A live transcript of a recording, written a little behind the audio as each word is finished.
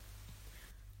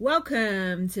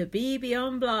Welcome to BB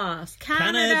on Blast,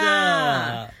 Canada!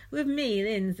 Canada! With me,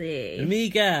 Lindsay. And me,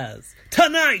 Gaz.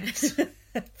 Tonight!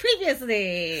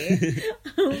 Previously!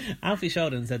 Alfie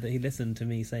Sheldon said that he listened to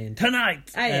me saying,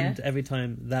 tonight! Oh, yeah. And every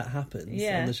time that happens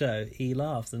Yeah. on the show, he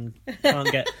laughs and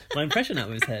can't get my impression out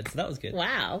of his head. So that was good.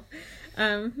 Wow.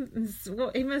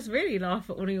 He must really laugh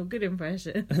at one of your good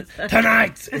impressions.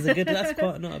 Tonight! Is a good, that's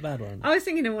quite not a bad one. I was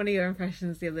thinking of one of your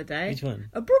impressions the other day. Which one?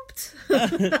 Abrupt.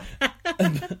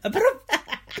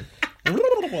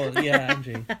 Yeah,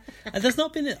 Andrew. And there's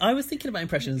not been. I was thinking about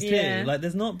impressions too. Yeah. Like,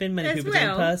 there's not been many There's people to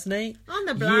Will. impersonate. On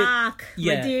the block, my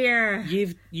yeah. dear.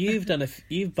 You've done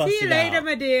you've busted See you later, out.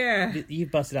 my dear.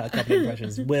 You've busted out a couple of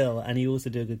impressions. Will, and you also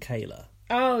do a good Kayla.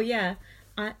 Oh, yeah.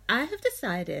 I have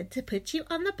decided to put you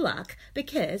on the block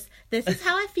because this is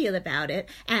how I feel about it,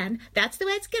 and that's the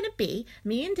way it's going to be.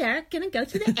 Me and Derek going to go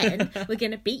to the end. We're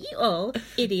going to beat you all,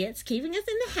 idiots, keeping us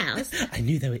in the house. I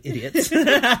knew they were idiots.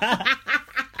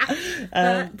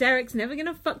 Derek's never going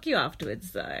to fuck you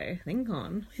afterwards, so think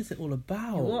on. What is it all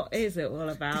about? What is it all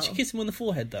about? Did you kiss him on the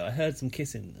forehead, though? I heard some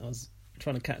kissing. I was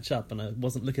trying to catch up and I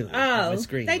wasn't looking at my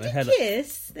screen. They My did head-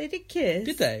 kiss. They did kiss.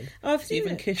 Did they? I've seen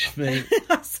Even it. kiss me.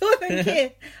 I saw them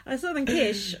kiss. I saw them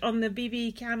kiss on the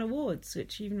BB Can Awards,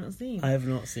 which you've not seen. I have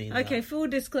not seen Okay, that. full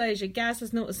disclosure, Gaz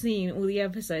has not seen all the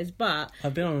episodes, but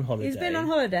I've been on holiday. he's been on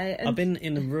holiday. And I've been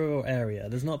in a rural area.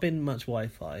 There's not been much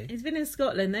Wi-Fi. he's been in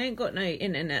Scotland. They ain't got no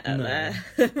internet up No. there.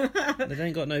 They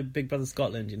ain't got no Big Brother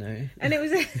Scotland, you know. And it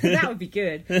was that would be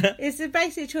good. It's a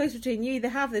basic choice between you either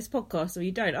have this podcast or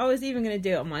you don't. I was even going to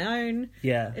do it on my own.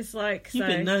 Yeah. It's like, You've so...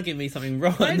 been nagging me something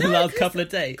wrong I in the know, last couple of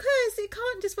days. Because you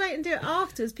can't just wait and do it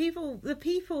afterwards. The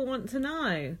people want to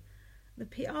know. The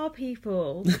PR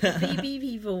people, the BB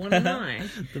people want to know.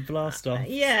 The blast off.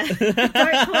 Yeah, don't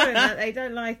call them that. They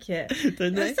don't like it.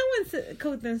 Don't they? Someone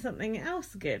called them something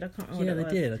else good. I can't remember Yeah,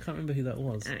 what they it did. I can't remember who that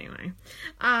was. was. Anyway,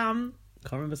 Can't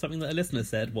remember something that a listener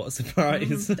said. What a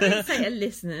surprise. don't say a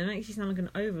listener. It makes you sound like an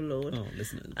overlord. Oh,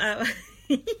 listeners. Uh,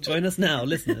 Join us now,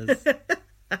 listeners.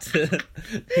 To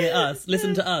hear us,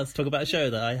 listen to us talk about a show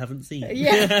that I haven't seen.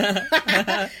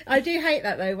 Yeah. I do hate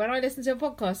that though. When I listen to a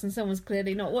podcast and someone's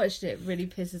clearly not watched it, it really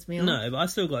pisses me off. No, but I've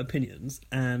still got opinions,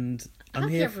 and I'm How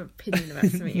do you here. have an opinion about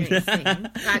something you ain't seen?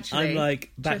 Actually, I'm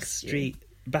like trust you.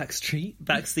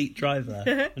 backseat driver.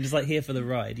 I'm just like here for the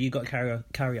ride. You got to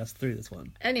carry us through this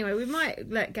one. Anyway, we might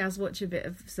let Gaz watch a bit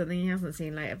of something he hasn't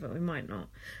seen later, but we might not.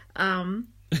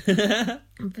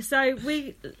 So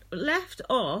we left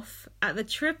off at the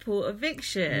triple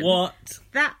eviction. What?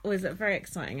 That was a very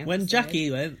exciting episode. When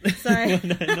Jackie went? So-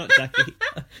 No, not Jackie.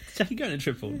 Did Jackie go in a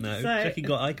triple? No, So- Jackie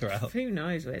got Iker out. Who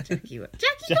knows where Jackie went?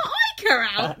 Jackie got Iker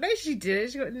out. No, she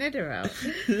didn't. She got Nidder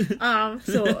out.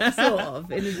 Sort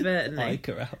of inadvertently.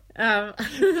 Iker out.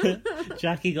 Um,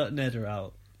 Jackie got Nedder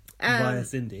out via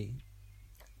Cindy.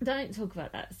 don't talk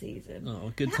about that season.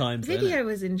 Oh, good times. though, Video innit?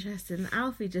 was interesting.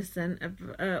 Alfie just sent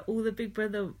all the Big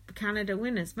Brother Canada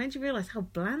winners. Made you realise how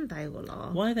bland they all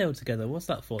are. Why are they all together? What's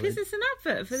that for? Because it's an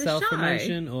advert for the Self show.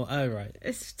 promotion or right?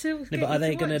 It's to No, get but are you they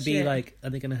to going to watch be it. like? Are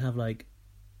they going to have like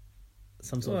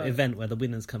some sort What? of event where the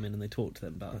winners come in and they talk to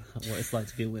them about what it's like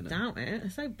to be a winner? Doubt it.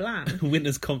 It's so bland.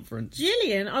 Winners conference.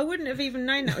 Gillian, I wouldn't have even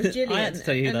known that was Gillian. I had to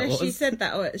tell you who that unless she was. said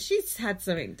that. Or she's had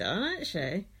something done, hasn't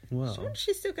she? Wow.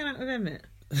 She's still going out with Emmett.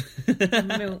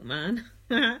 Milkman.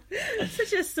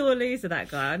 Such a sore loser, that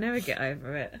guy. I never get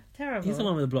over it. Terrible. He's the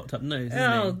one with the blocked up nose, isn't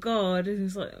Oh he? God, he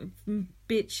was like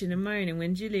bitching and moaning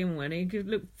when Gillian won. He could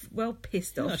look well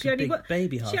pissed He's off. like She a only big won.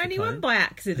 baby half She the only time. won by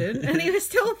accident, and he was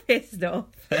still pissed off.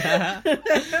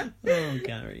 Oh,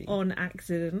 Gary. On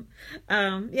accident.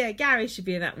 Yeah, Gary should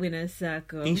be in that winner's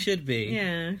circle. He should be.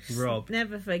 Yeah. Rob.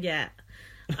 Never forget.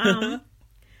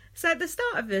 So at the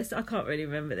start of this, I can't really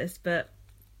remember this, but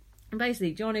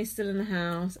basically Johnny's still in the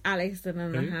house, Alex still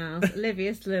in the house,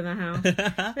 Olivia's still in the house.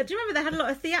 But do you remember they had a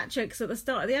lot of theatrics at the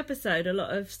start of the episode? A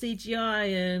lot of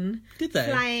CGI and Did they?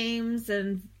 flames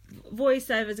and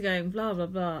voiceovers going blah blah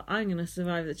blah. I'm gonna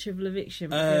survive the triple eviction.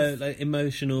 Because... Like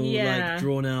emotional, Yeah. like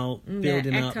drawn out, Yeah,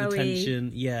 building up the echoey.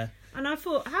 tension. Yeah. And I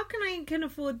thought, how can I can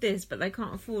afford this, but they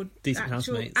can't afford Decent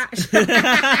actual, housemates.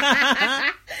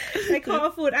 they can't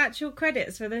afford actual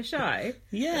credits for the show.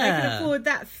 Yeah. They can afford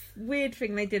that weird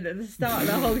thing they did at the start of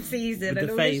the whole season With and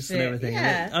the all face this and shit. everything.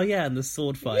 Yeah. Oh, yeah, and the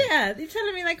sword fight. Yeah, you're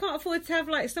telling me they can't afford to have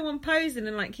like someone posing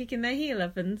and like kicking their heel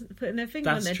up and putting their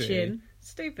finger That's on their true. chin.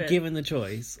 Stupid. Given the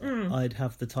choice, I'd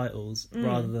have the titles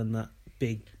rather than that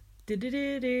big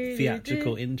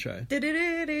theatrical intro.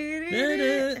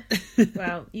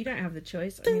 Well, you don't have the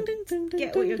choice.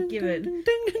 Get what you're given.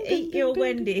 Eat your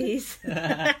Wendy's.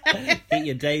 Eat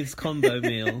your Dave's combo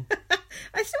meal.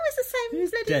 I still was the same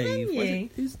bloody Dave? menu.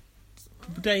 Who's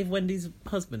Dave Wendy's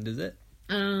husband, is it?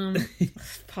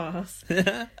 Pass.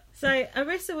 So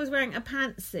Arissa was wearing a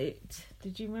pantsuit.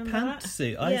 Did you remember that?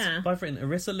 Pantsuit. Yeah. I've written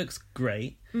Arissa looks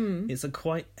great. It's a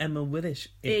quite Emma Willis-ish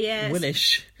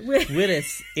What are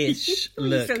you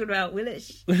look. talking about?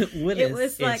 Willis?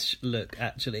 Willis-ish like, look,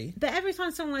 actually. But every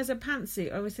time someone wears a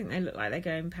pantsuit, I always think they look like they're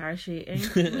going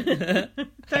parachuting.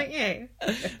 Don't you?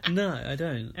 No, I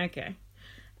don't. Okay.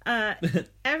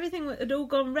 Everything had all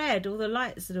gone red. All the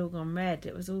lights had all gone red.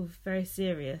 It was all very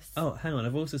serious. Oh, hang on.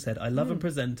 I've also said I love a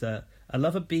presenter. I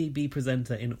love a BB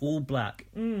presenter in all black.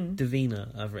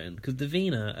 Davina, I've written. Because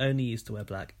Davina only used to wear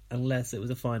black unless it was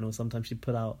a final. Sometimes she'd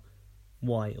put out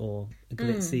white or a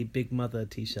glitzy Big Mother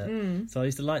t-shirt. So I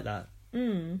used to like that.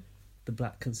 The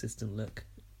black consistent look.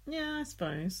 Yeah, I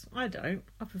suppose. I don't.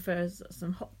 I prefer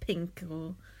some hot pink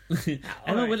or...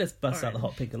 Emma Willis busts out the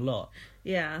hot pink a lot.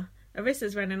 Yeah.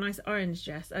 Arissa's wearing a nice orange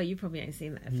dress. Oh, you probably ain't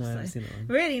seen that episode. No, I haven't seen that one.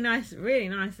 Really nice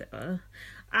it was.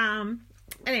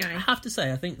 Anyway. I have to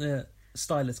say, I think the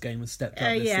stylist game was stepped up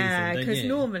this season, don't you? because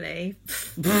normally...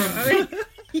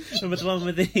 Remember the one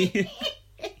with the...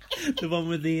 the one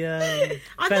with the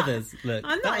feathers. Look,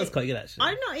 that was quite good, actually.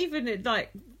 I'm not even,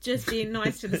 just being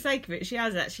nice for the sake of it. She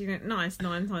has actually looked nice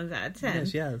 9 times out of 10. Yeah,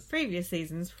 she has. Previous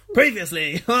seasons.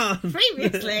 Previously!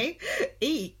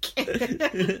 Eek.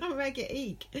 I'll make it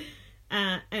eek.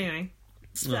 Anyway,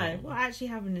 so what actually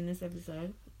happened in this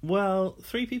episode? Well,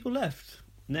 3 people left.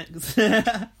 Next.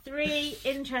 3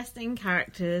 interesting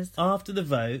characters. After the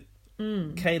vote,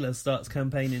 Kayla starts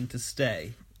campaigning to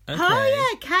stay. Okay.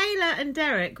 Oh yeah, Kayla and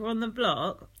Derek were on the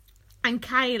block, and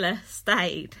Kayla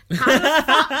stayed. How the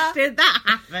fuck did that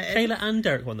happen? Kayla and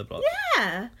Derek were on the block?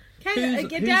 Yeah.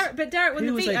 Derek won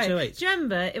the veto. HOH? Do you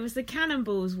remember? It was the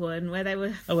Cannonballs one where they were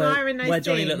firing those where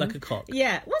Johnny things. looked like a cock.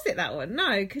 Yeah, was it that one?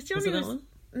 No, because Johnny was. It that one?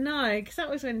 No, because that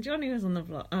was when Johnny was on the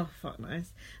block. Oh fuck,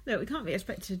 nice. No, we can't be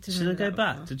expected to. Should I go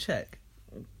back to check?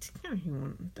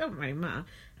 Don't really matter.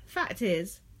 Fact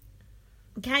is,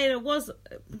 Derek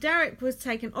was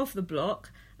taken off the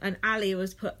block and Ali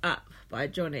was put up by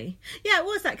Johnny. Yeah, it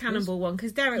was that Cannonball one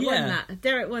because Derek won that.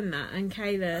 Derek won that and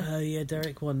Kayla... Oh yeah,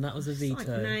 Derek won. That was a veto.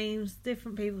 Like names,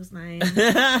 different people's names.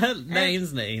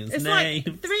 names. It's like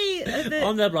 3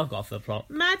 on the block, off the block.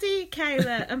 Maddie,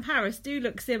 Kayla and Paris do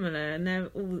look similar and they're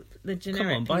all the generic.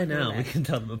 Come on, by now left. we can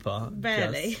tell them apart.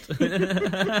 Barely.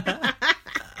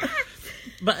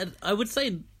 But I would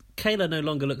say Kayla no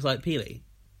longer looks like Peely.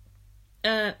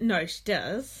 No, she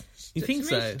does. You think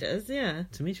so? She does, yeah.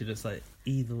 To me, she looks like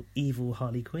evil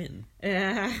Harley Quinn.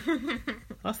 Yeah.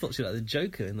 I thought she was like the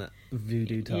Joker in that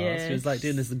voodoo task. Yeah, she was like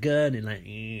doing this gurning, like...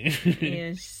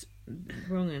 Yeah, she's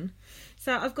wronging.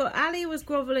 So I've got Ali was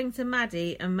grovelling to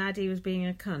Maddie and Maddie was being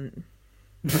a cunt.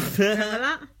 Remember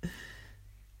that?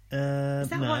 Is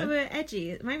that why we're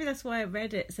edgy? Maybe that's why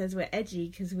Reddit says we're edgy,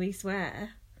 because we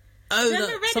swear.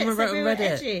 Oh, someone wrote on Reddit.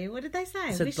 Edgy. What did they say?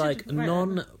 It said like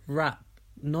non-rap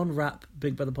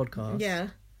Big Brother podcast. Yeah.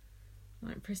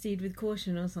 Like proceed with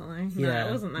caution or something. Yeah, no,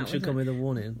 it wasn't that. It should come with a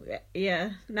warning.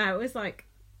 Yeah. No, it was like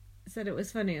said it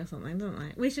was funny or something, didn't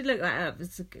they? We should look that up.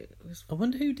 I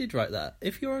wonder who did write that.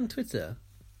 If you're on Twitter,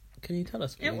 can you tell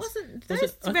us, please? It wasn't.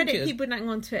 Those Reddit people not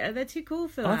on Twitter. They're too cool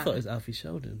for that. I thought it was Alfie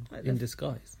Sheldon in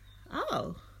disguise.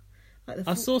 Oh.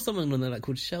 I saw someone on there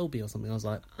called Shelby or something. I was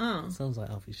like, oh, it sounds like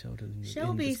Alfie Sheldon.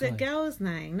 Shelby's a girl's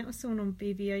name. That was someone on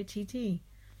BBOTT.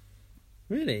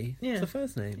 Really? Yeah. It's the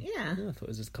first name? Yeah. I thought it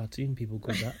was just cartoon people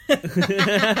called that.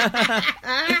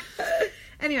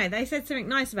 Anyway, they said something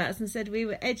nice about us and said we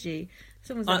were edgy.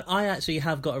 Someone's like, I actually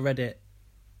have got a Reddit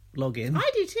login.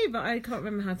 I do too, but I can't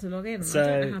remember how to log in. So I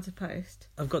don't know how to post.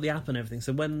 I've got the app and everything,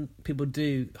 so when people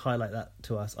do highlight that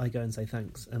to us, I go and say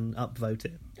thanks and upvote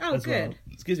it. Oh, good. Well.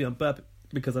 Excuse me, I'm burping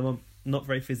because I'm on not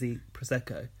very fizzy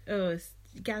Prosecco. Oh,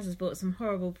 Gaz has bought some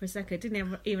horrible Prosecco.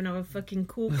 Didn't even have a fucking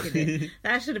cork in it.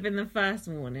 That should have been the first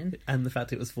warning. And the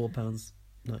fact it was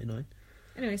 £4.99.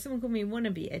 Anyway, someone called me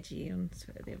wannabe edgy on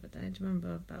Twitter the other day. Do you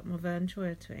remember about my Vern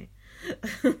Troyer tweet?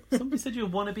 Somebody said you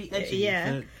were wannabe edgy.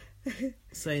 Yeah.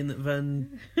 Saying that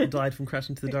Vern died from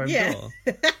crashing to the Durham door.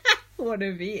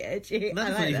 Wannabe edgy. That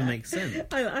doesn't even make sense.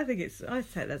 I think it's... I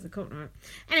take that as a compliment.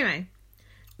 Anyway.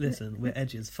 Listen, we're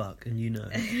edgy as fuck, and you know.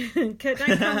 Don't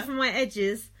come from my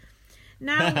edges.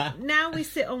 Now we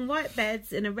sit on white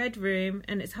beds in a red room,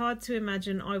 and it's hard to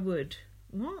imagine I would.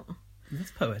 What?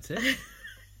 That's poetic.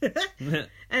 And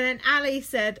then Ali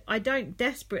said, I don't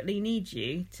desperately need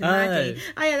you, to Maddie.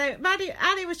 Oh yeah,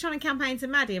 Ali was trying to campaign to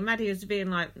Maddie, and Maddie was being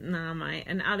like, nah mate,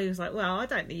 and Ali was like, well, I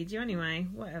don't need you anyway,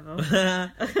 whatever.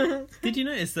 Did you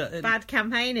notice that bad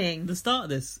campaigning? The start of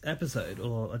this episode,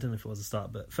 or I don't know if it was the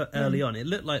start, but early on it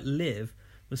looked like Liv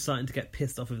was starting to get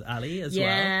pissed off with Ali as well.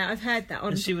 Yeah, I've heard that.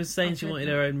 And she was saying she wanted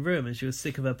her own room and she was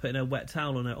sick of her putting her wet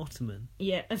towel on her ottoman.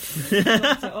 Yeah,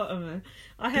 ottoman.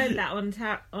 I heard that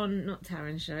on not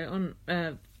Taryn show, on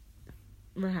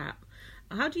Rap.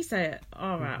 How do you say it?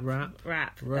 Oh, rap.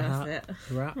 That's it.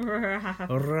 Rap.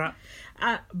 Brap.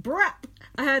 I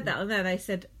heard that on there. They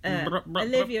said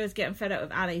Olivia was getting fed up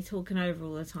with Ali talking over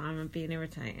all the time and being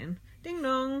irritating. Ding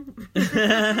dong.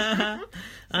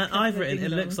 I've written,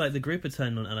 it looks like the group are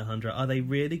turned on Alejandra. Are they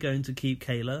really going to keep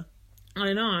Kayla?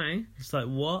 I know. It's like,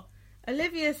 what?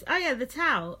 Olivia's, the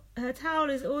towel. Her towel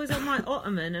is always on my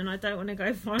ottoman and I don't want to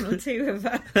go final two with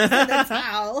her. The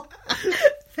towel.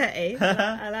 Petty.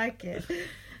 I like it.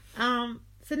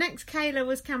 So next, Kayla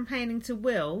was campaigning to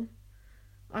Will.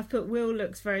 I've put Will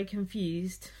looks very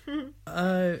confused.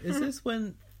 Oh, is this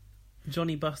when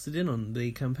Johnny busted in on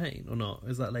the campaign or not?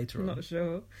 Is that later on? Not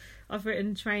sure. I've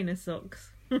written trainer socks.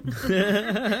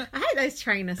 I hate those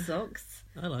trainer socks.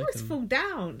 I like them. Fall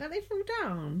down. Don't they fall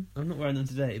down? I'm not wearing them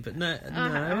today, but no.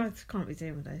 I can't be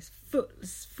doing with those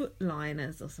foot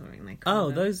liners or something. They call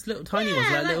them. Those little tiny ones,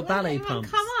 like little ballet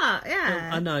pumps. Come up,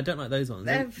 yeah. I know. I don't like those ones.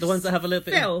 The ones that have a little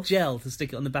bit of gel to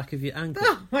stick it on the back of your ankle.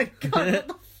 Oh my god! What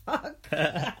the fuck?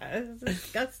 That's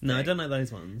disgusting. No, I don't like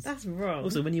those ones. That's wrong.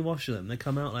 Also, when you wash them, they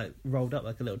come out like rolled up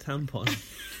like a little tampon.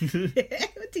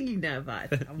 What do you know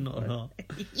about a tampon? Not a lot.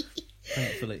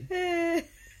 Thankfully.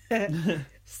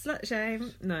 Slut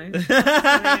shame? No.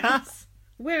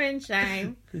 We're in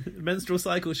shame. Menstrual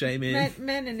cycle shaming.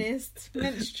 Meninist.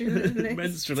 Menstrualist.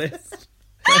 Menstrualist.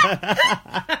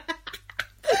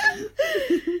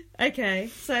 Okay,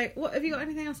 so what have you got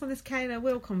anything else on this Kayla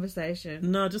Will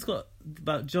conversation? No, I just got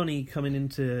about Johnny coming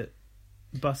into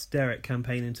bust Derek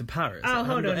campaign into Paris. Oh,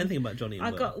 hold on. Anything about Johnny?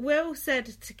 I got Will said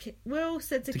to Tequila.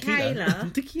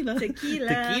 Kayla.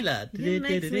 Tequila. It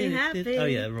makes me happy. Oh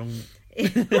yeah, wrong.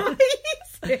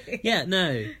 Yeah,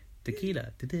 no.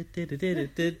 Tequila.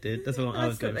 That's what I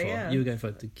was going for. Yeah. You were going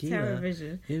for tequila.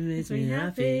 Television. It makes me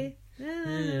happy.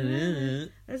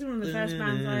 That's one of the first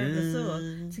bands I ever saw.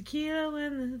 Tequila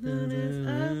when the moon is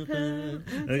open.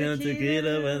 We're going to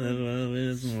tequila when the moon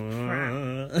is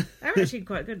warm. They're actually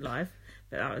quite good live,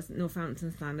 but that was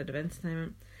Northampton Standard of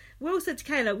Entertainment. Will said to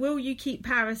Kayla, "Will you keep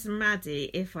Paris and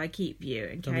Maddie if I keep you?"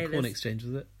 And Kayla's... the corn exchange,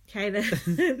 was it? Kayla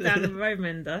down the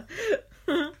Roadmender.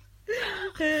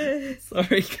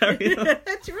 Sorry, carry on. Do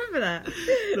you remember that?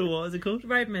 What was it called?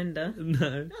 Roadmender.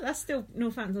 No. Oh, that's still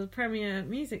Northampton's premier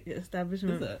music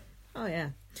establishment. Is it? Oh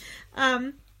yeah.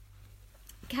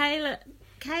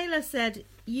 Kayla said,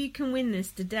 "You can win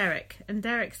this," to Derek, and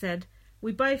Derek said,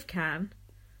 "We both can,"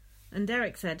 and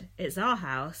Derek said, "It's our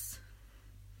house."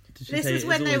 Did she say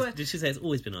it's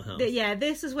always been our house? Yeah,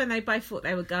 this was when they both thought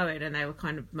they were going and they were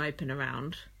kind of moping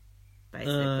around.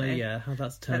 Basically. Yeah, how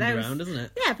that's turned around, isn't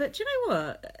it? Yeah, but do you know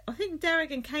what? I think Derek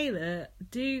and Kayla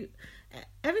do.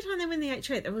 Every time they win the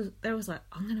HOH, there was like,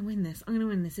 I'm going to win this.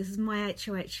 This is my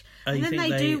HOH. And then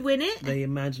they do win it. They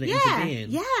imagine it into being.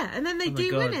 Yeah, and then they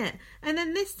do win it. And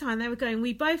then this time they were going,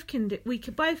 we both can do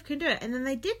it. And then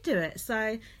they did do it.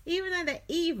 So even though they're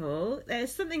evil,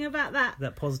 there's something about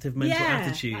that positive mental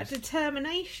attitude, that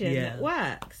determination that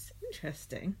works.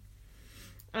 Interesting.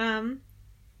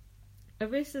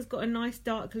 Arissa's got a nice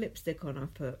dark lipstick on,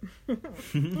 I've put.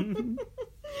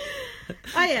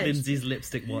 Lindsay's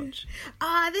lipstick watch.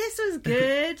 This was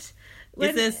good.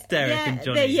 Is this Derek and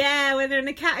Johnny? When they're in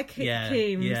the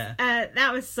catacombs. Yeah.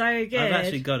 That was so good. I've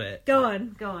actually got it. Go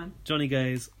on. Johnny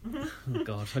goes, oh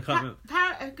God, I can't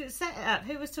remember. Set it up.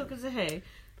 Who was talking to who?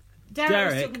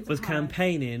 Derek was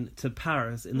campaigning to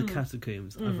Paris in the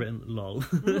catacombs. I've written lol.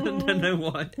 I don't know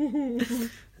why.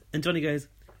 And Johnny goes...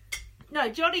 No,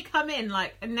 Johnny come in,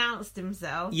 announced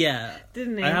himself. Yeah.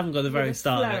 Didn't he? I haven't got the very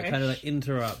start. It kind of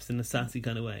interrupts in a sassy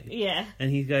kind of way. Yeah.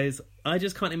 And he goes, I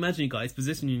just can't imagine you guys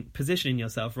positioning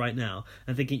yourself right now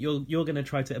and thinking you're going to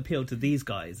try to appeal to these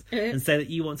guys and say that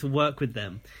you want to work with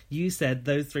them. You said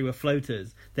those three were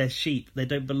floaters. They're sheep. They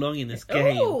don't belong in this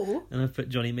game. Ooh. And I've put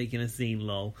Johnny making a scene,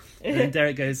 lol. And then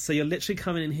Derek goes, so you're literally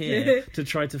coming in here to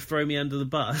try to throw me under the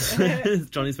bus?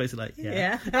 Johnny's basically like,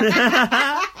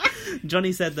 yeah.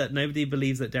 Johnny said that nobody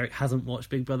believes that Derek hasn't watched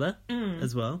Big Brother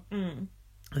as well. And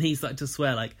he started to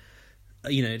swear,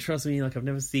 trust me, I've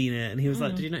never seen it. And he was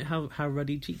like, did you know how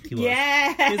ruddy cheeked he was?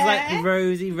 Yeah. He was like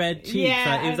rosy red cheeks.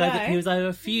 Yeah, he was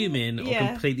either fuming or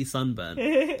completely sunburned.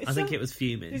 I think it was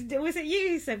fuming. Was it you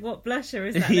who said, what blusher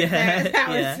is that?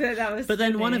 That was But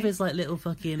then funny. one of his little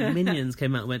fucking minions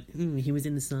came out and went, he was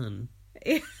in the sun.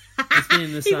 He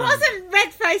wasn't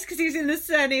red-faced because he was in the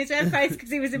sun. He was red-faced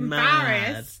because he was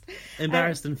embarrassed.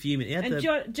 Embarrassed and fuming.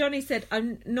 Johnny said,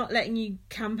 I'm not letting you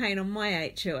campaign on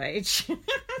my HOH.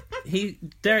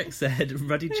 Derek said,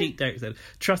 Ruddy Cheek Derek said,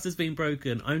 trust has been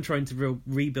broken. I'm trying to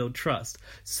rebuild trust.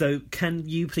 So can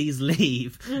you please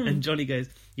leave? And Johnny goes,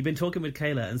 you've been talking with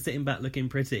Kayla and sitting back looking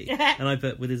pretty. And I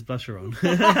put, with his blusher on.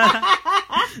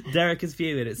 Derek is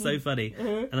fuming. It's so funny.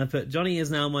 And I put, Johnny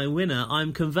is now my winner.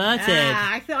 I'm converted.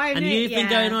 I thought I knew. And you've been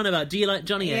going on about, do you like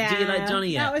Johnny yet? Do you like Johnny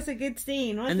yet? That was a good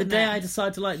scene, wasn't it? And the day I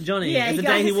decide to like Johnny Yeah, is the you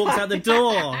day he guys- walks out the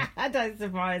door. That don't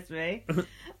surprise me.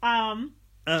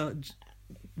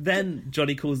 Then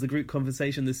Johnny calls the group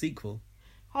conversation the sequel.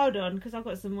 Hold on, because I've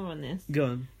got some more on this. Go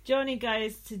on. Johnny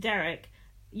goes to Derek,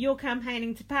 you're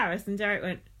campaigning to Paris, and Derek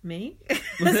went, me?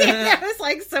 There was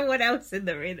like someone else in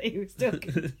the room that he was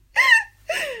talking.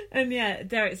 And yeah,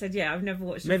 Derek said, yeah, I've never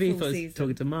watched Maybe a he full thought he was season.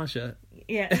 talking to Marsha.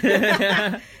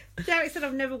 Yeah. Derek said,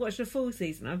 I've never watched a full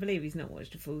season. I believe he's not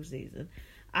watched a full season.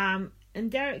 And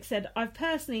Derek said, I've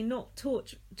personally not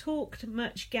talked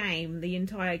much game the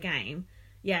entire game.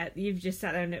 Yeah, you've just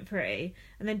sat there and looked pretty.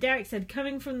 And then Derek said,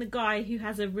 coming from the guy who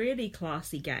has a really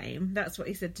classy game, that's what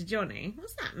he said to Johnny.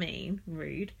 What's that mean?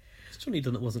 Rude. Johnny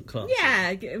done it wasn't class.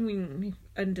 Yeah, I mean,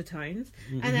 undertones.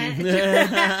 And then,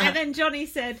 and then Johnny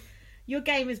said, your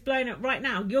game is blown up right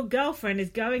now. Your girlfriend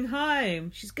is going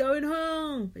home. She's going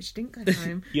home. But she didn't go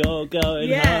home. You're going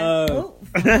Yeah. home.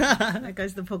 Oh, there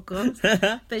goes the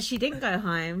podcast. But she didn't go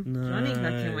home. No. Johnny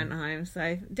fucking went home.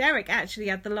 So Derek actually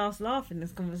had the last laugh in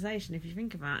this conversation, if you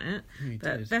think about it. He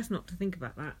But did. best not to think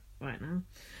about that right now.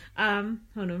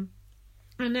 Hold on.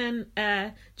 And then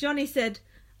Johnny said,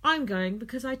 I'm going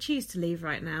because I choose to leave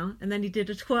right now. And then he did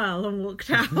a twirl and walked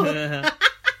out.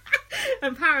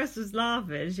 And Paris was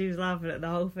laughing. She was laughing at the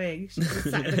whole thing. She just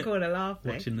sat in the corner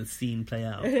laughing. Watching the scene play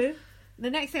out. The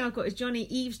next thing I've got is Johnny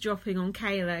eavesdropping on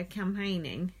Kayla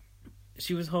campaigning.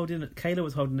 Kayla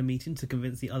was holding a meeting to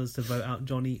convince the others to vote out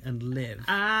Johnny and Liv.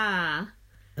 Ah.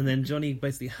 And then Johnny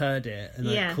basically heard it and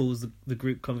Yeah. calls the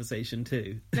group conversation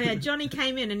too. But yeah, Johnny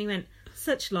came in and he went,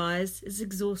 such lies, it's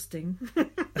exhausting. Who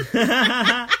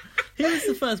was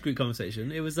the first group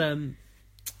conversation? It was the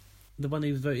one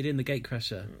who was voted in, the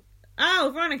gatecrasher.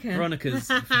 Oh, Veronica. Veronica's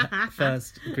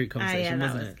first group conversation,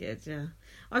 that wasn't was it? good, yeah.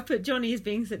 I put Johnny as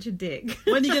being such a dick.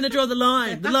 When are you going to draw the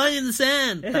line? The line in the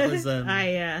sand. That was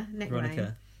Nickname.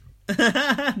 Veronica.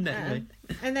 Nickname.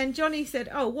 And then Johnny said,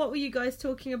 oh, what were you guys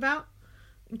talking about?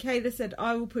 And Kayla said,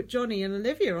 I will put Johnny and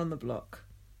Olivia on the block.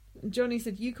 And Johnny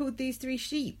said, you called these three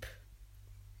sheep.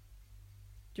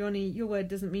 Johnny, your word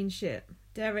doesn't mean shit.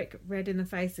 Derek, red in the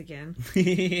face again.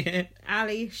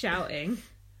 Ali shouting.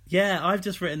 Yeah, I've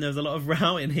just written there was a lot of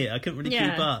row in here. I couldn't really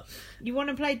keep up. You want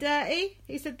to play dirty?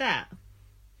 Who said that?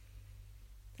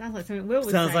 Sounds like something Will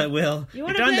would Sounds say. like Will. You You've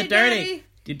want to done play the dirty. dirty?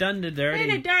 You've done the Play a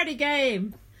dirty. dirty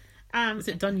game. Is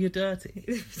it done you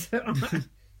dirty?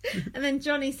 And then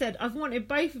Johnny said, I've wanted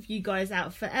both of you guys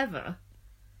out forever.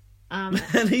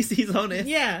 At least he's honest.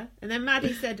 Yeah. And then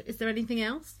Maddie said, is there anything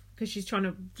else? Because she's trying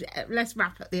to... Let's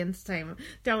wrap up the entertainment.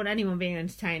 Don't want anyone being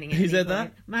entertaining. At Who any said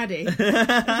point. Maddie.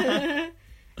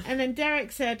 And then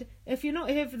Derek said, if you're not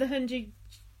here for the 100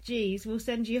 Gs, we'll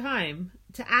send you home.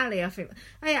 To Ali, I think.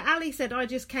 Oh yeah, Ali said, I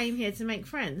just came here to make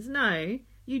friends. No,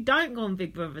 you don't go on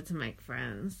Big Brother to make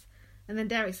friends. And then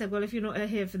Derek said, well, if you're not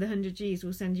here for the 100 Gs,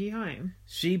 we'll send you home.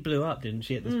 She blew up, didn't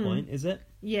she, at this point? Is it?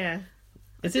 Yeah.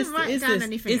 Is didn't write down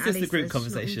anything this Ali the group says.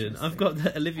 She's not conversation? interested. I've got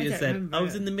that I Olivia don't said, remember I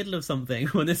was it. in the middle of something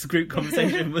when this group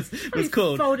conversation was Probably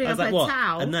called. folding I was up like, a what?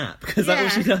 towel. A nap? Because all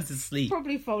she Yeah. does is sleep.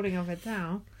 Probably folding off a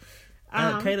towel.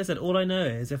 Kayla said, all I know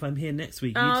is if I'm here next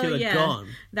week, you Oh, two are yeah. gone.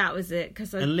 That was it.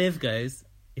 Cause And Liv goes,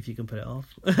 if you can put it off.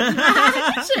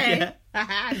 Actually, Yeah.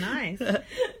 nice.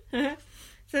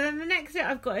 So then the next bit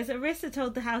I've got is Arissa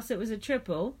told the house it was a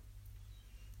triple.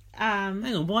 Hang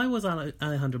on, why was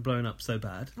Alejandra blown up so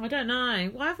bad? I don't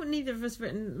know. Why haven't neither of us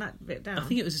written that bit down? I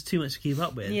think it was just too much to keep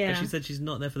up with. Yeah. But she said she's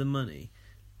not there for the money.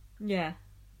 Yeah.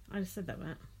 I just said that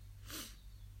bit.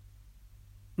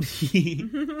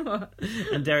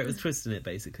 And Derek was twisting it,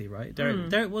 basically, right?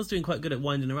 Derek was doing quite good at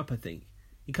winding her up, I think.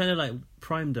 He kind of like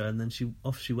primed her and then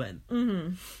off she went.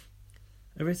 Mm-hmm.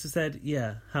 Arissa said,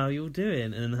 yeah, how you all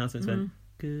doing? And then the housemates went,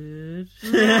 good.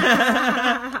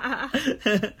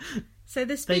 So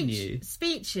the They knew.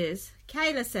 speeches,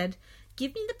 Kayla said,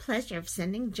 give me the pleasure of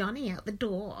sending Johnny out the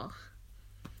door.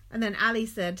 And then Ali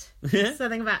said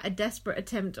something about a desperate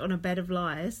attempt on a bed of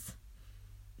lies.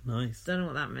 Nice. Don't know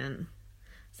what that meant.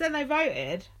 So then they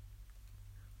voted.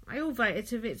 I all voted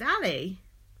to it's Ali.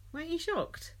 Weren't you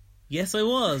shocked? Yes, I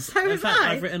was. So In was fact,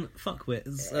 I. I've written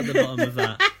fuckwits at the bottom of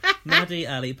that. Maddie,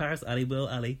 Ali, Paris, Ali, Will,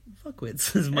 Ali.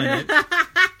 Fuckwits is my note.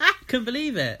 Couldn't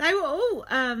believe it. They were all...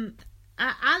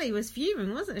 Ali was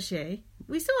fuming, wasn't she?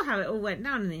 We saw how it all went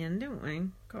down in the end, didn't we?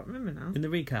 Can't remember now. In the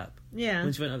recap, Yeah.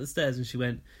 when she went up the stairs and she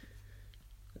went,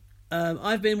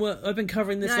 I've been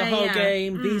covering this the whole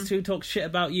game. These two talk shit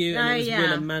about you, and it was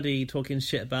Will and Maddie talking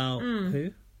shit about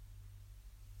who?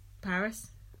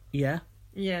 Paris. Yeah.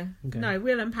 Yeah. Okay. No,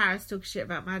 Will and Paris talk shit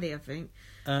about Maddie, I think.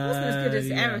 It wasn't as good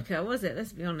as Erica, was it?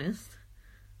 Let's be honest.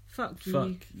 Fuck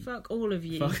you. Fuck all of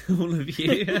you. Fuck all of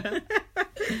you.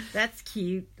 That's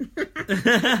cute.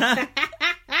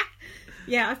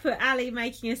 Yeah, I put Ali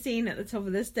making a scene at the top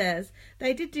of the stairs.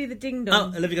 They did do the ding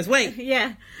dong. Oh, Olivia goes, wait!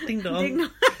 Yeah. Ding dong. Ding dong.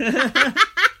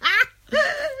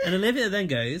 And Olivia then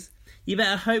goes, you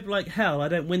better hope like hell I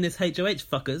don't win this HOH,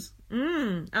 fuckers.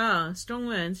 Strong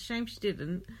words. Shame she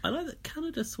didn't. I like that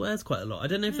Canada swears quite a lot. I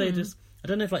don't know if they just... I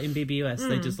don't know if like in BBUS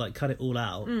they just like cut it all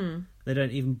out. They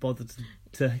don't even bother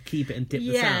to keep it and dip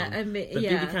the sound. But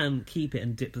people can keep it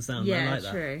and dip the sound. Yeah, I like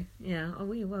that. True. Yeah. Oh,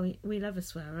 we love a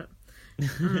swear up.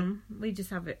 We just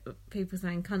have it. People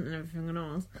saying cunt and everything on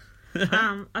ours.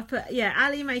 I put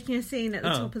Ali making a scene at the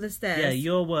top of the stairs. Yeah,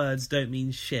 your words don't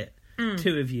mean shit.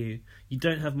 Two of you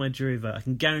don't have my druva. I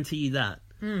can guarantee you that.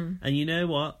 And you know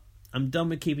what? I'm done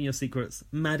with keeping your secrets.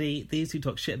 Maddie, these two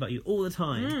talk shit about you all the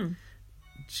time.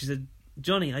 She said,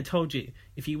 Johnny, I told you,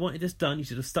 if you wanted this done, you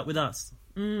should have stuck with us.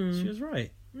 She was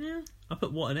right. Yeah. I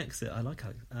put what an exit. I like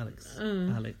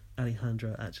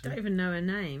Alejandra, actually. Don't even know her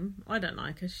name. I don't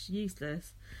like her. She's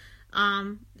useless.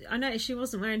 I noticed she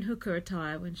wasn't wearing hooker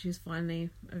attire when she was finally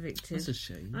evicted. That's a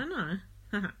shame. I know.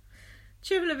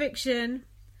 Triple eviction.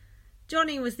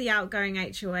 Johnny was the outgoing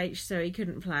HOH, so he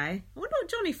couldn't play. I wonder what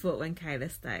Johnny thought when Kayla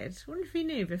stayed. I wonder if he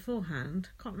knew beforehand.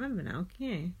 Can't remember now, can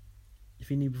you? If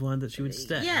he knew beforehand that she would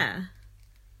stay? Yeah.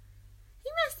 He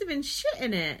must have been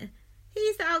shitting it.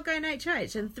 He's the outgoing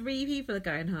HOH and 3 people are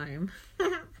going home.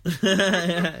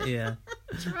 Yeah.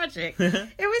 Tragic.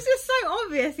 It was just so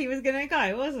obvious he was going to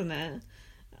go, wasn't it?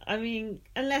 I mean,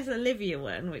 unless Olivia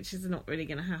won, which is not really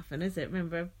going to happen, is it?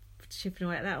 Remember chipping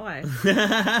away at that way?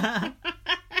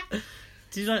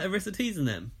 Did you like Arissa teasing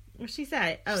them? What did she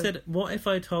say? She said, what if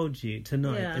I told you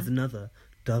tonight is another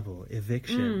double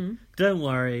eviction? Don't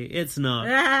worry, it's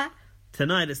not.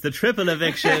 Tonight it's the triple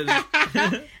eviction.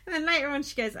 And then later on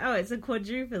she goes, oh, it's a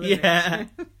quadruple eviction.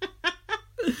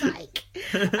 Psych.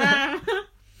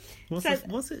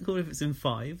 What's it called if it's in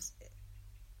fives?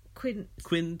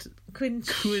 Quintessential.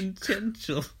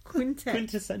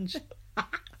 Quintessential.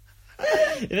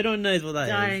 If anyone knows what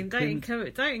that is. Don't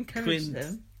encourage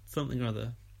them. Something or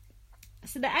other.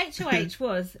 So the HOH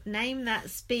was name that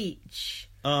speech.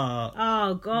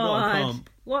 Oh God!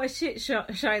 What a shit show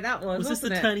that was. Was this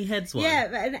the turny heads one?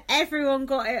 Yeah, and everyone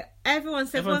got it. Everyone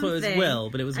said one thing. Everyone thought it was Will,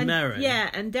 but it was Merrin. Yeah,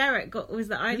 and Derek was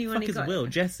the only one who got. Will?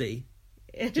 Jesse.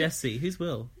 Jesse. Who's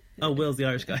Will? Oh, Will's the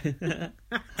Irish guy.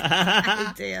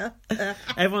 Oh dear.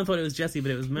 Everyone thought it was Jesse, but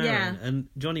it was Merrin, and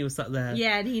Johnny was sat there.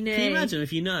 Yeah, and he knew. Can you imagine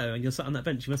if you know and you're sat on that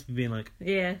bench? You must be being like,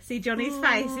 yeah. See Johnny's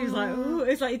face. He was like, ooh.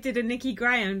 It's like he did a Nicky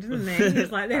Graham, didn't he? He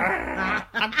was like,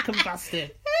 I'm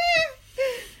combusted.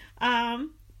 I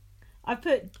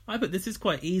put this is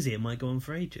quite easy. It might go on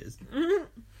for ages.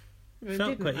 It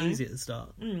felt quite easy at the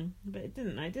start, but it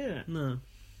didn't. Did it? No.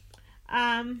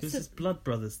 It was this Blood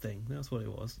Brothers thing. That's what it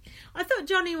was. I thought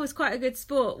Johnny was quite a good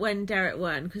sport when Derek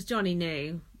won, because Johnny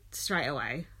knew straight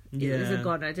away it was a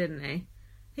goner, didn't he?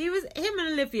 Him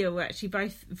and Olivia were actually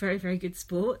both very, very good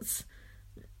sports.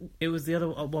 It was the other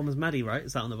one was Maddie,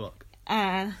 right? Sat on the block.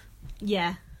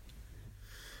 Yeah.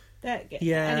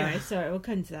 Anyway, sorry, we'll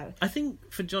come to that. I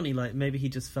think for Johnny, like maybe he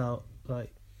just felt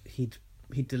like he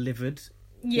delivered.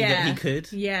 Yeah, that he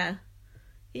could. Yeah.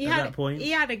 At that point,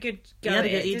 he had a good go.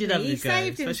 He did have a good go,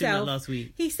 saved especially himself last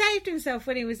week. He saved himself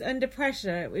when he was under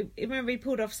pressure. Remember, he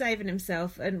pulled off saving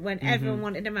himself, and when everyone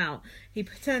wanted him out, he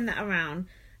turned that around.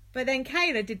 But then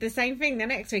Kayla did the same thing the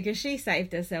next week, and she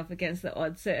saved herself against the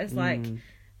odds. So it's like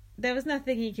there was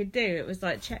nothing he could do. It was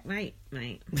like checkmate,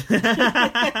 mate.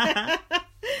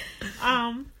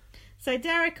 So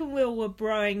Derek and Will were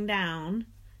broing down.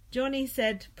 Johnny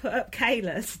said, "Put up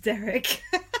Kayla," to Derek.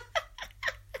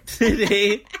 Did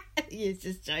he? He's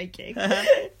just joking.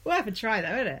 We'll have a try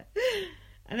though, isn't it?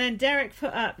 And then Derek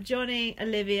put up Johnny,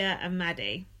 Olivia and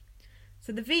Maddie.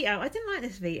 So the veto, I didn't like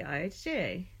this veto, did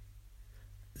you?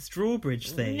 The Drawbridge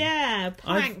thing. Yeah,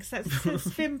 planks.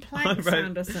 That's Finn Plank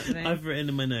sound or something. I've written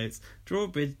in my notes,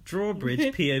 Drawbridge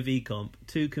POV comp,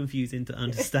 too confusing to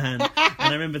understand. And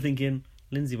I remember thinking,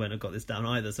 Lindsay won't have got this down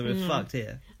either, so we're fucked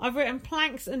here. I've written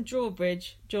planks and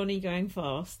drawbridge, Johnny going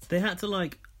fast. They had to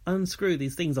unscrew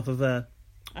these things off of a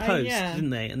post,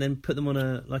 didn't they? And then put them on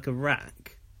a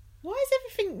rack. Why is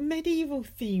everything medieval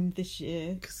themed this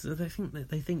year? Because they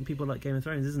think people like Game of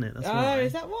Thrones, isn't it? That's why.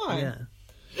 Is that why? Yeah.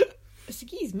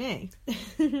 Excuse me.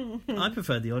 I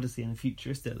prefer the Odyssey and the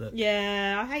futuristic look.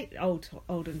 Yeah, I hate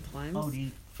olden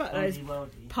times. Fuck those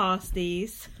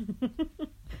pasties. Where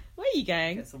are you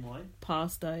going? Get some wine.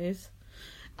 Pastos.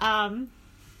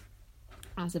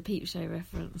 As a Peep Show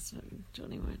reference,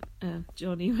 Johnny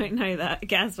won't know that.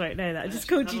 Gaz won't know that. I just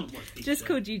called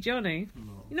you Johnny.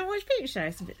 No. You not watch Peep Show?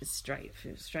 It's a bit straight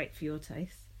for your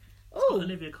taste. Oh,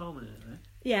 Olivia Colman in it, though.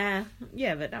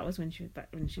 Yeah, but that was when she was back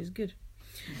when she was good.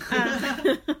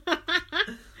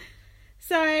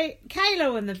 So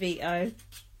Kayla won the veto.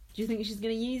 Do you think she's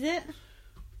going to use it?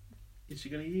 Is she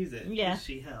going to use it? Yeah. Is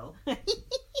she hell?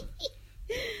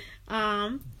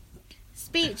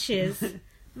 Speeches.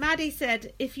 Maddie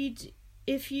said, if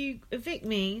you evict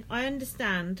me, I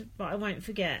understand, but I won't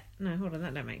forget. No, hold on,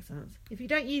 that don't make sense. If you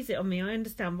don't use it on me, I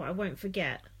understand, but I won't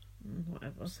forget.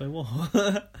 Whatever. So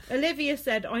what? Olivia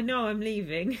said, I know I'm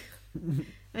leaving.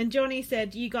 And Johnny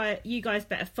said, you guys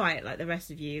better fight like the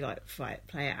rest of you, like fight,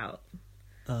 play it out.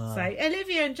 So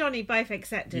Olivia and Johnny both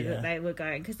accepted that they were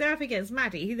going, because they're up against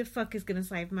Maddie. Who the fuck is going to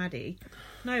save Maddie?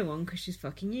 No one, because she's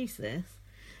fucking useless.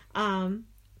 I've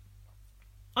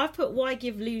put why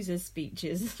give losers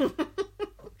speeches. I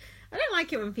don't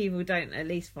like it when people don't at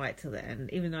least fight till the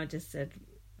end, even though I just said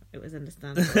it was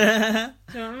understandable. Do you know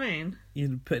what I mean?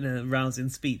 You're putting a rousing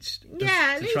speech to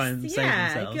at least, try and save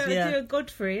themselves. Do a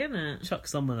Godfrey, innit? Chuck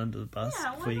someone under the bus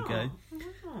before you go.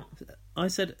 Why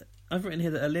not? I've written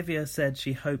here that Olivia said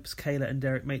she hopes Kayla and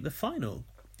Derek make the final.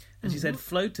 And she said,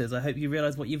 floaters, I hope you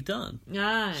realise what you've done.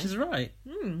 Aye. She's right.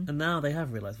 And now they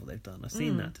have realised what they've done. I've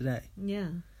seen that today. Yeah.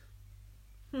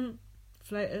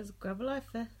 Floaters, grab a life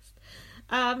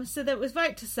vest. So there was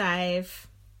vote to save.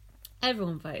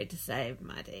 Everyone voted to save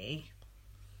Maddie.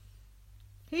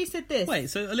 Who said this? Wait,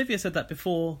 so Olivia said that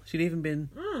before she'd even been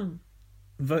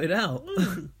voted out?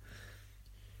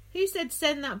 Who said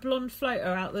send that blonde floater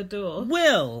out the door?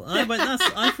 Will! I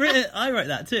wrote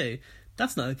that too.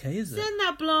 That's not okay, is it? Send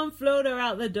that blonde floater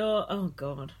out the door. Oh,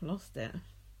 God, lost it.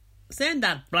 Send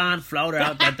that blonde floater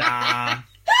out the door.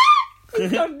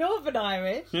 He's got Northern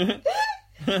Irish.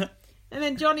 And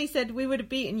then Johnny said, we would have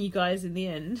beaten you guys in the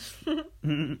end. Yeah,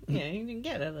 you didn't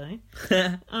get it,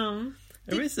 though.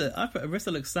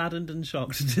 Arissa looks saddened and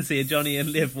shocked to see Johnny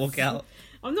and Liv walk out.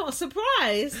 I'm not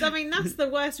surprised. I mean, that's the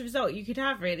worst result you could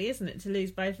have, really, isn't it? To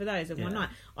lose both of those in one night.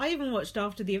 I even watched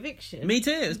after the eviction. Me too.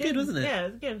 It was good, wasn't it? Yeah,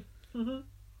 it was good.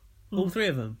 All three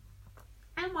of them.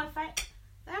 And my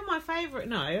favourite.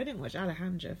 No, I didn't watch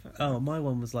Alejandra. Oh, my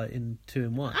one was like in 2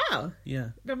 and 1. Oh, yeah.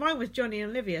 But mine was Johnny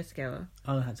and Olivia together.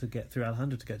 I had to get through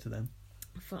Alejandra to get to them.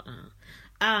 Fuck that.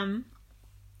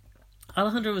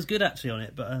 Alejandra was good actually on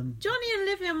it, but Johnny and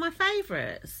Olivia are my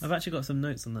favourites. I've actually got some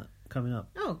notes on that coming up.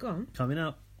 Oh, go on. Coming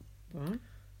up. Go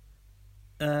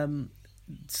on.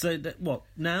 So what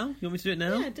now? You want me to do it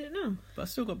now? Yeah, I don't know. But I've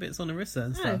still got bits on Arissa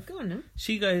and Oh, stuff. go on then.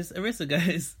 Arissa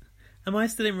goes, am I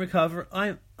still in recovery?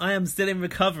 I am still in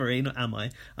recovery. Not am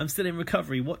I? I'm still in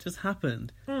recovery. What just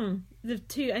happened? The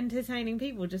two entertaining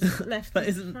people just left But the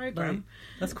isn't programme.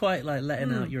 That's quite like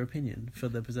letting out your opinion for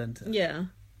the presenter. Yeah.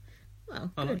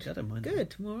 Well, I good. like it, I don't mind.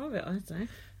 Good. More of it, I'd say.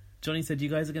 Johnny said, you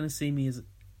guys are going to see me as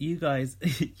you guys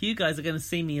are going to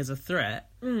see me as a threat.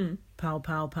 Pow,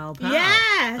 pow, pow, pow.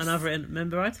 Yes! And I've written,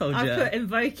 remember I told you. I put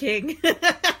invoking.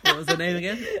 What was her name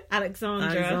again?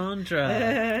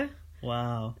 Alexandra.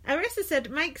 Wow. Arissa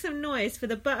said, make some noise for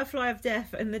the butterfly of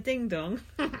death and the ding dong.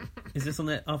 Is this on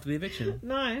the after the eviction?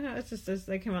 No, it's just as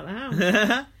they come out the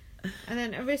house. And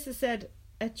then Arissa said,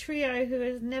 a trio who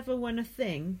has never won a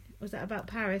thing. Was that about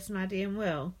Paris, Maddie and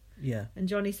Will? Yeah. And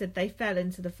Johnny said they fell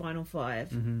into the final 5.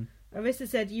 Mm-hmm. Arissa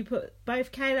said you put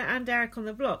both Kayla and Derek on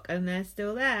the block and they're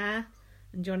still there.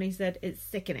 And Johnny said it's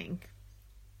sickening.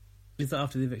 Is that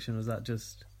after the eviction or was that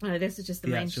just... No, this is just the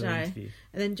main show. Interview?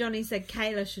 And then Johnny said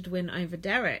Kayla should win over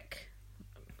Derek.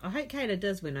 I hope Kayla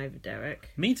does win over Derek.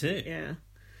 Me too. Yeah.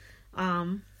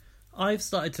 I've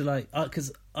started to like...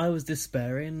 Because I was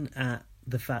despairing at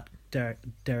the fact Derek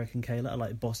and Kayla are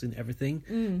like bossing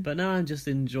everything. But now I'm just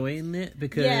enjoying it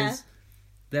because...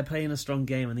 They're playing a strong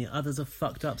game and the others are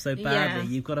fucked up so badly.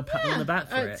 You've got to pat them on the back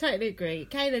for it. I totally agree.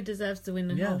 Kayla deserves to win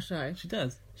the whole show. She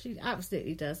does. She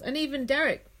absolutely does. And even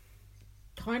Derek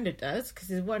kind of does because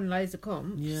he's won loads of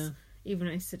comps. Yeah. Even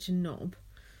though he's such a knob.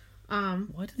 Why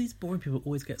do these boring people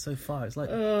always get so far? It's like,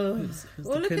 who's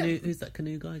that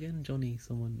canoe guy again? Johnny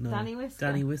someone? No. Danny Whisker.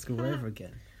 Danny Whisker all over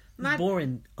again. These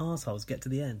boring arseholes get to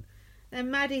the end. Then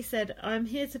Maddie said, I'm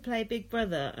here to play Big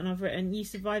Brother, and I've written, you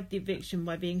survived the eviction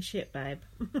by being shit, babe.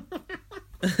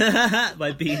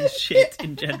 By being shit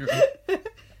in general.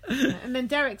 And then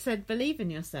Derek said, believe in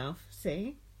yourself.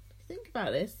 See? Think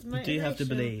about this. Do you have to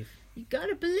believe? You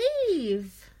gotta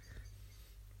believe.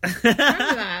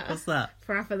 Remember that? What's that?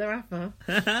 Parappa the Rapper.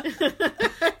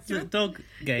 It's a dog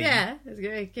game. Yeah, it's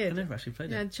very I good. never actually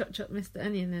played Yeah, it. Chop Chop Mr.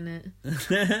 Onion in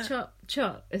it. Chop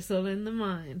Chop, it's all in the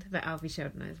mind. But Alfie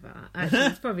Sheldon knows about that. Actually,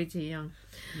 he's probably too young.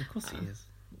 Of course he is.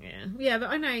 Yeah, but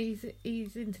I know he's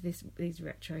into these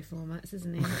retro formats,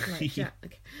 isn't he? Like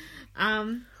Jack.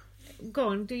 Go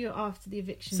on, do your after the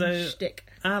eviction shtick.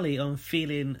 Ali, on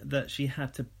feeling that she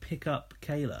had to pick up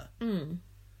Kayla,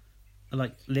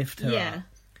 like lift her up.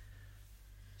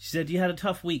 She said, "You had a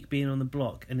tough week being on the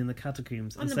block and in the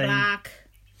catacombs." On the block.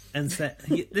 And said,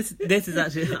 "This is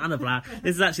actually on the block.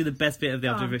 This is actually the best bit of the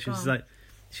after eviction."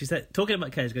 She said, talking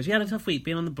about Kayla, she goes, "You had a tough week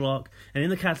being on the block and in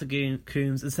the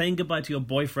catacombs and saying goodbye to your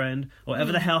boyfriend or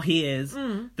whatever the hell he is.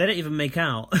 They don't even make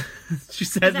out." She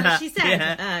said that. She said.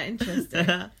 Yeah.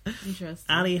 Interesting.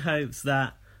 Ali hopes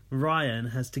that Ryan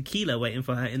has tequila waiting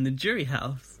for her in the jury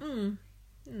house. I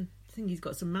think he's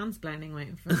got some mansplaining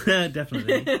waiting for him.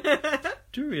 Definitely.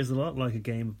 Jury is a lot like a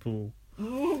game of pool.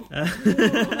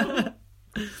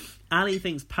 Ali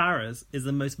thinks Paris is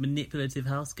the most manipulative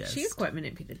house guest. She is quite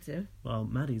manipulative. Well,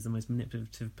 Maddie's the most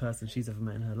manipulative person she's ever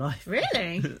met in her life.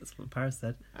 Really? That's what Paris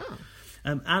said. Oh.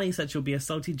 Ali said she'll be a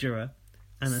salty juror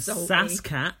and a Salty. sass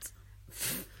cat,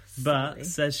 but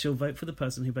says she'll vote for the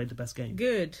person who played the best game.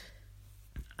 Good.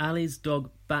 Ali's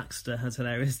dog Baxter has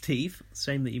hilarious teeth.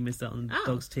 Shame that you missed out on the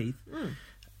dog's teeth.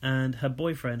 And her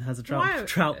boyfriend has a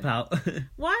trout pout.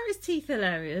 Why are his teeth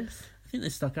hilarious? I think they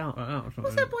stuck out.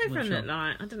 What's her boyfriend look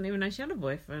like? I didn't even know she had a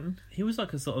boyfriend. He was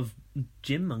like a sort of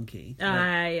gym monkey.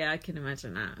 Yeah, I can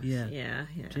imagine that. Yeah.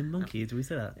 Gym monkey, did we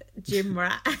say that? Gym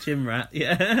rat. Gym rat,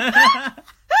 yeah.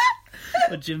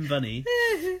 Or Jim Bunny.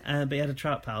 But he had a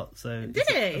trout pout, so... Did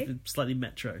he? Slightly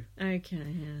metro. Okay,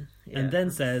 yeah. And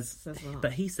then says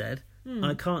but he said,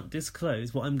 "I can't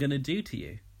disclose what I'm going to do to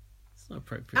you." It's not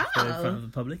appropriate for in front of the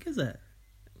public, is it?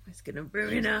 It's going to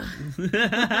ruin her.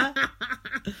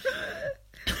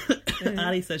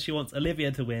 Ali says she wants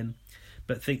Olivia to win,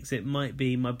 but thinks it might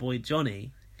be my boy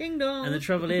Johnny. Ding dong. And the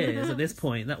trouble is, at this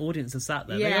point, that audience has sat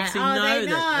there. Yeah. They obviously they know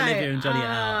that Olivia and Johnny are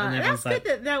out. And everyone's that's like...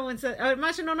 good that no one said... Oh,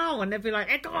 imagine on our one, they'd be like,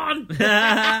 hey, come on!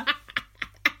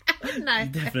 No.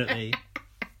 Definitely.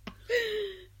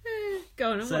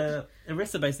 Go on and watch. So,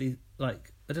 Arissa basically,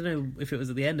 like... I don't know if it was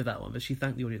at the end of that one, but she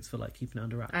thanked the audience for, like, keeping it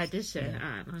under wraps. I did show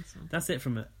Yeah. nice one. That's it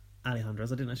from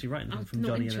Alejandra's. I didn't actually write anything I'm from not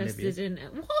Johnny and interested Olivia. in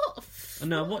it. What?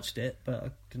 No, I watched it, but I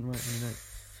didn't write any notes.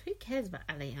 Who cares about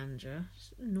Alejandra?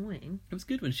 She's annoying. It was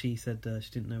good when she said she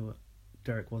didn't know what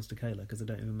Derek was to Kayla because they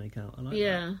don't even make out. I like that.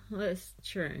 Yeah, well, that's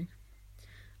true.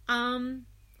 Well,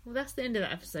 that's the end of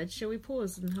that episode. Shall we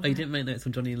pause and have Oh, you didn't make notes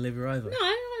on Johnny and Olivia either? No,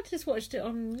 I just watched it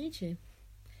on YouTube.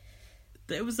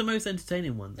 It was the most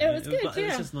entertaining one. It was good, It was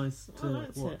yeah. just nice I to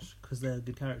liked it. watch because they're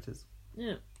good characters.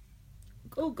 Yeah.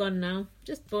 All gone now.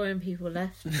 Just boring people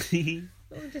left. Or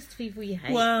just people you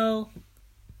hate. Well,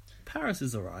 Paris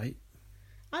is alright.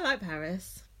 I like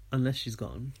Paris. Unless she's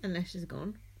gone. Unless she's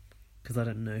gone. Because I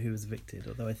don't know who was evicted,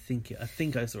 although I think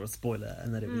I saw a spoiler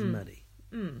and that it was Maddie.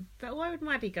 But why would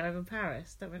Maddie go over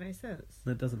Paris? That makes no sense.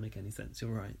 That doesn't make any sense,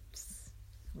 you're right.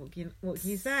 What can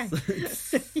you say? What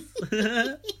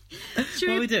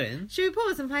are we doing? Should we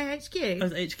pause and play HQ? Oh,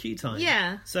 it's HQ time.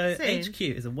 Yeah. So soon. HQ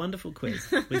is a wonderful quiz,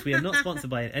 which we are not sponsored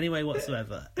by in any way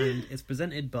whatsoever, and it's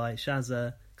presented by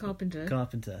Shazza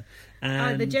Carpenter.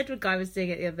 And The Jedward guy was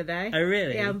doing it the other day. Oh,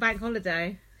 really? Yeah, on bank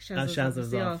holiday. Shaz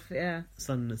was off. Yeah.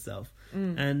 Sun and herself.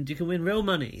 And you can win real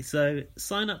money. So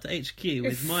sign up to HQ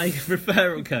with my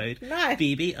referral code No.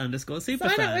 BB_superfan.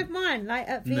 Sign up with mine, like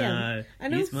at VM. No,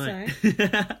 And use also, mine.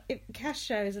 Cash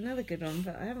Show is another good one,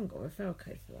 but I haven't got a referral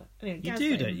code for that. Anyway, You Gaz do,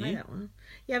 won't don't even you? know that one.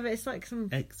 Yeah, but it's like some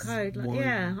code. Like,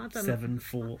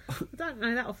 X174. I don't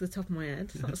know that off the top of my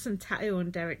head. It's like some tattoo on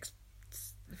Derek's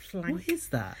flank. What is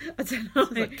that? I don't know.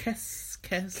 It's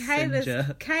like Kayla's.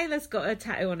 Kayla's got a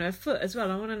tattoo on her foot as well.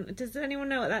 Does anyone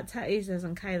know what that tattoo says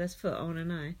on Kayla's foot? I want to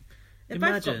know. They've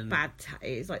both got bad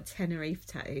tattoos, like Tenerife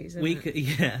tattoos. We could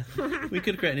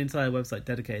create an entire website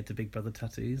dedicated to Big Brother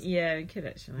tattoos. Yeah, we could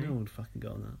actually. No one would fucking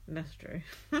go on that. That's true.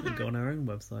 We'd go on our own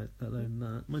website, let alone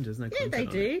that. Mind you, there's no Yeah, content they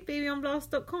on do. it.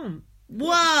 BBonblast.com.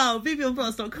 Wow,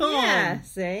 bbonblast.com. Yeah,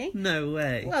 see? No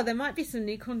way. Well, there might be some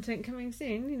new content coming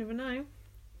soon. You never know.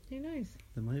 Who knows?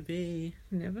 There might be.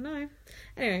 You never know.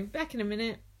 Anyway, back in a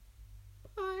minute.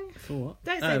 Bye. For what?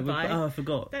 Don't say bye. Oh, I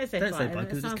forgot. Don't say bye,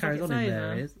 because it just sounds carries like on it's in there.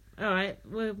 over. It is. All right.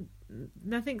 Well,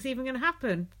 nothing's even going to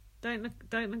happen. Don't look.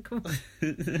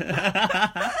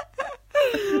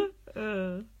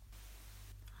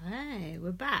 Hey,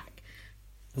 we're back.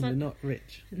 And we're not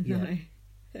rich. No.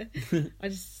 yet. I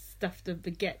just stuffed a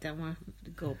baguette down my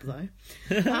gob though.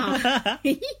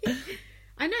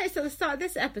 I noticed at the start of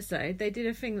this episode, they did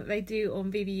a thing that they do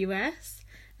on BBUS.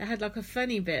 They had like a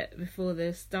funny bit before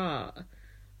the start.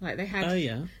 Like they had,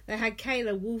 they had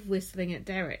Kayla wolf whistling at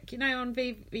Derek. You know, on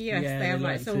BBUS they have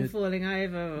like someone falling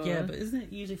over. Or... Yeah, but isn't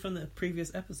it usually from the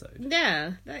previous episode?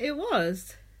 Yeah, it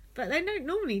was. But they don't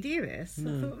normally do this.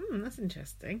 No. I thought, that's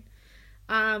interesting.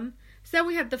 So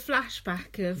we had the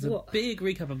flashback of a big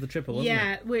recap of the triple, wasn't it?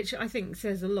 Yeah, which I think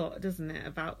says a lot, doesn't it,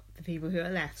 about the people who are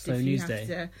left. So if you Newsday. Have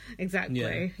to, exactly.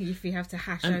 Yeah. If you have to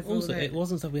hash and over also, all that. It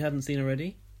wasn't stuff we hadn't seen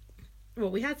already.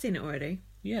 Well, we had seen it already.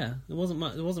 Yeah, there wasn't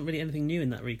really anything new in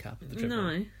that recap of the triple.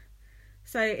 No.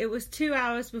 So it was 2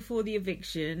 hours before the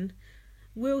eviction.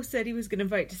 Will said he was going to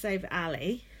vote to save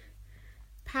Ali.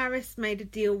 Paris made a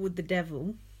deal with the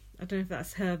devil. I don't know if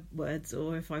that's her words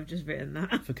or if I've just written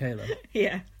that. For Kayla.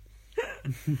 Yeah.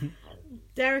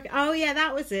 Derek, oh yeah,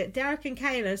 that was it. Derek and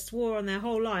Kayla swore on their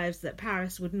whole lives that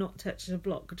Paris would not touch the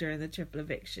block during the triple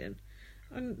eviction.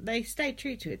 And they stayed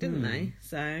true to it, didn't they?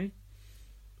 So,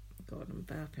 God, I'm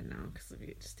burping now because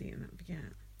I've just eaten that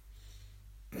baguette.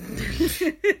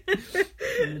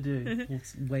 What do you do?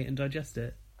 Let's wait and digest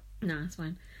it. No, it's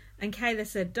fine. And Kayla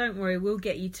said, "Don't worry, we'll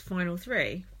get you to final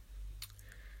 3."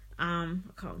 I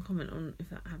can't comment on if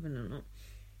that happened or not.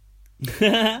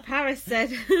 Paris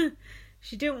said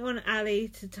she didn't want Ali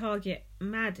to target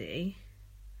Maddie.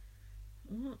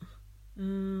 What?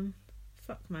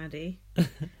 Fuck Maddie.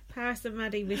 Paris and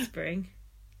Maddie whispering.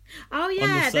 Oh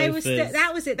yeah, they were.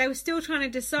 That was it. They were still trying to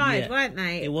decide, weren't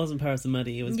they? It wasn't Paris and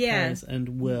Maddie. It was Paris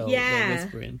and Will. that were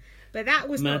whispering. But that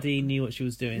was Maddie knew what she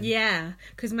was doing. Yeah,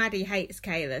 because Maddie hates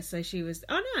Kayla, so she was.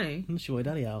 Oh no, she wanted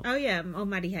Ali out. Oh yeah,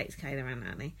 Maddie hates Kayla and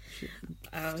Ali.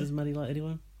 Does Maddie like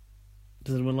anyone?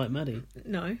 Does anyone like Maddie?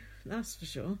 No, that's for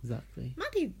sure. Exactly.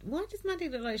 Maddie, why does Maddie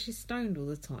look like she's stoned all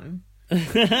the time?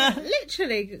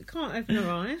 Literally can't open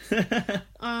her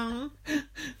eyes.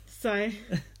 So.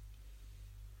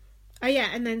 Oh yeah,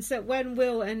 and then so when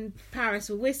Will and Paris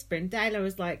were whispering, Dayla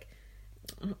was like,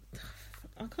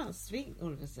 I can't speak all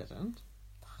of a sudden.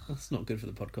 That's not good for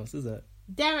the podcast, is it?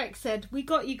 Derek said, "We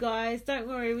got you guys, don't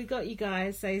worry, we got you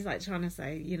guys." So he's like trying to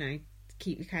say, you know, to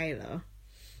keep Kayla.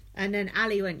 And then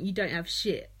Ali went, "You don't have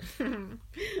shit." So,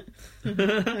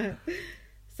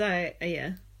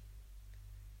 yeah.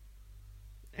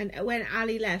 And when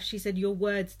Ali left, she said, "Your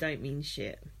words don't mean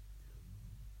shit."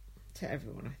 To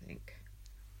everyone, I think.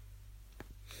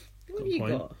 What have you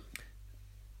got?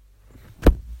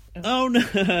 Oh no!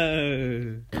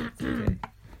 Okay.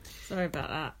 Sorry about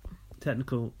that.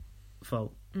 Technical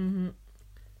fault. Mm-hmm.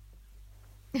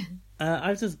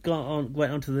 I've just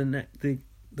went on to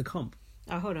the comp.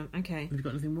 Oh, hold on. Okay. Have you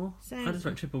got anything more? Same. I just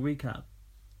wrote triple recap.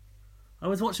 I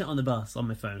was watching it on the bus on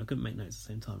my phone. I couldn't make notes at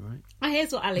the same time, right? Oh,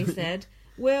 here's what Ali said.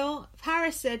 Will,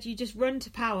 Paris said you just run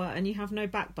to power and you have no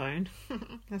backbone.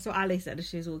 That's what Ali said as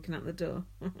she was walking out the door.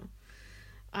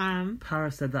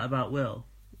 Paris said that about Will.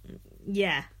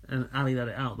 Yeah. And Ali let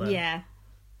it out there. Yeah.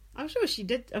 I'm sure she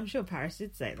did. I'm sure Paris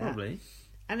did say that. Probably.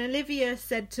 And Olivia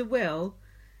said to Will,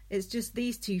 "It's just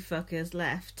these two fuckers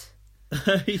left."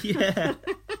 Yeah.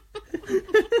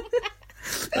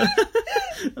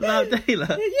 About Dayla.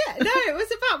 Yeah, no, it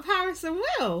was about Paris and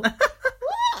Will.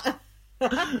 What?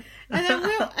 and then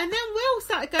Will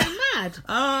started going mad.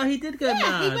 Oh, he did go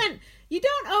mad. He went, "You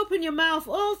don't open your mouth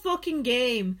all fucking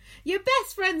game. Your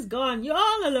best friend's gone. You're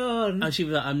all alone." Oh, she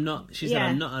was like, "I'm not." She said,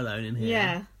 "I'm not alone in here."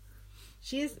 Yeah.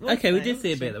 She is. Okay, we did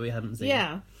see a bit that we hadn't seen.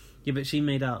 Yeah. Yeah, but she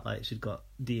made out like she'd got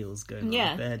deals going on.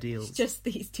 Yeah. Bare deals. It's just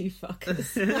these two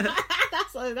fuckers.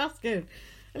 That's good.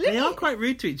 They are quite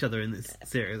rude to each other in this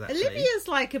series, actually. Olivia's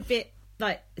like a bit,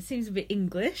 like, it seems a bit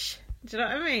English. Do you know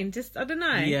what I mean? Just, I don't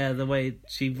know. Yeah, the way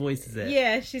she voices it.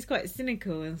 Yeah, she's quite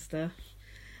cynical and stuff.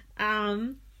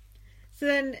 So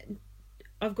then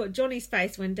I've got Johnny's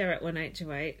face when Derek won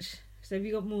HOH. So have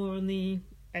you got more on the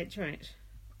HOH?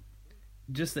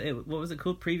 Just what was it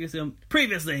called? Previously on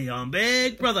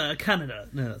Big Brother Canada.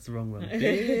 No, that's the wrong one.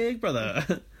 Big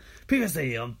Brother.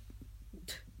 Previously on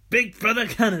Big Brother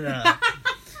Canada.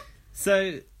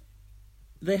 So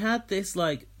they had this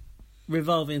like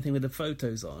revolving thing with the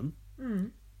photos on.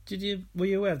 Were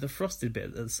you aware of the frosted bit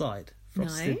at the side?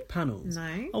 Frosted panels. No.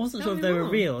 I wasn't sure if they were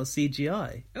real or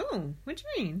CGI. Oh, what do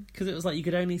you mean? Because it was like you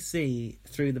could only see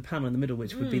through the panel in the middle,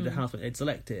 which would be the house that they'd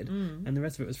selected, and the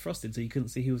rest of it was frosted, so you couldn't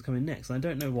see who was coming next. And I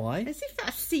don't know why. As if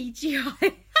that's CGI.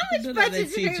 How much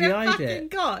budget do you think they fucking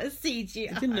got? A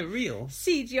CGI. It didn't look real.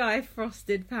 CGI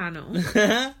frosted panel. What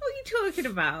are you talking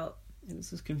about?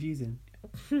 This was confusing.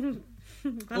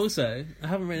 Also, I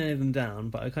haven't written any of them down,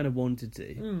 but I kind of wanted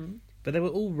to. But they were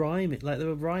all rhyming, like they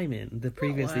were rhyming the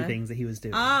previously things that he was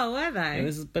doing. Oh, were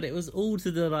they? But it was all to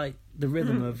the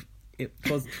rhythm of it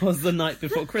was the night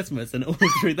before Christmas, and all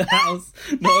through the house,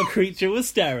 not a creature was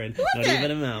staring, not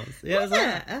even a mouse. Yeah, was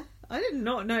it? I did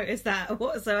not notice that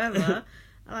whatsoever.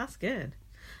 Oh, that's good.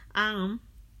 I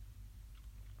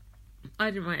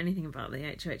didn't write anything about the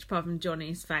HOH apart from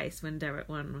Johnny's face when Derek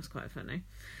won was quite funny.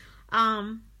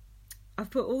 I've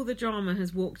put all the drama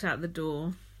has walked out the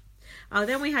door. Oh,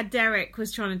 then we had Derek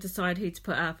was trying to decide who to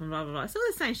put up and blah, blah, blah. It's all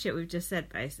the same shit we've just said,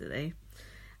 basically.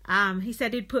 He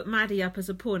said he'd put Maddie up as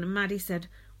a pawn, and Maddie said,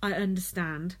 I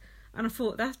understand. And I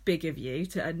thought, that's big of you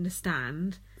to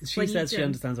understand. She says she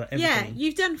understands about everything. Yeah,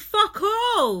 you've done fuck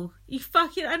all. You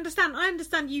fucking understand. I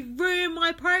understand you ruined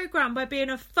my programme by being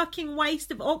a fucking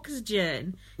waste of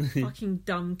oxygen. Fucking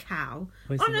dumb cow.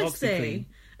 Honestly.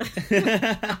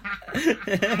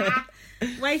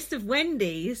 Waste of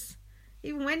Wendy's.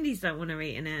 Even Wendy's don't want to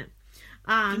eat in it.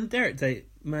 Didn't Derek take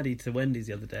Maddie to Wendy's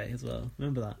the other day as well?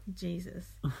 Remember that? Jesus.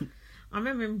 I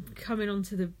remember him coming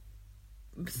onto the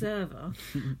server.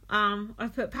 I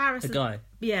put Paris. A guy.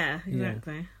 Yeah,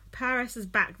 exactly. Yeah. Paris has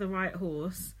backed the right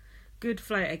horse. Good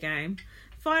floater game.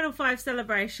 Final 5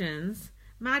 celebrations.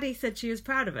 Maddie said she was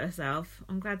proud of herself.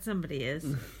 I'm glad somebody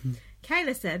is.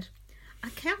 Kayla said, I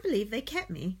can't believe they kept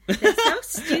me. They're so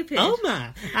stupid. Oh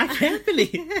my, I can't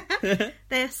believe.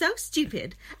 They're so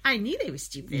stupid. I knew they were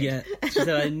stupid. Yeah, she said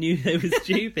I knew they were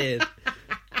stupid.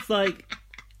 It's like,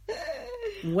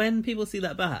 when people see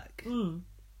that back,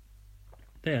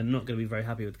 they are not going to be very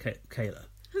happy with Kayla.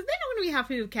 They're not going to be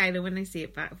happy with Kayla when they see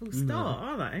it back. Full stop,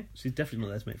 are they? She's definitely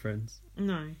not there to make friends.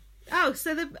 No. Oh,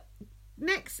 so the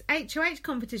next HOH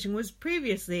competition was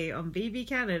previously on BB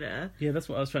Canada. Yeah, that's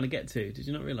what I was trying to get to. Did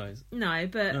you not realise? No,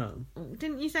 but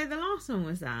didn't you say the last one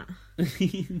was that?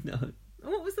 No.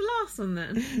 What was the last one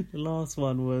then? The last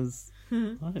one was... I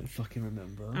don't fucking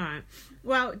remember. Alright.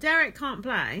 Well, Derek can't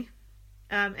play.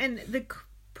 And the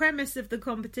premise of the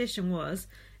competition was...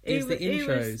 It was the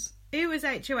intros. Who was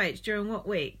HOH during what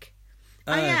week?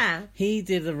 Oh, yeah. He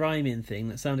did the rhyming thing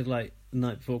that sounded like the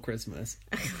night before Christmas.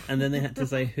 And then they had to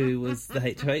say who was the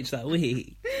HOH that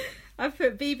week. I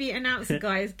put BB announcer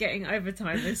guy is getting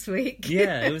overtime this week.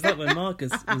 Yeah, it was like when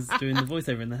Marcus was doing the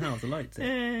voiceover in the house. I liked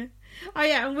it. Oh,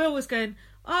 yeah, and Will was going,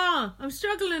 I'm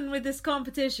struggling with this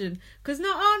competition because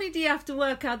not only do you have to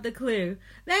work out the clue,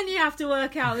 then you have to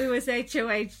work out who was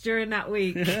HOH during that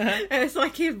week. It's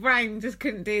like his brain just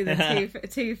couldn't do the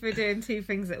two for doing two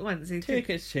things at once. He took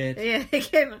his shit. Yeah,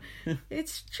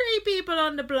 it's 3 people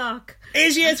on the block.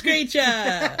 Is he a screecher?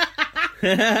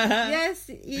 Yes,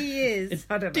 he is.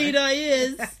 I don't know. Dude, I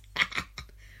is.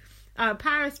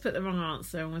 Paris put the wrong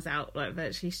answer and was out like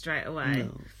virtually straight away.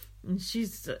 No. And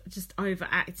she's just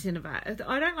overacting about it.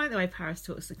 I don't like the way Paris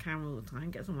talks to the camera all the time.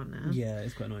 Gets on my nerves. Yeah,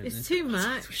 it's quite annoying. It's too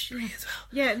much. With 3 as well.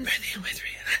 Yeah.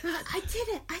 I did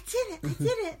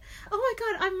it. Oh my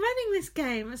god, I'm running this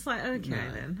game. It's like, okay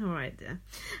then. All right, dear.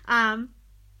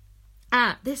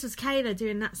 This was Kayla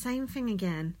doing that same thing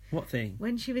again. What thing?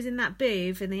 When she was in that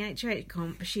booth in the HOH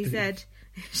comp, she said...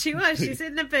 She's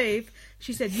in the booth.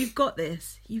 She said, you've got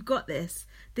this. You've got this.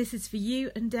 This is for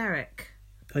you and Derek.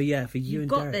 Oh yeah, for you and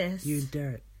Derek. This. You and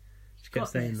Derek. She kept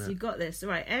saying that. You got this.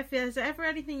 Right. If there's ever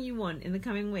anything you want in the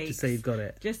coming weeks, just say you've got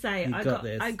it. Just say I got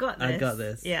this. I got this. I got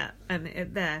this. Yeah, and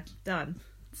there, done,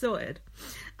 sorted.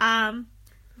 I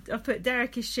put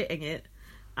Derek is shitting it.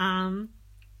 How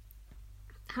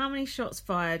many shots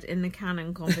fired in the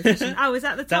cannon competition? Oh, was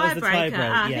that the That was the tiebreaker?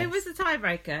 tiebreaker, yes. Who was the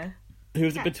tiebreaker? Who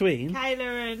was it between?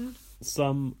 Kayla and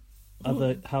some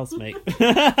other housemate.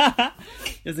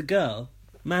 There's a girl,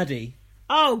 Maddie.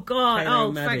 Oh God! Kayla Oh,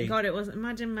 and thank Maddie. God it wasn't.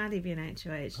 Imagine Maddie being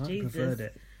HOH. I Jesus, preferred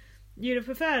it. You'd have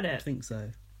preferred I it. think so.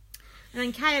 And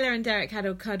then Kayla and Derek had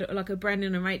a cuddle, like a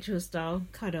Brendan and Rachel style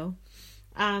cuddle.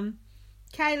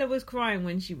 Kayla was crying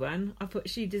when she won. I put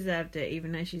she deserved it,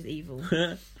 even though she's evil.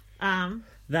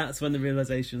 That's when the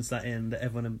realization set in that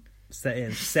everyone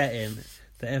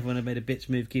that everyone had made a bitch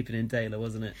move keeping in Taylor,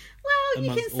 wasn't it? Well, you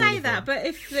Amongst can all say of that, them. but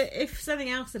if something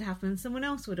else had happened, someone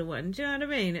else would have won. Do you know what I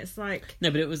mean? It's like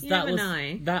No, but it was you that never was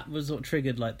know. that was what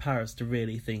triggered like Paris to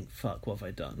really think, "Fuck, what have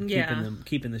I done?" Yeah.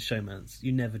 Keeping the showmans.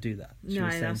 You never do that. She No,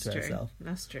 was saying that's to true. herself.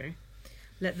 That's true.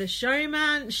 Let the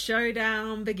showman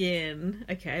showdown begin.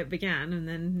 Okay, it began, and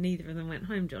then neither of them went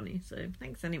home, Johnny. So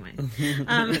thanks anyway.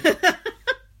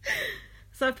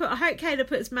 So I hope Kayla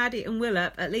puts Maddie and Will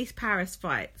up. At least Paris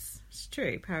fights. It's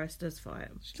true. Paris does fight.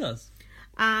 She does.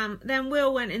 Then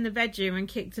Will went in the bedroom and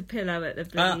kicked a pillow at the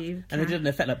bloody. And it did an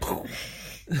effect like Do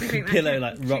you think pillow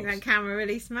like do you think rocks. that camera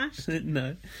really smashed?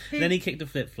 No. Then he kicked a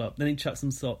flip flop. Then he chucked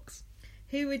some socks.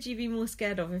 Who would you be more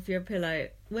scared of if you're a pillow?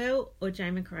 Will or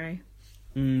Jay McRae?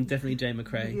 Definitely Jay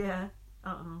McRae. Yeah.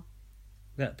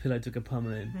 That pillow took a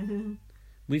pummeling.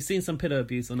 We've seen some pillow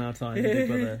abuse on our time, Big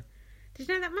Brother. Did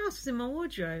you know that mouse was in my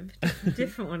wardrobe?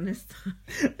 Different one this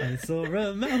time. I saw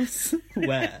a mouse.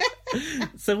 Where?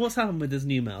 So what's happened with this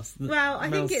new mouse? Well, I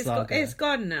think Mouse it's saga.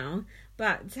 gone now.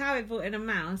 But Towie brought in a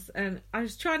mouse, and I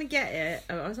was trying to get it.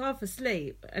 I was half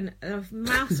asleep, and the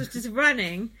mouse was just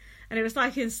running, and it was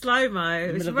like in slow mo.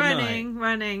 It was Middle of the running.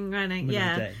 Middle of the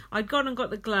Yeah, day. I'd gone and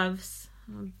got the gloves.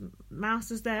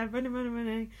 Mouse was there,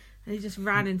 running. And he just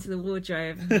ran into the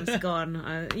wardrobe and was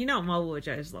gone. You know what my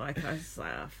wardrobe's like. I was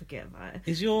like, oh, forget about it.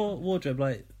 Is your wardrobe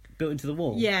like built into the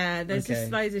wall? Yeah, there's Okay.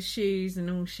 just loads of shoes and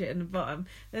all shit in the bottom.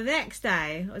 The next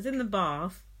day, I was in the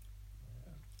bath,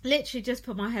 literally just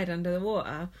put my head under the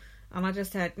water, and I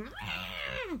just heard,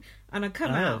 and I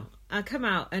come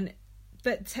out, and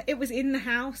it was in the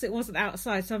house, it wasn't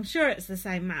outside, so I'm sure it's the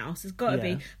same mouse. It's got to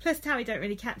Yeah. be. Plus, Towie don't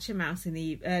really catch a mouse in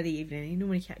the early evening. He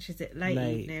normally catches it late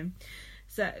evening.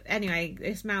 So anyway,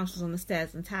 this mouse was on the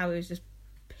stairs, and Towie was just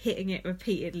hitting it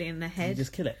repeatedly in the Did head. you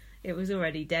just kill it? It was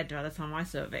already dead by the time I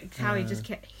saw it. But Towie just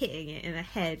kept hitting it in the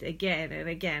head again and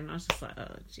again. I was just like,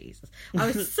 oh, Jesus. I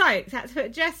was soaked. Had to put a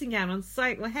dressing gown on,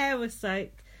 soaked. My hair was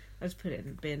soaked. I just put it in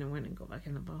the bin and went and got back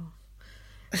in the bath.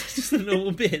 Just a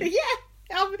normal bin.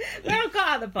 Yeah. When I got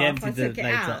out of the bath, I emptied took it it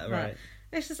later, out. But right.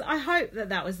 it's just, I hope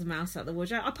that was the mouse out the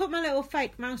wardrobe. I put my little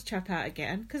fake mouse trap out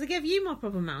again because I gave you my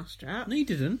proper mouse trap. No, you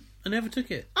didn't. I never took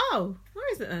it. Oh,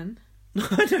 where is it then?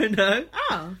 I don't know.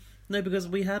 Oh. No, because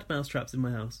we had mouse traps in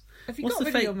my house. Have you What's got the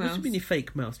rid fake? of your What mouse? do you mean your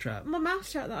fake mouse trap? My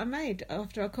mouse trap that I made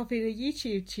after I copied a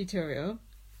YouTube tutorial.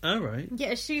 Oh, right.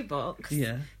 Get a shoebox.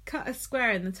 Yeah. Cut a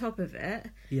square in the top of it.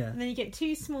 Yeah. And then you get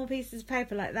 2 small pieces of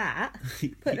paper like that.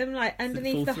 Put them like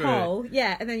underneath fall the through hole.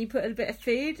 Yeah, and then you put a bit of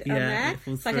food on there. it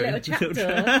falls It's like a through. little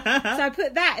trapdoor. So I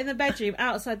put that in the bedroom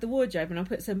outside the wardrobe, and I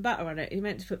put some butter on it. You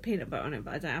meant to put peanut butter on it,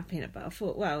 but I don't have peanut butter. I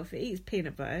thought, well, if it eats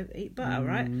peanut butter, eat butter,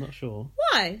 right? I'm not sure.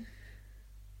 Why?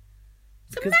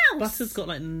 It's Because a mouse. butter's got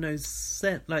like no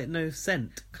scent.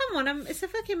 Come on, it's a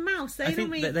fucking mouse. They I think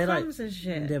normally that eat they like crumbs and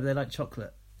shit. Yeah, but they like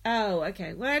chocolate. Oh,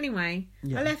 okay. Well, anyway,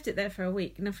 Yeah. I left it there for a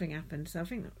week. Nothing happened, so I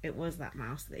think it was that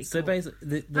mouse that he So caught.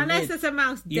 basically, the Unless lid, there's a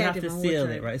mouse you dead have in to my seal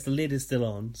wardrobe. it, right? So the lid is still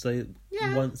on. So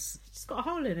Yeah. once It's got a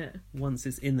hole in it.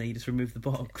 it's in there, you just remove the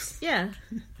box. Yeah.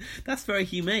 That's very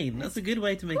humane. That's a good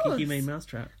way to make a course. humane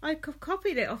mousetrap. I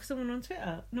copied it off someone on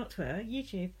Twitter. Not Twitter,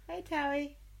 YouTube. Hey,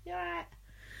 Towie. You alright?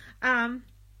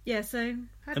 Yeah, so...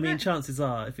 I mean, chances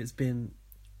are, if it's been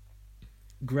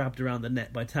grabbed around the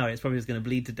neck by Towie, it's probably just going to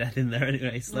bleed to death in there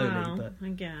anyway, slowly. Well, But I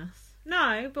guess.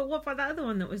 No, but what about that other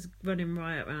one that was running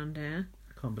riot around here?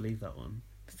 I can't believe that one.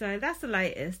 So that's the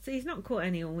latest. He's not caught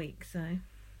any all week, so...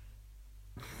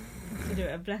 Consider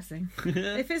it a blessing.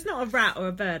 If it's not a rat or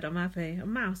a bird, I'm happy. A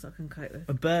mouse I can cope with.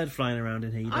 A bird flying around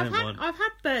in here, you don't want. I've had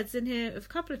birds in here a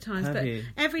couple of times, Have but you?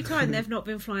 every time they've not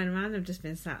been flying around, they've just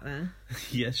been sat there.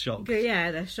 Yeah, shocked. But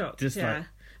yeah, they're shocked. Just yeah. like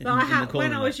But in the corner,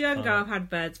 when I was like, younger, oh. I've had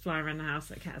birds flying around the house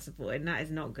that cats have brought in. That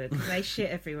is not good because they shit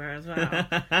everywhere as well.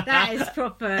 That is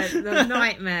proper the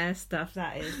nightmare stuff.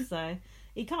 That is. So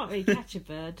you can't really catch a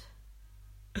bird.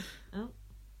 Oh,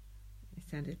 he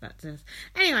sounded back to us.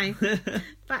 Anyway,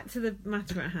 back to the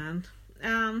matter at hand.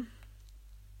 What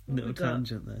Little we got?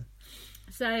 tangent there.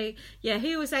 So yeah,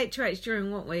 who was HOH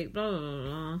during what week? Blah blah blah.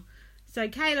 Blah. So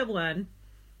Kayla won.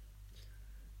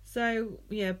 So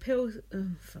yeah, pillow.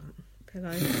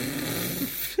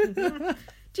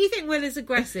 Do you think Will is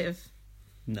aggressive?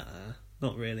 Nah,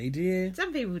 not really. Do you?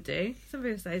 Some people do. Some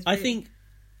people say. It's I really... think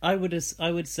I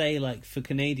would say, like, for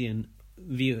Canadian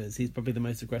viewers, he's probably the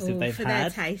most aggressive they've for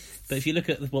had. their tastes. But if you look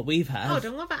at what we've had, Hold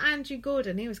on, what about Andrew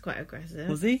Gordon? He was quite aggressive.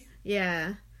 was he?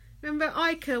 Yeah. Remember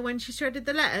Ica when she shredded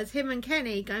the letters? Him and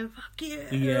Kenny going, fuck you.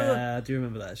 Yeah, I do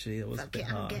remember that actually. It was a Fuck bit it,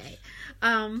 I'm harsh. gay.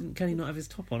 Didn't Kenny not have his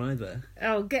top on either?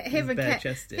 Oh, get him He's and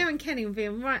bare-chested. him and Kenny were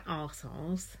being right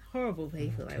arseholes. Horrible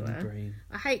people they Kenny were. Brain.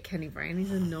 I hate Kenny Brain. He's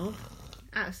a knob.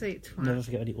 Absolute twat. Never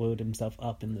forget when he oiled himself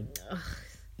up in the Oh,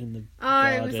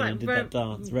 garden it was like and did that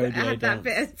dance, it rodeo had that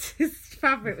dance. bit of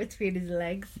fabric between his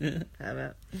legs.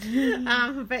 Pervert.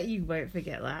 I bet you won't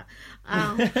forget that.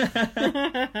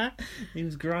 He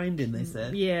was grinding, they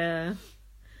said. Yeah.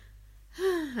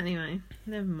 Anyway,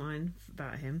 never mind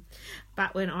about him.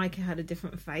 Back when Ica had a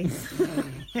different face.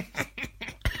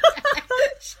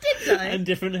 She did though. And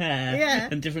different hair. Yeah.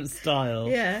 And different style.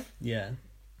 Yeah. Yeah.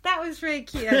 That was really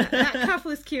cute. That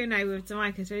couple's Q&A with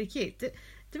Jamaica is really cute.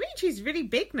 Dimitri's really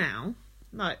big now.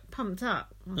 Like, pumped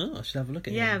up. Oh, I should have a look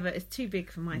at Yeah, him. but it's too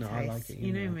big for my No, taste. I like it,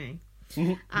 you know you me.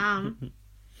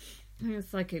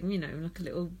 It's like like a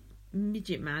little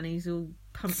midget man who's all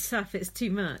pumped up. It's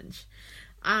too much.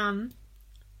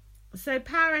 So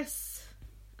Paris,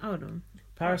 hold on.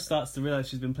 Paris starts to realise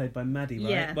she's been played by Maddie, right?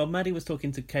 Yeah. Well, Maddie was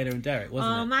talking to Kayla and Derek,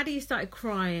 wasn't it? Maddie started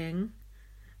crying.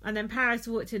 And then Paris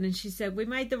walked in and she said, "We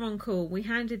made the wrong call. We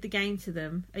handed the game to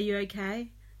them. Are you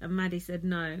okay?" And Maddie said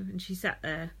no. And she sat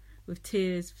there with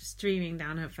tears streaming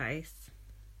down her face.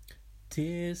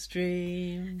 Tears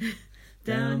stream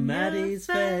down Maddie's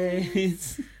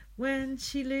face. When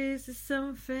she loses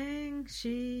something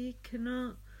she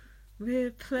cannot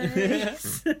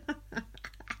replace.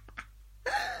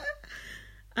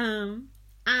 And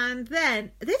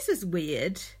then, this was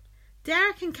weird.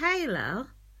 Derek and Kayla,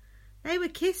 they were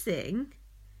kissing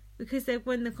because they'd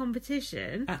won the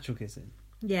competition. Actual kissing.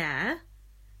 Yeah.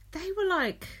 They were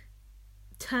like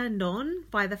turned on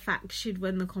by the fact she'd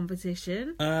won the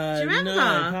competition. Do you remember?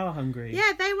 No, power hungry.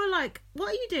 Yeah, they were like, "What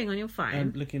are you doing on your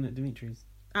phone?" Looking at Dimitri's.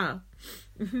 Oh.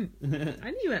 I knew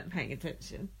you weren't paying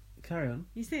attention. Carry on.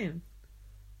 You see him?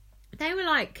 They were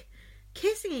like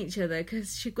kissing each other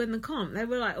because she'd won the comp. They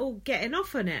were like all getting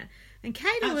off on it. And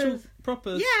Kayla Actual was...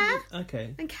 proper... Yeah.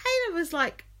 Okay. And Kayla was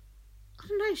like... I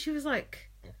don't know, she was like...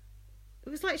 It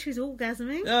was like she was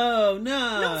orgasming. Oh,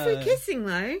 no. Not through kissing,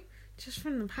 though. Just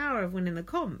from the power of winning the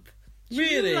comp. She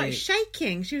Really? was all, like,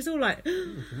 shaking. She was all like...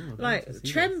 Oh, God, like,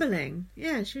 trembling.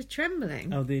 Yeah, she was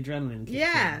trembling. Oh, the adrenaline kicked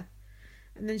Yeah. in.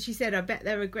 And then she said, "I bet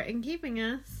they're regretting keeping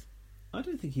us." I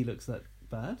don't think he looks that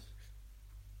bad.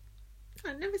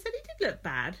 I never said he did look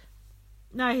bad.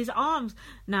 No, his arms...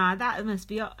 Nah, that must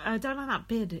be... I don't like that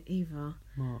beard either.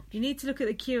 March. You need to look at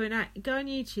the Q&A. Go on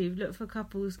YouTube, look for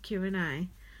couples Q&A.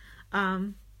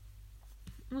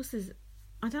 What's this?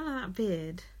 I don't like that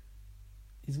beard.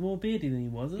 He's more beardy than he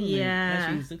was, isn't he? Yeah.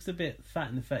 Actually, he looks a bit fat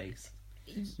in the face.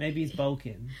 Maybe he's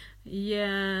bulking.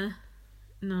 Yeah.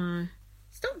 No.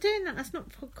 Stop doing that. That's not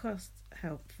podcast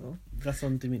helpful. That's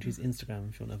on Dimitri's Instagram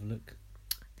if you want to have a look.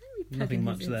 Don't be Nothing plugging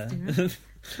much his there.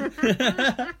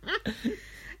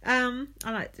 Instagram.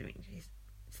 I like Dimitri's.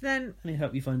 So then... And he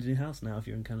help you find a new house now if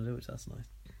you're in Canada, which that's nice.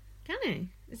 Can he?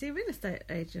 Is he a real estate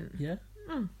agent? Yeah.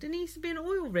 Oh, didn't he used to be an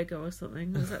oil rigger or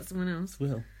something? Or was that someone else?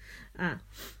 Will.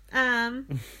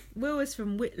 Will was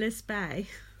from Witless Bay.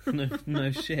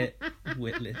 No shit.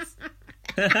 Witless.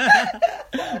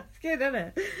 It's good, isn't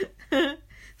it?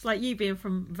 It's like you being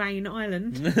from Vane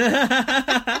Island.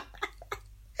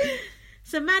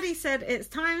 So Maddie said, "It's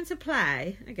time to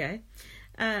play." Okay.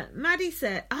 Maddie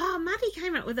said, Maddie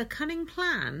came up with a cunning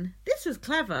plan. This was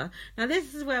clever. Now,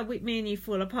 this is where me and you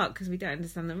fall apart because we don't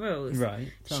understand the rules.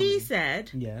 Right. She said,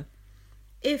 Yeah.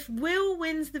 if Will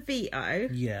wins the veto,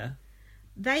 Yeah.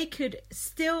 they could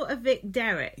still evict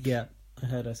Derek. Yeah. I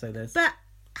heard her say this. But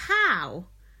how?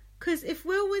 Because if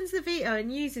Will wins the veto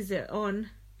and uses it on...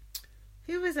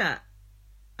 Who was that?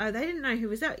 Oh, they didn't know who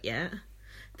was up yet.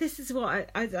 This is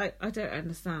what I don't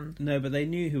understand. No, but they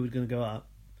knew who was going to go up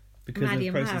because Maddie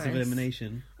of the and process of Paris.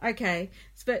 elimination. Okay,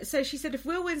 so she said if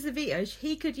Will wins the veto,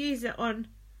 he could use it on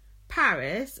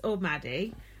Paris or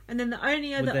Maddie, and then the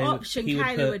only other option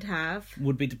Kayla would have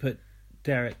would be to put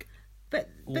Derek. But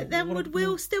then would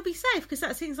Will still be safe? Because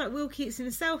that seems like Will keeps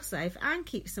himself safe and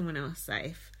keeps someone else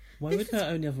safe. Why would her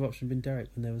only other option been Derek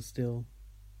when there was still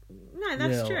No,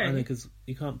 that's Will? true. Only because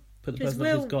you can't put the 'Cause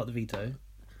person up who's got the veto.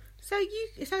 So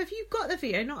if you've got the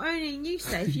veto, not only are you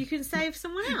safe, you can save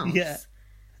someone else. Yeah.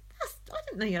 I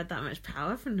didn't know you had that much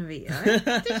power from the veto.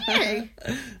 Did you?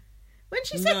 When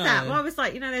she said that, I was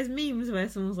like, there's memes where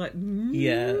someone's like,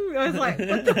 Yeah. I was like,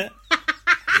 what the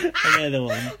I know the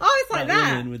one. I was like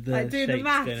that. Woman with the like doing the shakes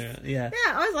maths. going around. Yeah.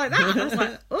 Yeah, I was like that. I was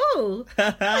like, oh,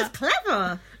 that's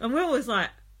clever. And Will was like,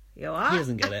 you are? He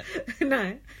doesn't get it.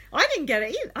 No, I didn't get it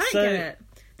either. I didn't get it.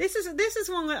 This is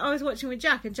one that I was watching with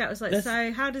Jack, and Jack was like,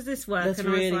 so how does this work? Let's and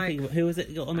I really was like, think. Who was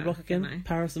it got on the block again? know.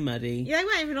 Paris and Maddie. Yeah, they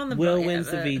weren't even on the Will block wins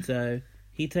yet, the but veto.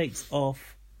 He takes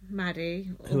off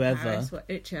Maddie, or whoever, Paris,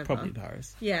 whichever. probably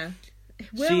Paris. Yeah.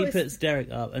 She puts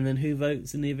Derek up, and then who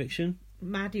votes in the eviction?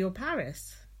 Maddie or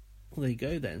Paris. Well, there you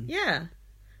go then. Yeah.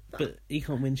 But he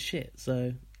can't win shit,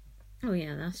 so... Oh,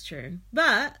 yeah, that's true.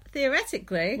 But,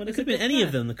 theoretically... Well, it could have been any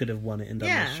of them that could have won it and done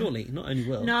this, surely. Not only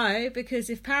Will. No, because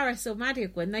if Paris or Maddie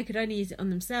had won, they could only use it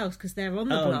on themselves because they're on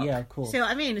the block. Oh, yeah, of course. See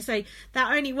what I mean? So,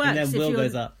 that only works and then if Will you're...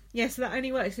 goes up. Yeah, so that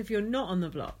only works if you're not on the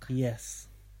block. Yes.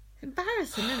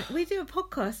 Embarrassing, isn't it? We do a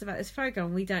podcast about this program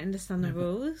and we don't understand the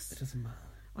rules. It doesn't matter.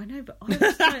 I know, but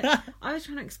I was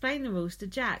trying to explain the rules to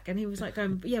Jack, and he was like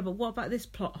going, "Yeah, but what about this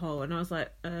plot hole?" And I was like,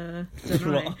 don't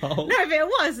know. Plot hole? No, but it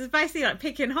was basically like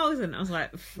picking holes, and I was like,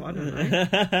 I don't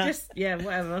know, just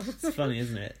whatever. It's funny,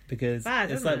 isn't it? Because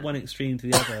it's isn't like it? one extreme to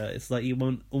the other. It's like you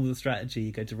want all the strategy,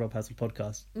 you go to Rob Hassel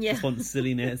podcast. Yeah. Just want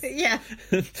silliness. Yeah,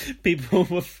 People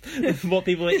what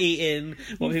people are eating,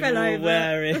 what You people fell are over.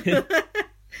 wearing.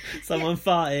 Someone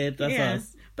farted. That's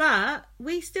us. But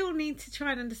we still need to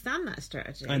try and understand that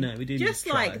strategy. I know, we do. Just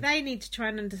need to try. like they need to try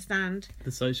and understand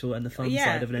The social and the fun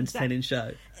side of an entertaining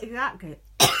show. Exactly.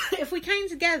 If we came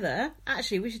together,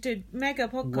 actually, we should do a mega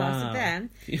podcast Wow. with them.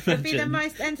 Can you It'd be the imagine?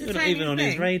 most entertaining We're not even on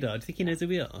his thing. radar. Do you think he knows who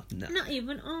we are? No. Not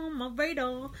even on my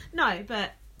radar. No,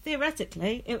 but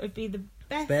theoretically, it would be the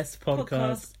Best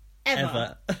podcast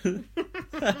ever. ever.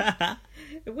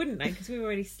 It wouldn't, though, because we've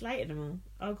already slated them all.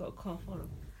 I've got a cough on them.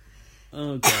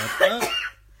 Oh, God.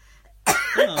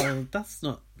 Oh, that's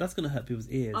going to hurt people's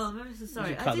ears. Oh, I'm ever so sorry.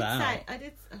 should cut that out. I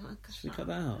did. Oh, Should we cut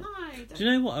that out? No, don't. Do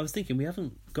you know what I was thinking? We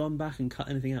haven't gone back and cut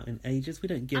anything out in ages. We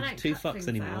don't give I don't two cut fucks things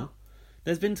anymore. out.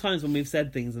 There's been times when we've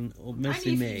said things, and or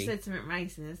mostly Only if you me. said something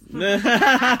racist.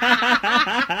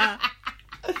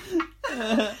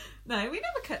 No, we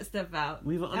never cut stuff out.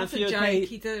 We've on That's a few a joke. occasions.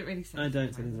 He doesn't really say. I don't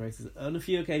say something things racist. On a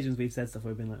few occasions, we've said stuff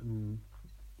where we've been like,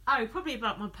 Oh, probably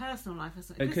about my personal life or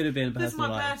something. It could have been because personal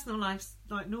my life. personal life's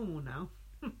like normal now.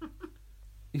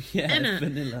 yeah, Innit?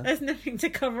 vanilla. There's nothing to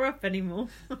cover up anymore.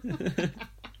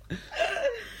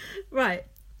 Right.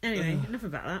 Anyway, enough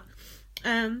about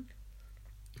that.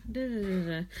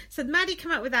 So Maddie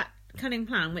came up with that cunning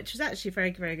plan, which was actually a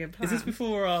very, very good plan. Is this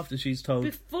before or after she's told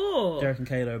Before, Derek and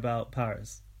Kayla about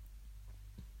Paris?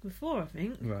 I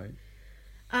think. Right.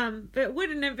 But it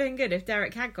wouldn't have been good if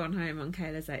Derek had gone home on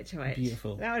Kayla's HOH.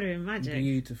 Beautiful. That would have been magic.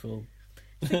 Beautiful.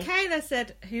 So Kayla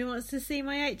said, "Who wants to see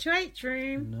my HOH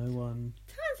room?" No one.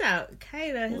 Turns out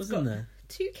Kayla What has was got in there?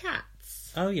 2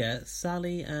 cats. Oh yeah,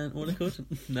 Sally and what are they called?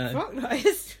 No, Fuck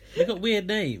knows. they got weird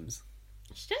names.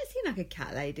 She don't seem like a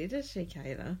cat lady, does she,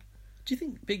 Kayla? Do you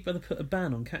think Big Brother put a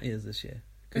ban on cat ears this year?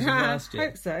 Because of last year,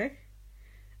 Hope so.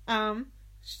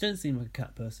 she doesn't seem like a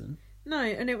cat person. No,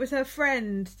 and it was her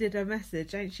friend did a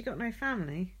message, and she got no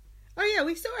family. Oh yeah,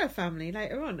 we saw her family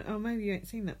later on. Oh, maybe you ain't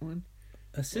seen that one.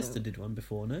 Her sister did one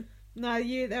before, no? No,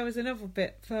 there was another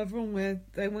bit further on where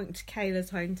they went to Kayla's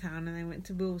hometown and they went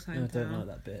to Will's No, I hometown. don't like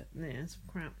that bit. Yeah, it's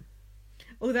crap.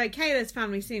 Although Kayla's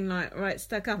family seemed like right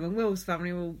stuck up, and Will's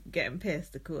family were getting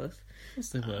pissed, of course. Of course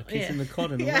they were. Yeah. Kissing the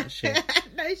cod and all Yeah. that shit.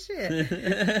 No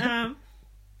shit.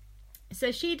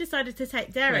 So she decided to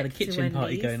take Derek We had a to kitchen Wendy's.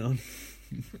 party going on.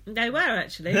 They were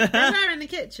actually. They were in the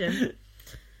kitchen.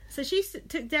 So she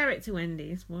took Derek to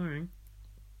Wendy's. Boring.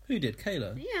 Who did?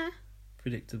 Kayla? Yeah.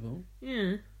 Predictable.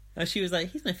 Yeah. And she was like,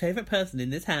 he's my favourite person in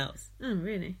this house. Oh,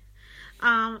 really?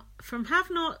 From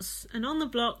Have-Nots and On the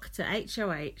Block to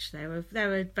HOH, they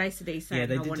were basically saying Yeah,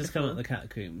 they how did wonderful, just come up with the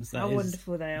catacombs. That how is-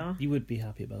 wonderful they are. You would be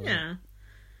happy about that. Yeah.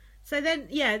 So then,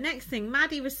 next thing,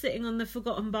 Maddie was sitting on the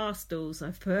forgotten bar stools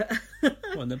I've put. What,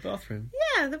 in the bathroom?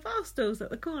 Yeah, the bar stools at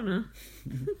the corner.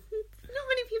 Not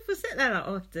many people sit there that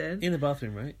often. In the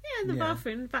bathroom, right? Yeah, in the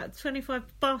bathroom, about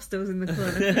 25 bar stools in the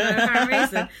corner for no apparent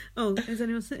reason. Oh, is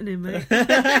anyone sitting in, mate?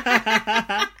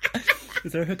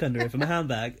 Is there a hook under it from a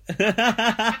handbag?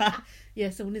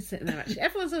 Yeah, someone is sitting there, actually.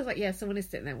 Everyone's always like, yeah, someone is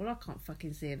sitting there. Well, I can't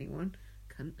fucking see anyone.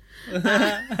 Cunt.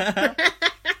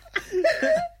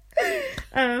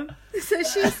 So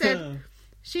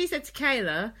she said to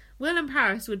Kayla, Will and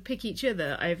Paris would pick each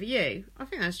other over you. I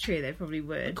think that's true, they probably Of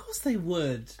would. course they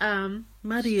would.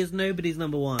 Maddie is nobody's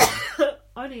number one.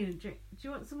 I need a drink. Do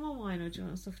you want some more wine or do you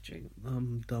want a soft drink?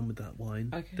 I'm done with that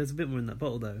wine. Okay. There's a bit more in that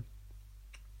bottle, though.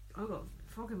 I've got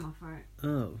a frog in my throat.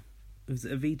 Oh. Was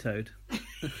it a vetoed?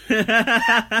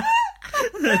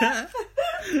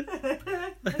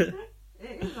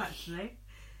 It is actually.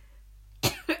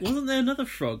 Wasn't there another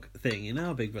frog thing in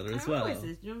our Big Brother as well? What is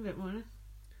this? Do you want a bit more?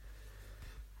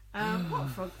 What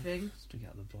frog thing? Just drink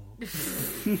out of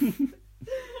the bottle.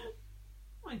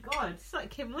 Oh my god, it's like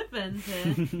Kim Woodburn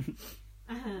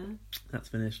here. That's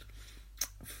finished.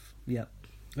 Yeah.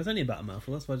 There's only about a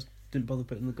mouthful, that's why I just didn't bother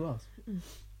putting it in the glass.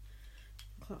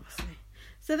 Classy.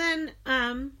 So then,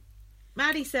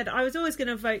 Maddie said, I was always going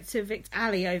to vote to evict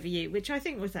Ali over you, which I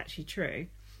think was actually true.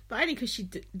 But only because she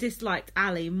disliked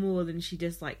Ali more than she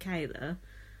disliked Kayla.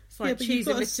 It's like but you've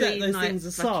choosing got to set between those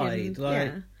things fucking, aside, like-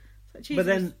 yeah. It's like choosing But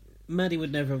then Maddie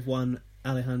would never have won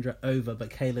Alejandra over, but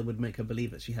Kayla would make her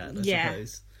believe that she had, I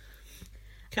suppose.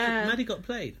 Maddie got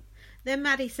played. Then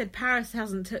Maddie said Paris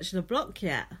hasn't touched the block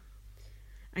yet.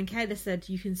 And Kayla said,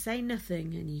 you can say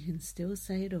nothing and you can still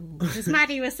say it all. Because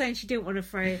Maddie was saying she didn't want to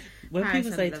throw When Paris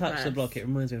people say under touch the bus. block, it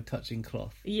reminds me of touching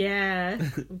cloth. Yeah.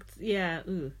 Yeah.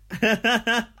 Ooh.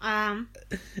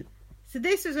 So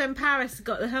this was when Paris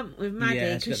got the hump with Maddie.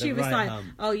 Yeah, Because she got she the was right like, hump.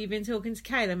 oh, you've been talking to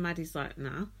Kayla? And Maddie's like, no.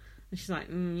 And she's like,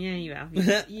 yeah, you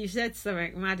have. You said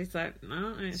something. Maddie's like,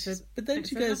 no. And it said, But then it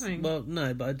she said goes, nothing. well,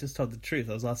 no, but I just told the truth.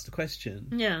 I was asked a question.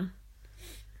 Yeah.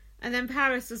 And then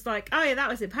Paris was like, oh yeah, that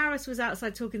was it. Paris was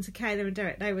outside talking to Kayla and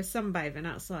Derek. They were sunbathing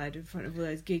outside in front of all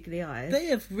those googly eyes. They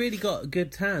have really got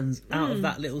good tans out of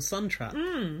that little sun trap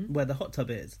where the hot tub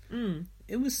is.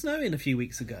 It was snowing a few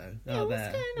weeks ago out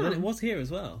there. And then it was here as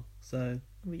well. So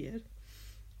weird.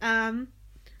 And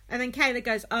then Kayla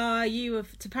goes,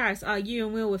 to Paris, you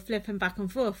and Will were flipping back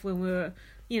and forth when we were,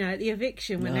 at the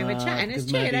eviction when they were chatting. It's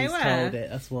true, they were. Told it,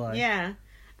 that's why. Yeah.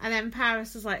 And then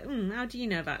Paris was like, how do you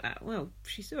know about that? Well,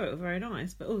 she saw it was very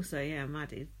nice, but also, yeah,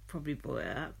 Maddie probably brought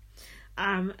it up.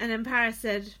 And then Paris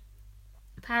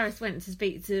went to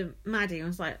speak to Maddie and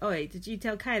was like, oi, did you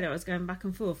tell Kayla I was going back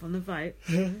and forth on the vote?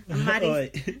 And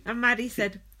Maddie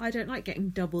said, I don't like getting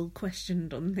double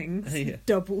questioned on things. Yeah.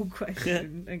 Double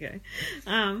questioned. Okay.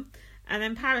 And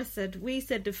then Paris said, we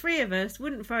said the three of us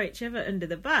wouldn't throw each other under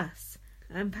the bus.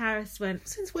 And Paris went,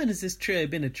 since when has this trio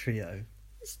been a trio?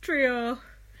 This trio...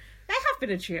 They have been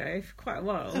a trio for quite a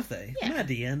while. Have they? Yeah.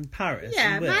 Maddie and Paris.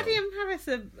 Yeah, and Will. Maddie and Paris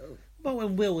are... Well,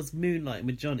 when Will was moonlighting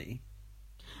with Johnny.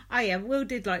 Oh yeah, Will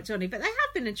did like Johnny, but they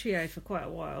have been a trio for quite a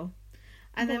while.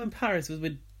 And then when Paris was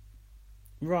with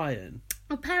Ryan.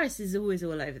 Oh, Paris is always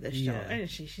all over the shop, Yeah. isn't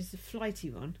she? She's a flighty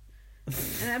one. And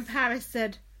then Paris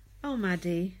said, oh,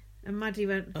 Maddie. And Maddie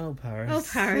went, Oh, Paris. Oh,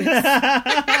 Paris.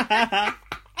 I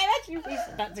actually we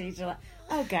said that to each other.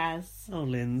 Oh, Gaz. Oh,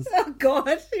 Linz. Oh, God.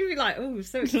 She'd be like, oh,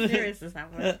 so serious this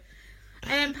happened.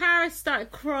 And then Paris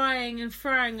started crying and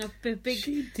throwing up a big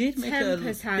She did make a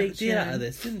temper big deal tantrum. out of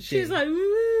this, didn't she? She was like,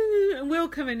 woo, and Will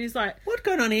come in, he's like, what's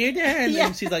going on here, Darren? And Yeah.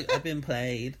 then she's like, I've been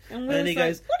played. And And Will's then he like,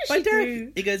 goes, what did by she Derek.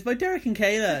 do? He goes, by Derek and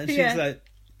Kayla. And she's Yeah. like,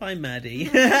 by Maddie.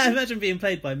 Imagine being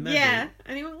played by Maddie. yeah.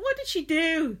 And he went, what did she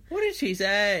do? What did she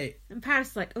say? And Paris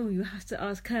was like, oh, you have to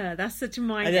ask her. That's such a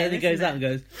mind And then he game, goes isn't out and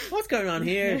goes, what's going on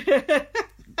here?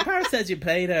 Paris says you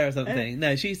played her or something.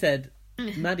 No, she said,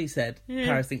 Maddie said,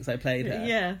 Paris thinks I played her.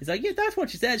 Yeah. He's like, yeah, that's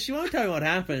what she said. She won't tell me what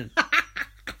happened.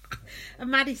 And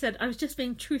Maddie said, I was just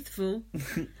being truthful.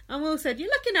 And Will said, you're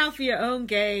looking out for your own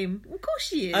game. Of course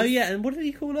she is. Oh, yeah, and what did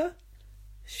he call her?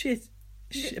 Shit.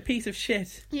 A piece of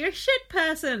shit. You're a shit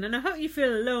person, and I hope you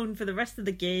feel alone for the rest of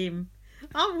the game.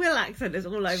 Our Will accent is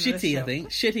all over the Shitty, shop. I think.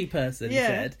 Shitty person, he Yeah.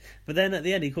 said. But then at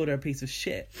the end, he called her a piece of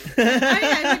shit. Oh,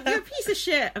 yeah, you're a piece of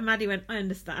shit. And Maddie went, I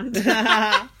understand.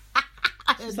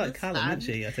 She's like Callum, isn't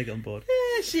she? I take it on board.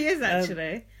 Yeah, she is,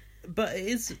 actually. But it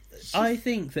is. I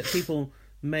think that people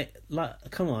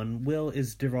come on, Will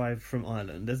is derived from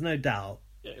Ireland. There's no doubt.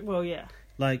 Well, yeah.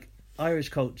 Like, Irish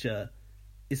culture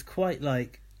is quite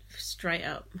like, Straight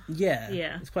up.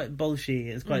 yeah. It's quite bolshy,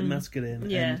 it's quite masculine.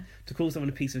 Yeah. And to call someone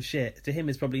a piece of shit, to him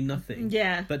is probably nothing.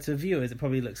 Yeah. But to viewers, it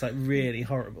probably looks like really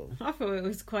horrible. I thought it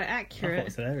was quite I thought accurate.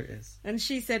 it's hilarious. And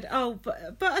she said, oh, but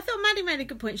I thought Maddie made a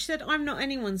good point. She said, I'm not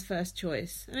anyone's first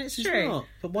choice. And it's She's true. not.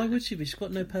 But why would she be? She's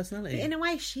got no personality. In a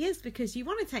way, she is, because you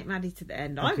want to take Maddie to the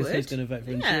end. Because I would. who's going to vote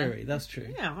for a Yeah. jury? That's true.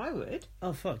 Yeah, I would.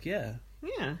 Oh, fuck, yeah.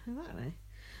 Yeah, exactly.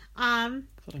 God,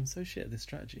 I'm so shit at this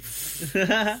strategy. So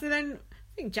then,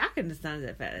 I think Jack understands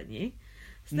it better than you.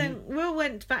 So then Will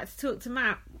went back to talk to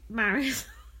Maris.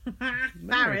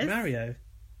 Maris. Mario.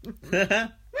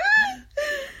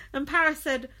 And Paris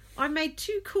said, I made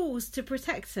 2 calls to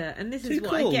protect her, and this is Two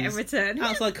what I get in calls? return.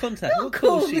 Outside contact. What What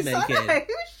calls she calls? making? I know.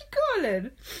 Who's she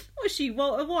calling? Was she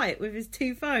Walter White with his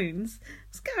 2 phones?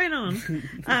 What's going on?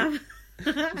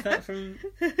 Is that from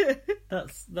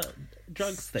that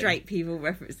drugs thing? Straight people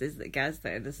references that Gaz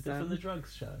don't Is that from the understand.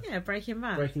 drugs show? Yeah, Breaking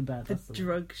Bad. Breaking Bad. The That's the one.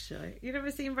 drug show. You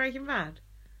never seen Breaking Bad?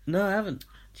 No, I haven't.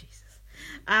 Jesus.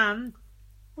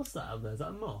 What's that up there? Is that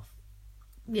a moth?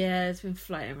 Yeah, it's been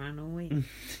floating around all week.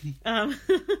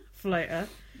 Floater.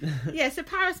 Yeah, so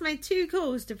Paris made 2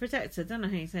 calls to protect her, don't know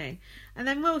how you say. And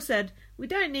then Will said, we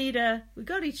don't need her, we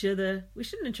got each other, we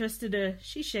shouldn't have trusted her,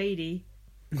 she's shady.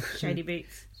 Shady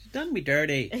boots. She's done me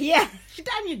dirty. Yeah, she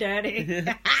done you dirty.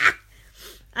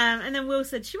 And then Will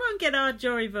said, she won't get our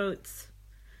jury votes.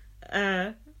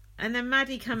 And then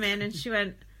Maddie come in and she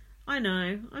went, I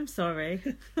know, I'm sorry.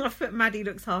 I thought Maddie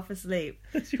looks half asleep.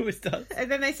 She always does.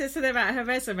 And then they said something about her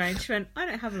resume, and she went, I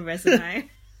don't have a resume.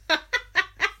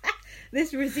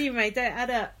 This resume don't add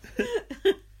up.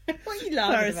 What are you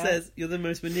laughing Paris about? says, you're the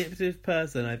most manipulative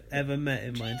person I've ever met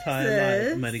in my entire Jesus.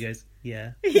 life. And Maddie goes,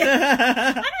 yeah. Yeah.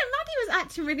 I know, Maddie was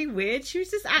acting really weird. She was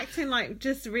just acting like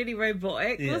just really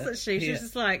robotic, Yeah. wasn't she? She was Yeah.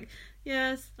 just like,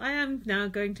 yes, I am now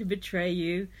going to betray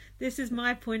you. This is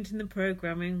my point in the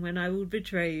programming when I will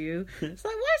betray you. It's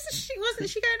like, wasn't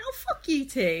she going, oh, fuck you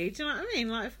two? Do you know what I mean?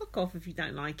 Like, fuck off if you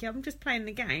don't like it. I'm just playing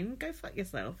the game. Go fuck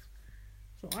yourself.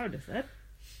 That's what I would have said.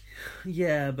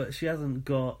 Yeah, but she hasn't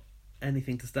got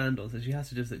anything to stand on, so she has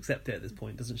to just accept it at this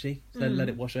point, doesn't she? So let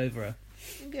it wash over her.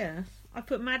 Yeah. I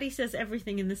put Maddie says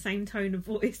everything in the same tone of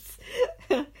voice.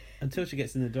 Until she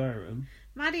gets in the diary room.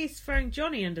 Maddie's throwing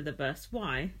Johnny under the bus.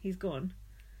 Why? He's gone.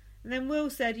 And then Will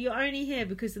said, "You're only here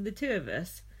because of the two of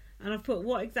us." And I put,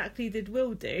 "What exactly did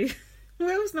Will do?"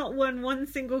 Will's not won one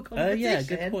single competition. Oh, yeah,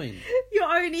 good point. You're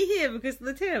only here because of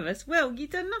the two of us. Will,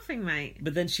 you've done nothing, mate.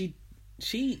 But then she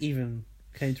even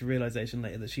came to realisation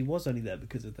later that she was only there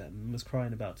because of them and was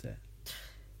crying about it.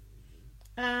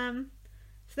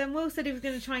 So then Will said he was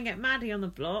going to try and get Maddie on the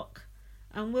block.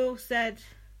 And Will said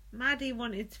Maddie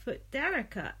wanted to put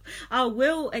Derek up. Oh,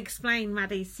 Will explained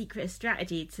Maddie's secret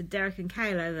strategy to Derek and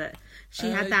Kayla, that she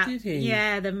had that. Did he?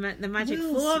 Yeah, the magic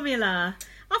formula.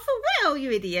 I thought, Will,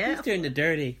 you idiot. He's doing the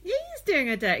dirty. Yeah, he's doing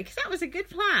a dirty, because that was a good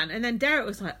plan. And then Derek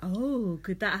was like, "Oh,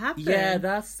 could that happen?" Yeah,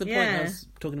 that's the point I was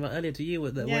talking about earlier to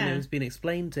you, that when it was being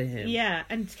explained to him. Yeah,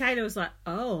 and Kayla was like,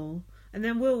 "Oh." And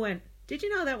then Will went, "Did you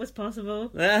know that was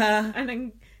possible?" And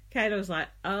then Kayla was like,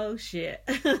 "Oh shit."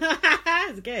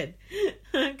 That's good.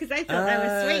 Because they thought they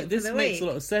were sweet this for the makes week. a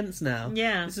lot of sense now.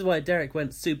 Yeah. This is why Derek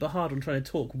went super hard on trying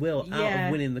to talk Will out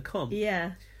of winning the comp.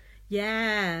 Yeah.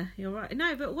 Yeah, you're right.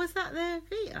 No, but was that the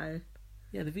veto?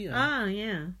 Yeah, the veto. Ah,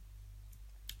 yeah.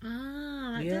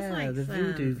 Ah, that does make the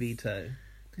sense. voodoo veto.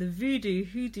 The voodoo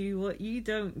who do what you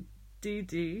don't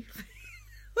do.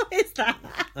 What is that?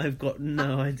 I've got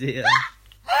no idea.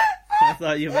 I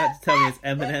thought you were about to tell me it's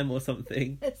Eminem or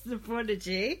something. It's the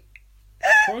Prodigy.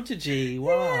 Prodigy,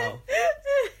 wow.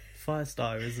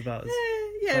 Firestar is about as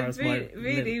far as my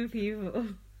voodoo people.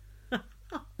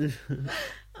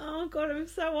 Oh god, I'm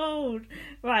so old.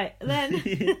 Right, then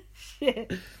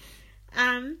shit.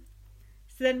 So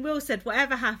then Will said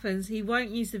whatever happens, he won't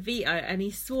use the veto, and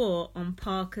he swore on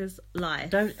Parker's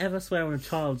life. Don't ever swear on a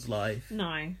child's life.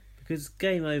 No. Because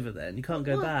game over then. You can't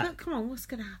go back. But come on, what's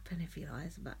going to happen if he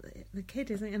lies about it? The kid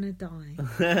isn't going to die.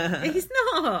 He's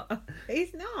not.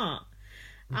 He's not.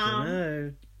 I don't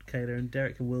know. Kayla and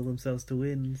Derek can will themselves to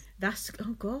wins.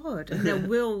 Oh god. And then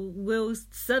Will's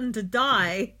son to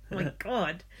die. Oh my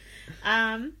god.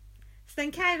 So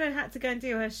then Kayla had to go and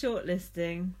do her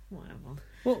shortlisting. Whatever.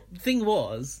 Well, the thing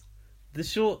was,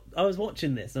 I was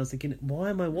watching this and I was thinking, why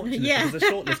am I watching this? Yeah. Because the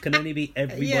shortlist can only be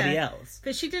everybody else.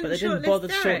 But she didn't. But they didn't bother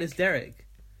to shortlist Derek.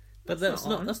 But that's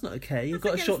not okay. You've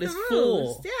got to shortlist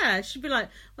 4. Yeah, she'd be like,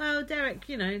 well, Derek,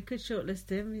 could shortlist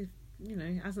him. He's,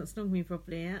 hasn't stung me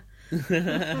properly yet.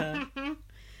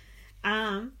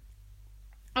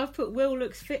 I've put Will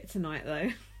looks fit tonight though.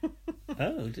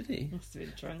 Oh, did he? Must have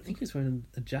been drunk. I think he was wearing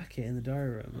a jacket in the diary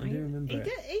room. I do remember it.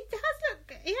 He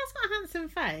has got a handsome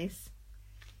face.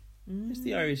 Who's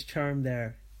the Irish charm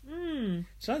there? Do you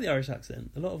like the Irish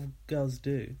accent? A lot of girls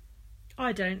do.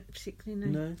 I don't particularly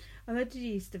know. No. Although, did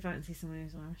you used to fancy someone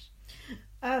who's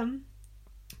Irish?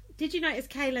 Did you notice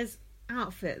Kayla's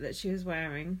outfit that she was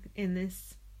wearing in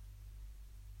this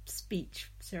speech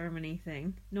ceremony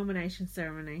thing? Nomination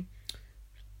ceremony.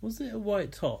 Was it a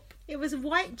white top? It was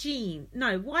white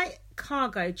white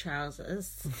cargo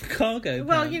trousers. Cargo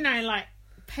Well, pants? like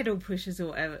pedal pushers or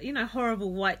whatever.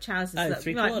 horrible white trousers that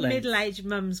three-quarter like length. middle-aged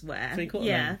mums wear. Three-quarter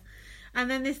yeah. length. And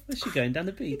then this... Was she going down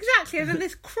the beach? Exactly. And then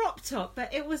this crop top,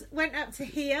 but it went up to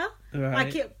here. Right.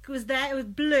 Like it was there. It was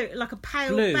blue, like a pale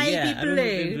Blue, baby yeah. I remember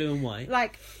it being blue and white.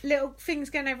 Like little things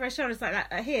going over her shoulders like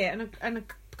that here, and a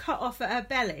cut off at her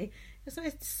belly. It's the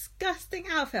most disgusting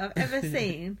outfit I've ever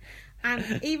seen.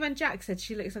 And even Jack said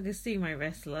she looks like a sumo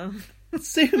wrestler.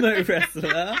 Sumo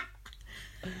wrestler?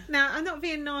 Now, I'm not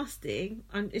being nasty.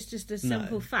 It's just a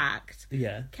simple fact.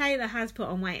 Yeah. Kayla has put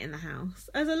on weight in the house,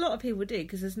 as a lot of people do,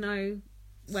 because there's nowhere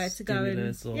to go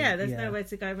and nowhere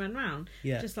to go run round.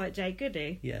 Yeah. Just like Jay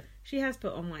Goody. Yeah. She has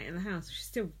put on weight in the house. She's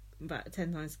still about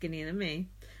 10 times skinnier than me.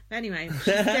 But anyway, she's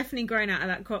definitely grown out of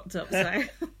that crop top. So.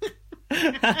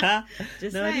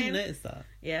 Just saying. I didn't notice that.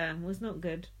 Yeah, it was not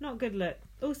good. Not a good look.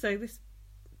 Also, this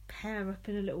hair up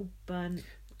in a little bun.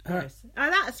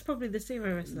 That's probably the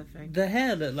sumo wrestler thing. The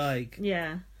hair looked like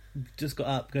Yeah. just got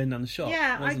up going down the shop,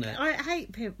 wasn't it? I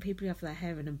hate people who have their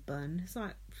hair in a bun. It's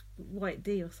like White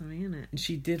D or something, isn't it? And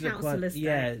she did look quite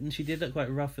and she did look quite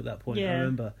rough at that point. I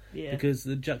remember because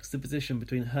the juxtaposition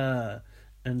between her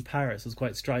and Paris was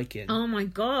quite striking. Oh my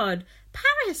god,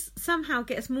 Paris somehow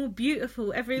gets more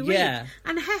beautiful every week,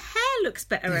 and her hair looks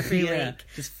better every week.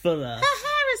 Just fuller. Her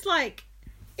hair is like,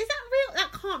 is that real?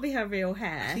 That can't be her real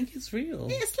hair. I think it's real.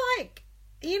 It's like,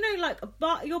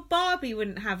 your Barbie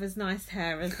wouldn't have as nice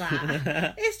hair as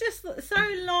that. It's just so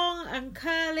long and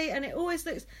curly, and it always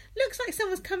looks like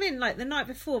someone's come in like the night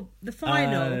before the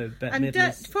final and done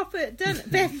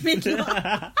Bette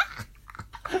Midler.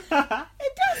 It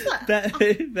does look. Her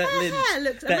hair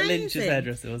looks amazing. Lynch's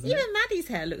hairdresser, wasn't it? Even Maddie's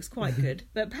hair looks quite good,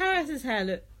 but Paris's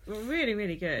hair really,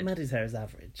 really good. Maddie's hair is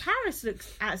average. Paris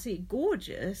looks absolutely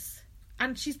gorgeous.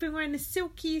 And she's been wearing this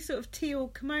silky sort of teal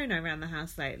kimono around the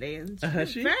house lately. And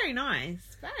she's very nice.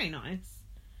 Very nice.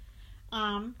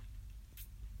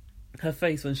 Her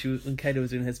face when Kayla was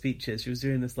doing her speeches, she was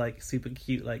doing this like super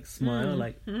cute like smile,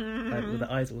 like with the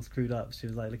eyes all screwed up. She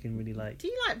was like looking really like. Do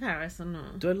you like Paris or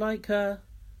not? Do I like her?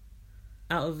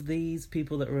 Out of these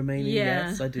people that are remaining,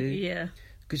 yes, I do. Yeah,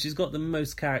 because she's got the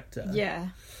most character. Yeah,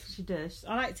 she does.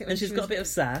 I liked it. When and she's got a bit of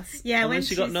sass. Yeah, and when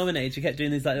she got nominated, she kept doing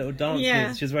these like little dances.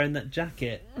 Yeah. She was wearing that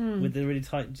jacket with the really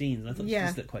tight jeans. And I thought she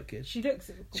just looked quite good. She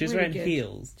looks. She was really wearing good.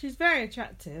 heels. She's very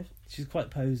attractive. She's quite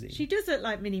posy. She does look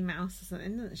like Minnie Mouse or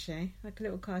something, doesn't she? Like a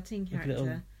little cartoon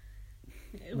character.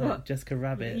 Like Jessica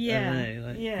Rabbit. Yeah. I don't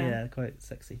know, yeah, quite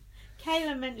sexy.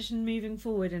 Kayla mentioned moving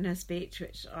forward in her speech,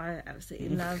 which I absolutely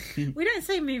love. We don't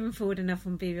say moving forward enough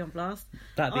on BB on Blast.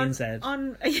 That being said,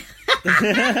 on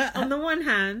the one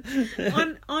hand,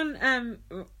 on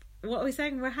what are we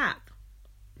saying? Rap.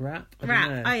 Rap.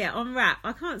 Oh yeah, on rap.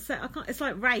 I can't. It's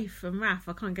like Rafe and Raph.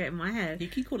 I can't get it in my head. You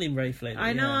keep calling him Rafe lately.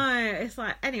 I know. It's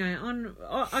like anyway. I'm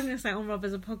going to say on Rob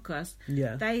as a podcast.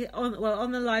 Yeah. They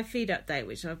on the live feed update,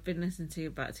 which I've been listening to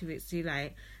about 2 weeks too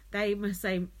late. They must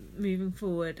say moving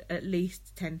forward at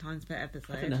least 10 times per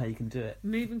episode. I don't know how you can do it.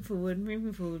 Moving forward.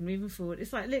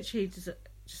 It's like literally just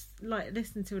like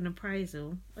listening to an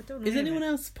appraisal. I don't know. Is anyone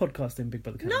else podcasting Big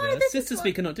Brother Canada? No, Sister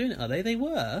Speak are not doing it, are they? They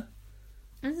were.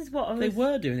 This is what they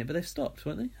were doing it, but they've stopped,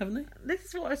 weren't they? Haven't they? This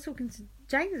is what I was talking to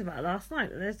James about last night.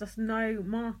 That there's just no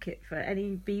market for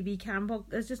any BB Cam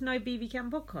There's just no BB Cam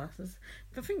podcasts.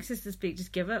 I think Sister Speak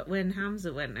just give up when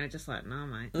Hamza went. They were just like, "No,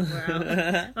 mate, we're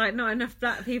out." Like not enough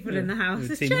black people in the house.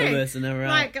 It's Team true. Hummus and they were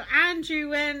like out.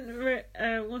 Andrew went.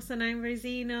 What's her name?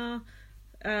 Rosina.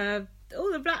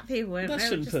 All the black people went. They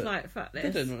were just like, "Fuck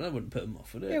this." That wouldn't put them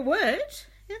off, would it? It would.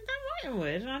 Yeah, damn right it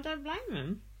would. And I don't blame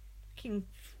them. Fucking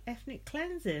ethnic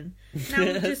cleansing.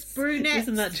 Now just brunettes.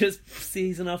 Isn't that just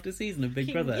season after season of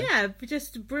Big Brother? Yeah,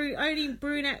 just only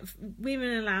brunette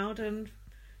women allowed, and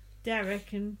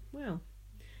Derek and Will.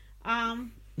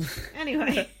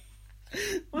 Anyway,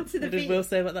 onto the. What did Will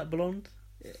say about that blonde?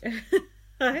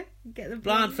 Get the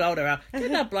blonde floater out.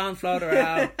 Get that blonde floater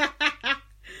out.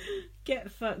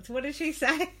 Get fucked. What did she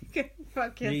say?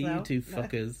 Fuck yourself. You two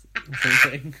fuckers. Or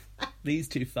something. These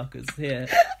two fuckers here.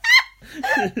 What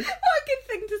a good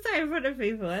thing to say in front of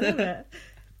people. I love it.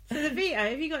 So the veto.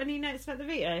 Have you got any notes about the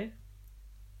veto?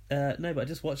 No, but I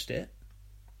just watched it.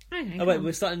 Okay. Oh wait,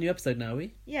 we're starting a new episode now, are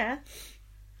we? Yeah.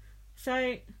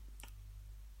 So.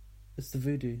 It's the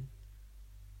voodoo.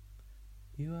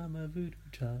 You are my voodoo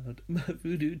child, my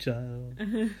voodoo child.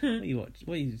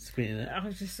 What are you screaming at?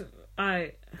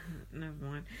 Never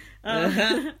mind.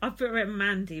 I put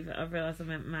Mandy, but I realised I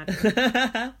meant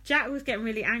Maddie. Jack was getting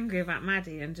really angry about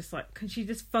Maddie and just like, can she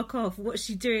just fuck off? What's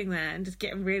she doing there? And just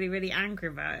getting really, really angry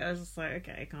about it. I was just like,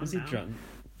 okay, calm down. Was he drunk?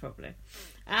 Probably. Look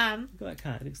at that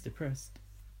cat, he looks depressed.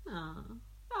 Oh,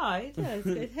 he does.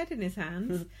 Got his head in his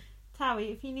hands.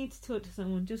 Towie, if you need to talk to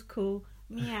someone, just call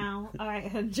Meow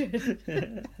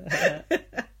 0800.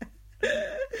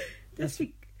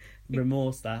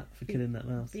 Remorse that for killing that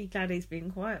mouse. Be glad he's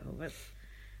been quiet. But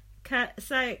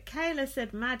so Kayla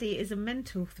said Maddie is a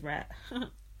mental threat.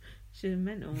 She's a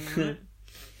mental, right?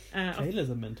 Kayla's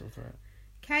a mental threat.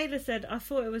 Kayla said, I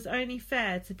thought it was only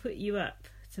fair to put you up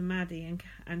to Maddie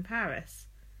and Paris.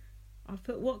 I've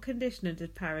put, what conditioner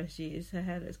did Paris use? Her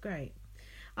hair looks great.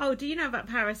 Oh, do you know about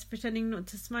Paris pretending not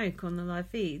to smoke on the live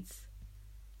feeds?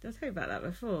 Did I tell you about that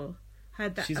before?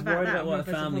 Heard that. She's about worried that about what a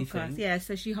family podcast. thing. Yeah,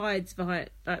 so she hides behind,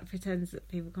 like, pretends that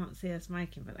people can't see her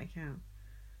smoking, but they can.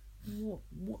 What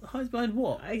hides behind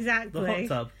what? Exactly. The hot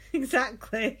tub.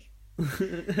 Exactly.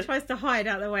 Tries to hide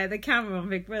out the way of the camera on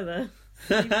Big Brother.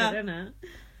 Stupid, isn't it?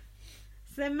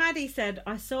 So then Maddie said,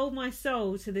 I sold my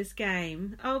soul to this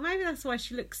game. Oh, maybe that's why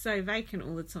she looks so vacant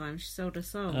all the time. She sold her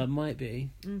soul. Might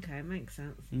be. Okay, makes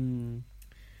sense. Mm.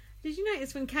 Did you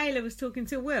notice when Kayla was talking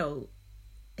to Will,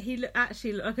 he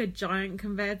actually looked like a giant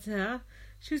compared to her?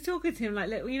 She was talking to him like,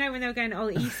 you know, when they were going,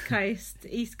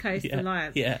 East Coast Yeah,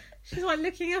 Alliance. Yeah. She's like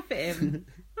looking up at him.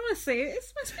 Honestly, it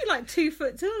must be like 2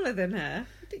 foot taller than her.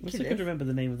 Ridiculous. I wish I could remember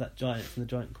the name of that giant from the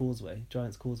Giant's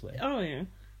Causeway. Oh, yeah.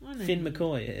 Finn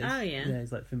McCoy it is. Oh, yeah. Yeah,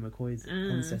 he's like Finn McCoy's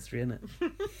ancestry, isn't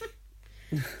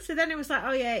it? So then it was like,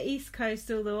 East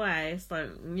Coast all the way. It's like,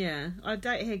 yeah. I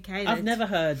don't hear Kayla. I've never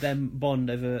heard them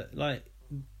bond over, like...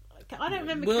 I don't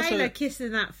remember Will's Kayla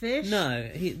kissing that fish.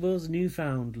 No, Will's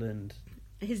Newfoundland.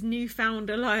 His newfound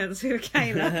alliance with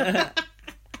Kayla.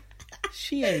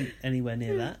 She ain't anywhere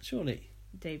near that, surely.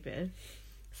 David.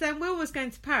 So then Will was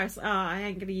going to Paris. Oh, I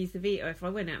ain't going to use the veto if I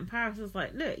win it. And Paris was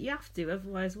like, look, you have to,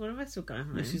 otherwise one of us will go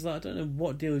home. And she's like, I don't know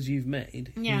what deals you've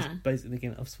made. Yeah. He's basically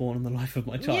thinking, I've sworn on the life of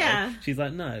my child. Yeah. She's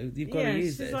like, no, you've got to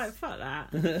use this. She's like, fuck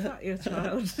that. Fuck your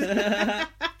child. So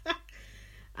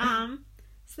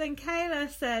then Kayla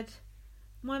said,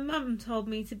 my mum told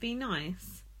me to be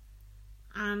nice.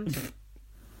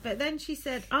 But then she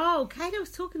said, Kayla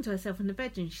was talking to herself in the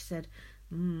bedroom. She said,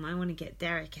 I want to get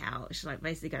Derek out. She's like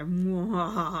basically going,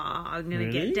 I'm going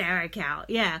to get Derek out.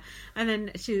 Yeah.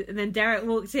 And then Derek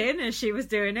walked in and she was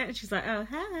doing it and she's like, oh,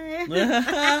 hey.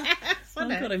 Oh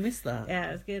God, I missed that. Yeah,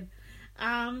 it was good.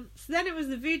 So then it was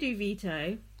the voodoo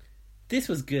veto. This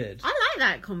was good. I like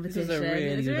that competition. This was a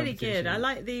really good really competition. good. I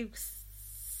like the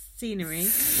scenery,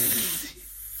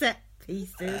 set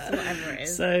pieces, whatever it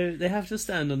is. So they have to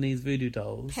stand on these voodoo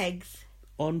dolls. Pegs.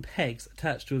 On pegs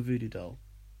attached to a voodoo doll.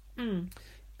 Mm.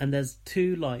 And there's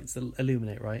 2 lights that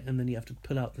illuminate, right? And then you have to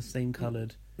pull out the same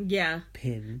coloured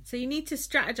pin. So you need to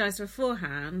strategize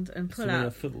beforehand and pull where out.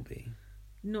 your foot will be.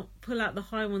 Not pull out the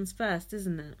high ones first,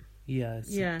 isn't it? Yeah, I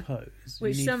suppose.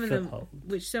 Which you need some of them, foothold.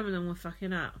 which some of them were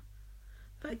fucking up.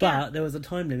 But there was a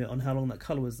time limit on how long that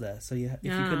colour was there. So if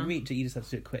you couldn't reach it, you just have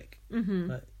to do it quick. Mm-hmm.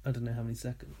 Like, I don't know how many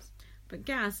seconds. But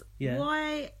Gaz, Yeah.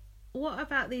 what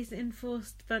about these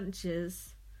enforced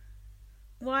bunches?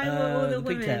 Why were all the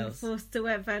women pigtails. forced to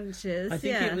wear bunches? I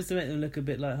think it was to make them look a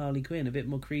bit like Harley Quinn, a bit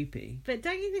more creepy. But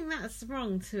don't you think that's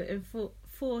wrong to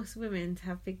force women to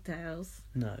have pigtails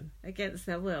No. against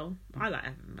their will? I like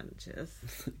having bunches.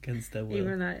 Against their will.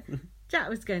 Even like Jack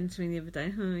was going to me the other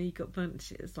day, you got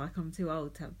bunches, like I'm too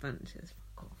old to have bunches.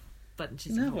 Fuck off.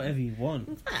 Bunches. No, whatever you want.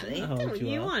 Exactly. How Do old what you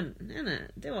you are. want, innit?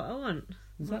 Do what I want.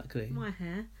 Exactly. My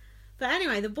hair. But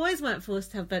anyway, the boys weren't forced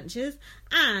to have bunches,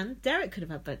 and Derek could have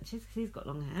had bunches because he's got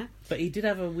long hair. But he did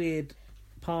have a weird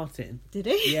parting. Did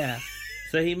he? Yeah.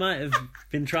 So he might have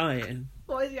been trying.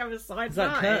 What did he have a side It's like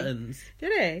party? curtains.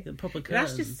 Did he? The proper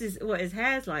curtains. That's just what his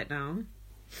hair's like now.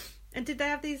 And did they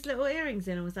have these little earrings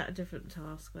in, or was that a different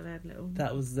task where they had little...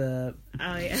 That was the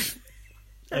Oh, yeah.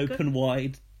 open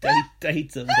wide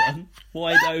data one.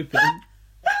 Wide open.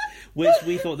 Which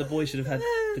we thought the boys should have had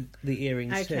the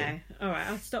earrings too. Okay, alright,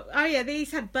 I'll stop. Oh yeah,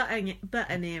 these had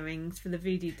button earrings for the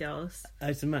voodoo dolls.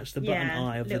 Oh, to match the button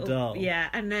eye of the doll. Yeah,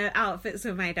 and their outfits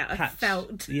were made out of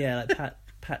felt. Yeah, like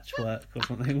patchwork or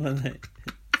something, weren't they?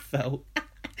 Felt.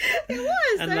 It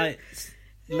was. And like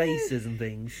laces and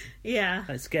things. Yeah.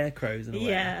 Like scarecrows in a way.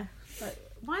 Yeah. Like,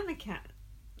 mind the cat.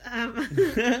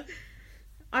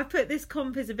 I put this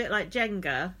comp as a bit like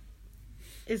Jenga,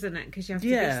 isn't it? Because you have to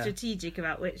be strategic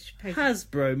about which paper.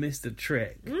 Hasbro missed a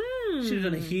trick. Should have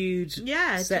done a huge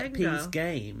set Jenga. piece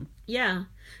game. Yeah.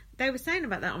 They were saying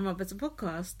about that on Robert's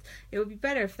podcast. It would be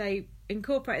better if they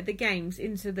incorporated the games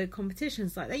into the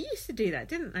competitions. Like they used to do that,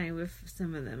 didn't they, with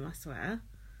some of them, I swear.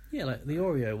 Yeah, like the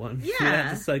Oreo one. Yeah. You had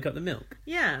to soak up the milk.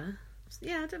 Yeah.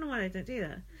 Yeah, I don't know why they don't do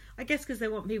that. I guess because they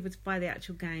want people to buy the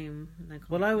actual game. And they can't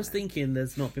Well, I was play. thinking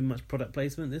there's not been much product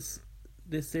placement this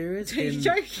series. Are you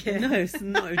joking? No, it's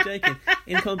not joking.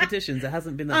 In competitions, there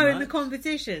hasn't been that much. Oh, in the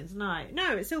competitions? No,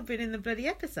 it's all been in the bloody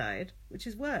episode, which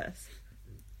is worse.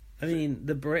 I mean,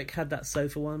 the Brick had that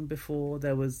sofa one before.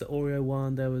 There was the Oreo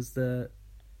one. There was the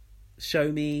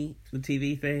Show Me, the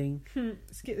TV thing.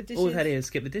 Skip the dishes. All we had here is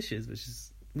Skip the Dishes, which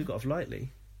is we got off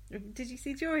lightly. Did you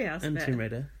see Jury House? And bit? Tomb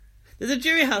Raider. There's a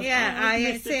Jury House. Yeah, I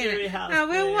ain't missed the seen Jury it. House. No,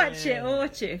 we'll watch Yeah. it. We'll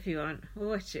watch it if you want. We'll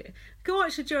watch it. You can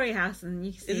watch the Jury House and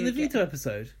you can see. Is it the veto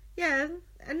episode? Yeah.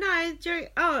 No, Jury.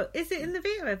 Oh, is it in the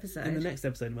veto episode? In the next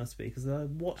episode, it must be, because I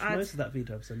watched most of that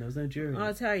veto episode. There was no jury.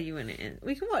 I'll tell you when it is.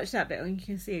 We can watch that bit and you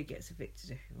can see who gets evicted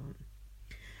if you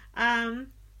want.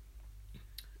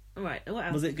 Right, what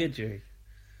else? Was it good, jury?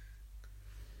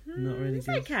 Not really It's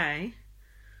good. okay.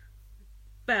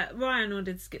 But Ryan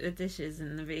ordered to skip the dishes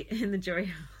in the Jury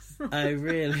House. Oh,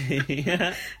 really?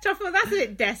 Yeah. So I thought that's a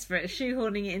bit desperate,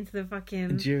 shoehorning it into the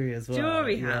fucking Jury as well.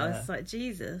 Jury yeah. House. Like,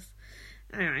 Jesus.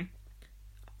 Anyway.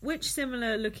 Which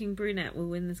similar looking brunette will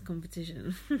win this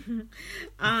competition? Is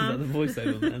that the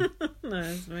voiceover man? No,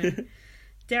 it's me.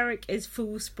 Derek is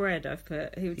full spread, I've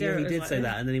put. Yeah, Derek he was did like say this.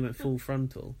 that, and then he went full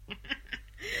frontal.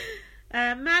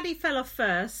 Maddie fell off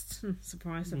first.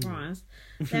 Surprise, surprise.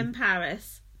 Then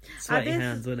Paris. Sweaty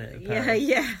hands, wasn't it? Yeah, Paris?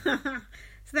 yeah.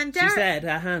 So then Derek... She said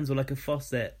her hands were like a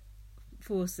faucet.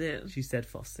 Faucet. She said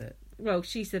faucet. Well,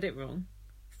 she said it wrong.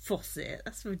 Faucet.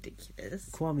 That's ridiculous.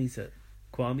 Kwame said...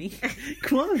 Kwame?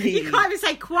 Kwame! You can't even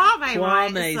say Kwame,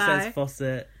 right? Kwame So... says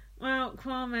faucet. Well,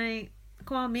 Kwame,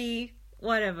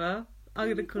 whatever. I'm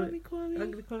gonna call it. Kwame.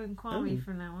 I'm gonna call him Kwame Oh.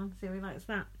 from now on. See how he likes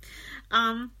that.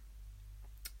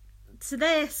 So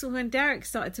this was when Derek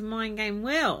started to mind game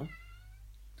Will.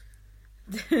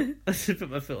 I should put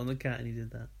my foot on the cat and he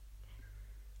did that.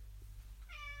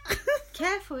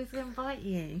 Careful, he's going to bite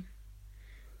you.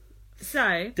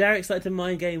 So... Derek started to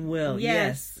mind game Will.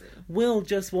 Yes. Will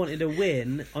just wanted a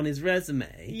win on his resume.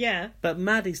 Yeah. But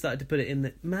Maddie started to put it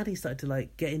in Maddie started to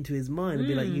like get into his mind and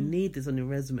be like, you need this on your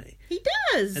resume. He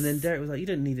does. And then Derek was like, you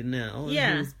don't need it now. And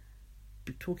Yeah. he was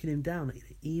talking him down like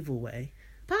the evil way.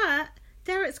 But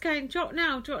Derek's going, drop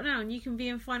now, and you can be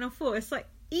in Final Four. It's like,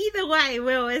 either way,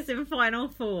 Will is in Final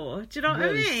Four. Do you know what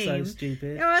I mean? So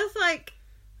stupid. It was like,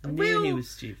 I knew he was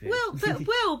stupid.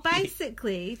 Will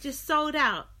basically just sold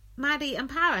out Maddie and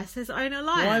Paris, his own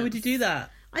alliance. Why would you do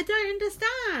that? I don't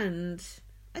understand.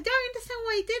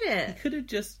 Why he did it.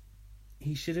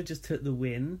 He should have just took the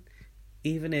win,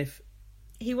 even if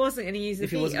he wasn't going to use the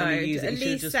he wasn't gonna use veto. it, At he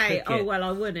should've least just say, took "Oh it. well,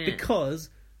 I wouldn't," because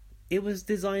it was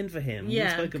designed for him. Yeah,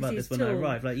 we spoke about 'cause this when I he's tall.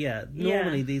 arrived. Like,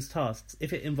 normally these tasks,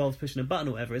 if it involves pushing a button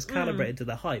or whatever, it's calibrated to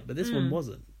the height, but this one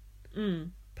wasn't.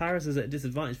 Paris is at a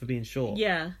disadvantage for being short.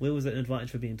 Yeah. Will was at an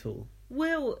advantage for being tall.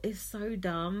 Will is so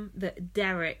dumb that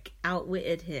Derek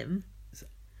outwitted him.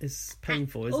 It's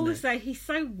painful, isn't it? Also, he's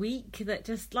so weak that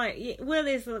just like Will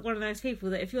is one of those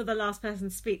people that if you're the last person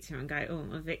to speak to him and go, "Oh,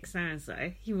 I'm a Vic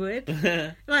so-and-so," he would.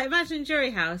 Like, imagine Jury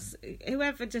House.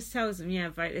 Whoever just tells him, "Yeah,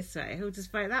 vote this way," he'll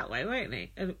just vote that way, won't he?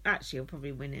 Actually, he'll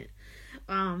probably win it.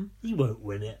 He won't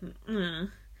win it.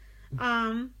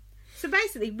 So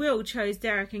basically, Will chose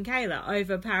Derek and Kayla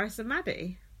over Paris and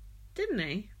Maddie, didn't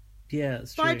he? Yeah,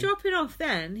 that's true. By dropping off,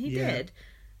 then he Yeah. did.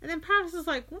 And then Paris was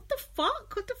like, "What the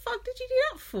fuck? What the fuck did you do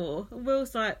that for?" And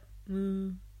Will's like,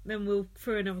 Then Will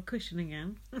threw another cushion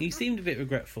again. He seemed a bit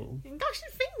regretful. Gosh,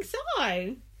 I think so.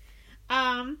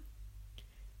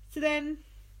 So then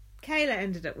Kayla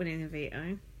ended up winning the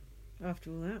veto after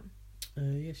all that.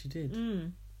 Yeah, she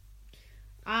did.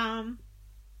 I've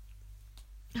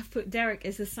put Derek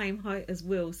is the same height as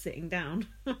Will sitting down.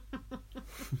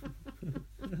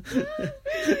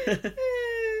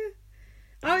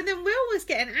 Oh, and then Will was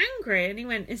getting angry and he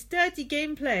went, "It's dirty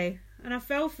gameplay," and I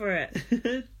fell for it.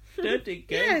 Dirty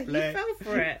Yeah, gameplay. he fell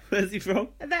for it. Where's he from?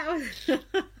 And that was...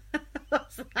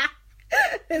 What's that?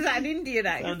 Is that an Indian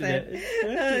accent?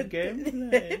 Dirty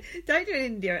gameplay. Don't do an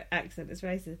Indian accent, it's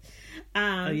racist.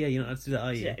 Oh yeah, you're not allowed to do that,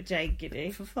 are you? Jade Giddy.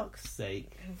 For fuck's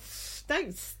sake.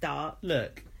 Don't start.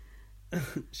 Look.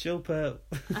 Shilpa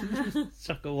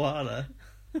Chakawala.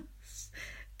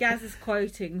 Gaz is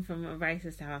quoting from a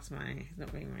racist housemate. He's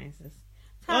not being racist.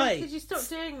 Oi. Could you stop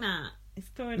doing that? It's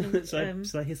throwing him.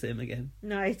 Should I hiss at him again?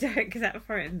 No, don't, because that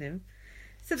frightened him.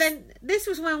 So then, this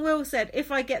was when Will said,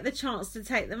 "If I get the chance to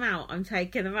take them out, I'm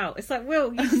taking them out." It's like,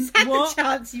 Will, you just had What? the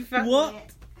chance, you fucked What?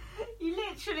 it. You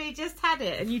literally just had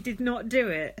it, and you did not do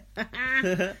it.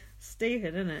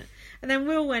 Stupid, isn't it? And then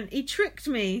Will went, "He tricked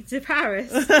me to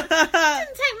Paris." Didn't take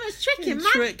much tricking.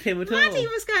 Didn't trick him at all. Maddie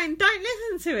was going, "Don't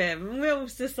listen to him." And Will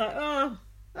was just like, to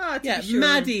Yeah, be sure.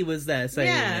 Maddie was there saying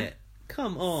Yeah. it.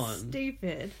 Come on.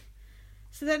 Stupid.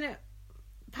 So then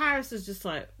Paris was just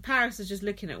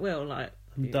looking at Will like,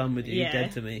 I'm done with you. yeah, You're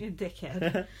dead to me. you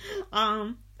dickhead.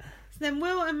 So then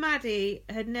Will and Maddie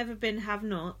had never been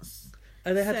have-nots.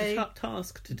 And they had So a tough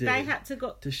task to do. They had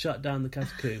to shut down the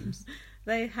catacombs.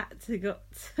 They had to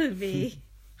be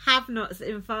have-nots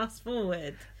in Fast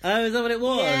Forward. Oh, is that what it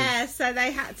was? Yeah, so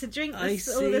they had to drink all the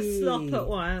slop at A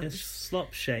once.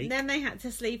 slop shake. Then they had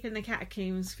to sleep in the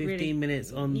catacombs. 15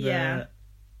 minutes on the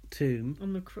tomb.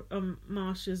 On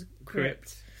Marsha's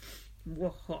crypt.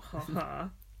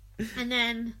 And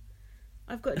then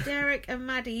I've got Derek and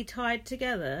Maddie tied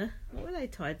together. What were they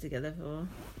tied together for?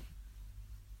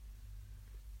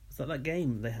 Was that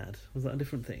game they had? Was that a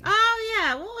different thing? Oh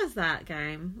yeah, what was that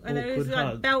game? When they was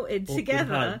like belted Awkward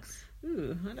together. hugs.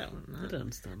 Ooh, I don't want that. I don't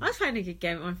understand. I was playing a good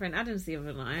game with my friend Adams the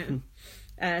other night.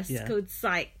 It's called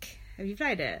Psych. Have you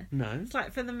played it? No. It's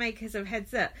like from the makers of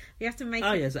Heads Up. You have to make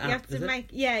Oh, it. yeah, it's an you app, have to is it? make.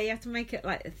 Yeah, you have to make it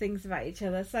like things about each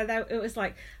other. So it was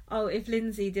like, oh, if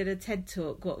Lindsay did a TED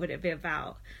talk, what would it be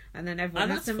about? And then everyone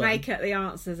has that's to fun. make up the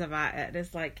answers about it. And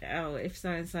it's like, oh, if so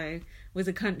and so was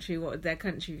a country, what would their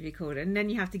country be called? And then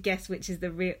you have to guess which is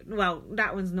the real. Well,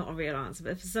 that one's not a real answer,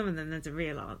 but for some of them, there's a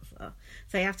real answer.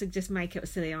 So you have to just make up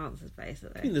silly answers,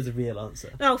 basically. I think there's a real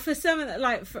answer. Well, for some of the,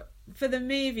 like for the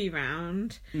movie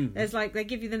round, there's like they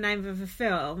give you the name of a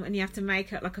film and you have to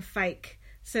make up like a fake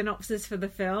synopsis for the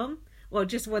film. Well,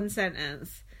 just one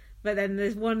sentence. But then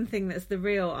there's one thing that's the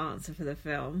real answer for the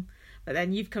film. But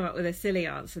then you've come up with a silly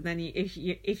answer. Then if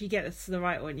you get the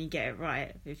right one, you get it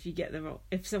right. If you get the wrong,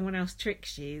 if someone else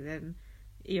tricks you, then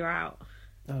you're out.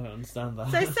 I don't understand that.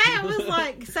 So say it was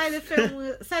like, say the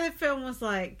film was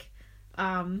like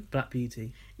Black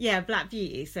Beauty. Yeah, Black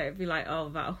Beauty. So it'd be like, oh,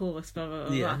 about a horse, blah, blah,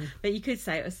 blah, Yeah. blah. But you could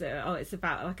say it was, it's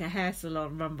about like a hair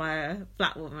salon run by a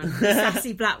black woman, a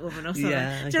sassy black woman or something.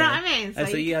 Yeah, Do you know okay. what I mean?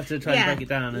 So you have to try and break it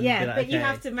down and be like, but you okay.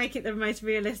 have to make it the most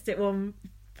realistic one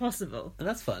possible. And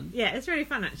that's fun. Yeah, it's really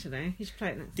fun actually. You should play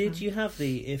it next time. Did you have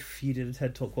if you did a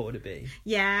TED Talk, what would it be?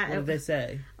 Yeah. What did they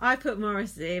say? I put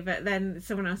Morrissey, but then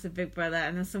someone else said Big Brother,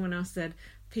 and then someone else said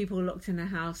people locked in a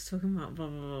house talking about blah,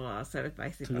 blah, blah, blah. So it's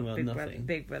basically Talking about about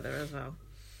Big Brother as well.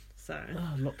 So.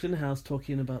 Oh, locked in a house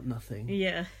talking about nothing.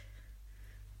 Yeah.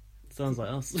 Sounds like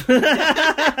us.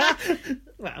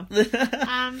 Well.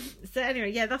 So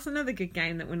anyway, yeah, that's another good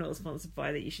game that we're not sponsored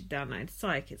by that you should download.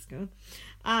 Psych, it's good.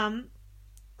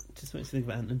 Just makes me think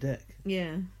about Ant and Dec.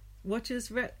 Yeah. Watch us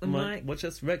wreck the mic. Watch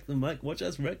us wreck the mic. Watch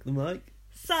us wreck the mic.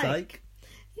 Psych.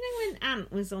 You know when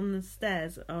Ant was on the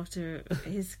stairs after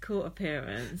his court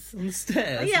appearance? On the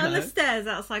stairs? Yeah, no. on the stairs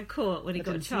outside court when he I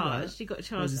got didn't see charged. that. He got Was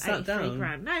charged he sat 83 down?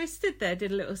 grand. No, he stood there,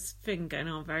 did a little thing going,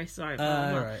 oh, I'm very sorry.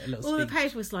 Blah, blah. Right, a little All the speech.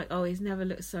 page was like, oh, he's never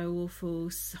looked so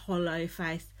awful, hollow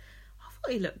faced. I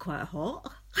thought he looked quite hot.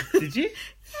 Did you? Yeah,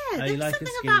 Oh, there's you like a something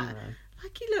skinny about... man.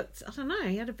 Like he looked, I don't know,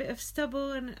 he had a bit of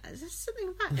stubble and there's something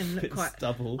about him Bit looked of quite...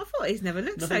 stubble. I thought he's never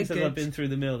looked Nothing so says good. I've been through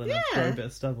the mill, then I've Yeah. got a bit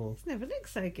of stubble. He's never looked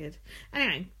so good.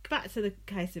 Anyway, back to the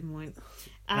case in point.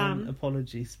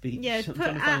 Apology speech. Yeah, I'm put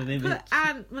trying to find an image.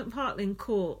 Anne McPartlin in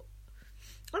court.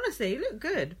 Honestly, he looked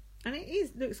good. And he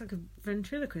looks like a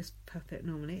ventriloquist puppet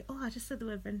normally. Oh, I just said the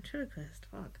word ventriloquist.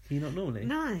 Fuck. Can you not normally?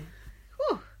 No.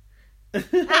 Whew. No,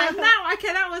 okay,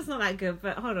 that one's not that good,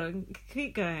 but hold on.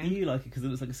 Keep going. You like it because it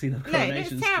looks like a scene of Look,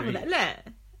 Coronation it's terrible. Street.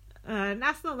 Look.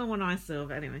 That's not the one I saw,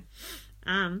 but anyway.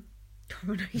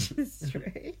 Coronation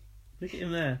Street. Look at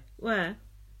him there. Where?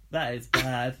 That is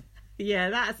bad. Yeah,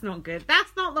 that's not good.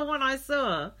 That's not the one I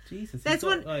saw. Jesus. There's he's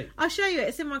got, one. like, I'll show you it.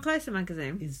 It's in my Closer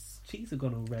magazine. his cheeks have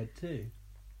gone all red too.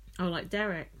 Oh, like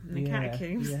Derek and the yeah,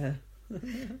 Catacombs. Yeah.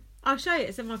 I'll show you.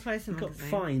 It's in my Closer He got magazine.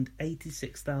 fined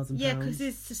 £86,000. Yeah, because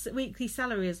his weekly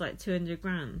salary is like 200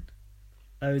 grand.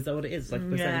 Oh, is that what it is? Like a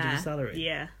percentage of his salary?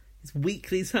 Yeah. His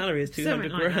weekly salary is 200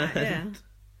 Something like grand. that,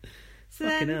 yeah. So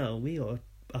Fucking then, hell, we are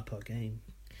up our game.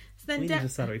 so then We need a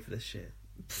salary for this shit.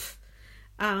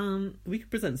 We could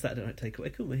present Saturday Night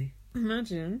Takeaway, couldn't we?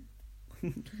 Imagine.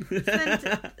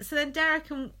 So then Derek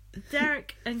and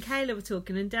Kayla were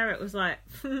talking, and Derek was like,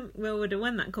 "Well, would have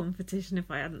won that competition if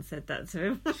I hadn't said that to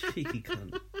him." Cheeky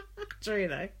cunt. True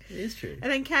though. It is true.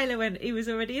 And then Kayla went, "He was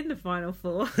already in the final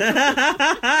four."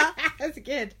 That's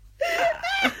good.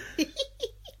 It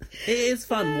is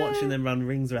fun watching them run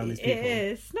rings around these people. It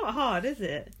is. It's not hard, is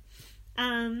it?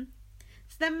 So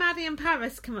then Maddie and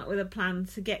Paris come up with a plan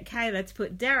to get Kayla to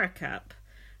put Derek up.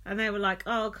 And they were like,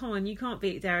 oh, come on, you can't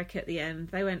beat Derek at the end.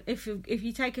 They went, if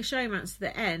you take a showmatch to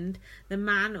the end, the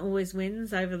man always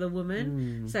wins over the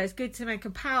woman. So it's good to make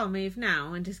a power move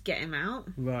now and just get him out.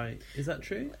 Right. Is that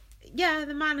true? Yeah,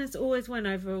 the man has always won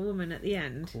over a woman at the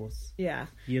end. Of course. Yeah.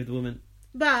 You have the woman.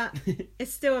 But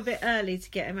it's still a bit early to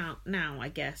get him out now, I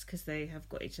guess, because they have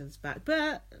got each other's back.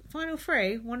 But final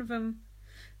three, one of them...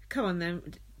 Come on, then.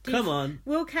 Come on.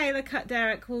 Will Kayla cut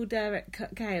Derek? Will Derek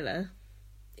cut Kayla?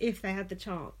 If they had the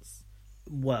chance.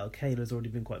 Well, Kayla's already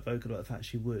been quite vocal about the fact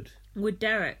she would. Would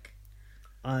Derek?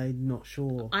 I'm not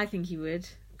sure. I think he would.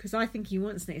 Because I think he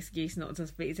wants an excuse not to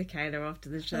speak to Kayla after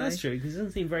the show. Oh, that's true, because he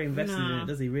doesn't seem very invested in No. it,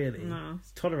 does he, really? No.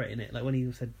 He's tolerating it, like when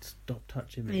he said, stop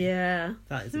touching me. Yeah.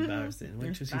 That is embarrassing.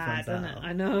 Wait till she finds Bad, that isn't it? out.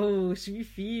 I know. She'd be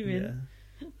fuming.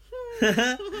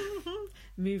 Yeah.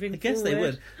 Moving I guess they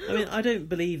forward. would. I mean, I don't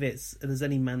believe there's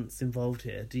any manse involved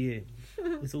here, do you?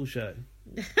 It's all show.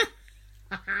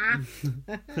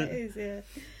 It is, yeah.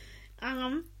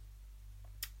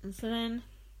 So then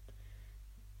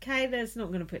Kayla's not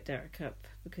going to put Derek up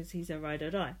because he's a ride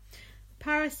or die.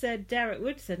 Paris said Derek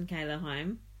would send Kayla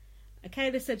home.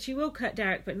 Kayla said she will cut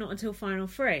Derek, but not until final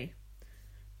three.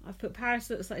 I've put Paris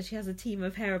looks like she has a team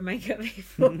of hair and makeup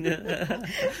people.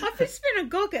 I've just been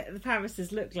agog at the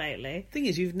Paris's look lately. Thing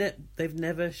is, they've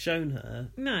never shown her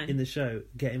No. in the show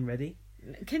getting ready.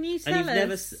 Can you tell And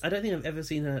you've us? I don't think I've ever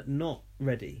seen her not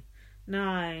ready.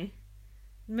 No.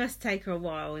 Must take her a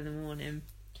while in the morning.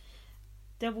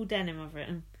 Double denim I've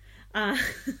written.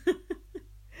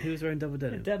 Who was wearing double I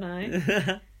denim? don't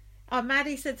know.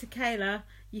 Maddie said to Kayla,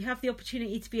 you have the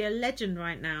opportunity to be a legend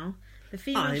right now. The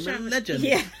female I'm a shaman... legend.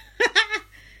 Yeah.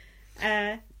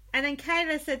 And then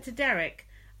Kayla said to Derek,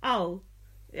 oh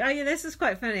yeah, this is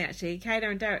quite funny actually. Kayla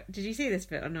and Derek, did you see this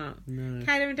bit or not? No.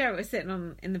 Kayla and Derek were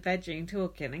sitting in the bedroom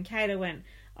talking, and Kayla went,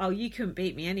 oh, you couldn't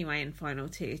beat me anyway in final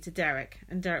 2 to Derek.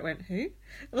 And Derek went, who?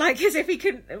 Like, as if he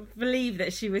couldn't believe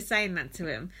that she was saying that to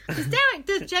him. Because Derek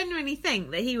does genuinely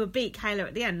think that he would beat Kayla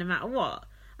at the end no matter what.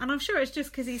 And I'm sure it's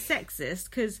just because he's sexist,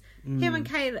 because him and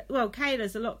Kayla... Well,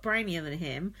 Kayla's a lot brainier than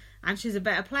him, and she's a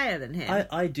better player than him.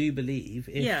 I do believe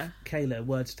if Kayla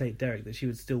were to take Derek that she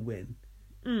would still win.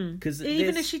 Because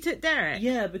even if she took Derek?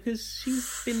 Yeah, because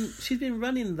she's been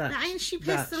running that ain't she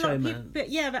pissed that a lot of showman.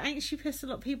 but ain't she pissed a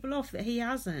lot of people off that he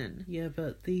hasn't? Yeah,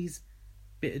 but these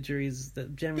bitter juries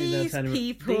that generally These they're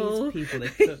people, they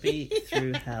put me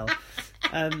through hell.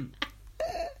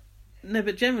 No,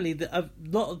 but generally, a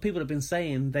lot of people have been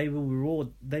saying they will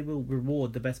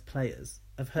reward the best players.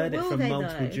 I've heard it from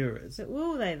multiple jurors. But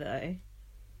will they though?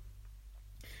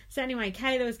 So anyway,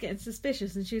 Kayla was getting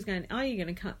suspicious, and she was going, "Are you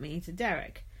going to cut me to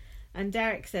Derek?" And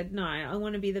Derek said, "No, I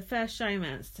want to be the first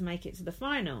showmance to make it to the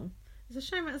final." There's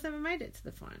a showmance never made it to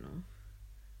the final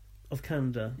of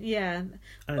Canada. Yeah,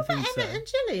 I don't what think about so. Emmett and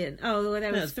Gillian? Oh, well,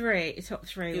 there was top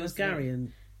three. It was Gary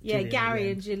and yeah, Gillian,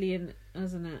 Gary and Gillian,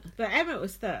 wasn't it? But Emmett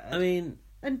was third. I mean,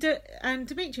 and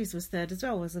Demetrius was third as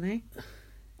well, wasn't he?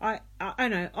 I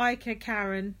know Ika,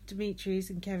 Karen, Demetrius,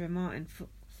 and Kevin Martin.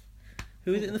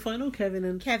 Who was it in the final? Kevin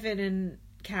and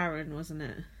Karen, wasn't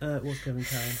it? It was Kevin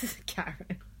Karen.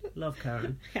 Karen. Love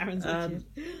Karen. Karen's wicked.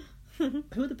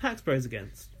 Who are the Pax Bros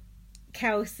against?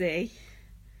 Kelsey.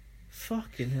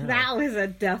 Fucking hell. That was a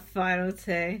duff final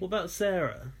 2. What about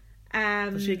Sarah?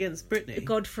 Was she against Brittany?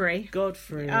 Godfrey.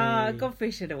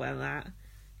 Godfrey should have won that.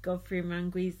 Godfrey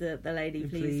Manguiza, the lady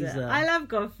pleaser. Pleaser. I love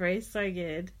Godfrey. It's so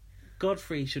good.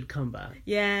 Godfrey should come back.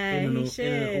 Yeah, he should.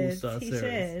 In an all-star he series.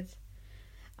 should.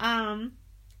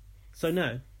 So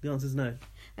no. The answer's no.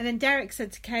 And then Derek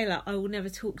said to Kayla, "I will never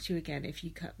talk to you again if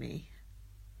you cut me."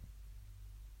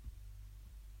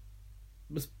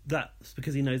 That's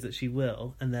because he knows that she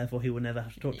will, and therefore he will never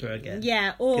have to talk to her again.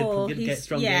 Yeah, or get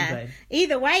strong gameplay.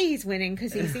 Either way, he's winning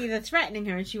because he's either threatening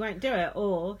her and she won't do it,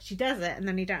 or she does it and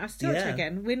then he don't have to talk to her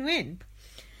again. Win-win.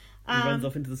 He runs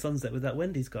off into the sunset with that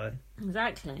Wendy's guy.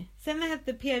 Exactly. So then they had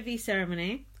the POV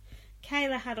ceremony.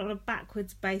 Kayla had on a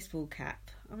backwards baseball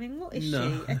cap. I mean, what is she?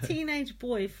 A teenage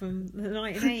boy from the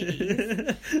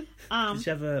 1980s. Did she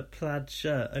have a plaid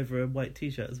shirt over a white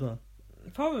t-shirt as well?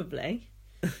 Probably.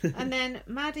 And then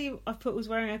Maddie, I put, was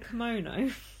wearing a kimono.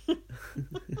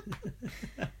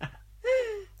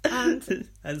 and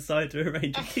decided to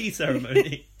arrange a tea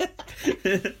ceremony.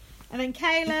 And then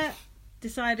Kayla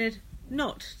decided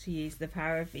not to use the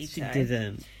power of veto. She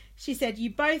didn't. She said, "You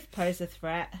both pose a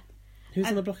threat." Who's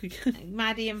on the block again?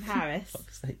 Maddie and Paris.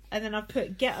 Fuck's sake. And then I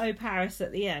put Ghetto Paris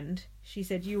at the end. She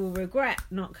said, "You will regret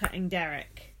not cutting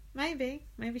Derek." Maybe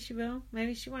she will.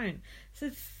 Maybe she won't.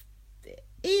 So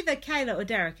either Kayla or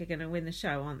Derek are going to win the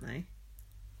show, aren't they?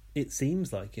 It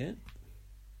seems like it.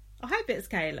 I hope it's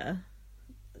Kayla.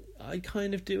 I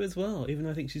kind of do as well, even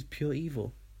though I think she's pure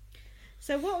evil.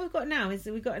 So what we've got now is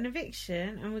that we've got an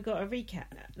eviction and we've got the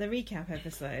recap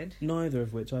episode. Neither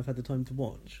of which I've had the time to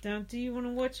watch. Now, do you want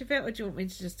to watch a bit, or do you want me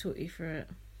to just talk you through it?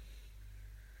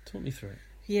 Talk me through it.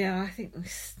 Yeah, I think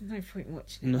there's no point in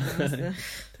watching it. No, it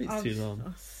takes too long.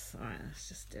 Alright, let's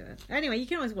just do it. Anyway, you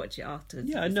can always watch it afterwards.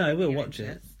 Yeah, I know, I will watch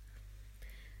it.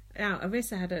 Now,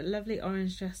 Arissa had a lovely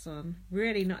orange dress on.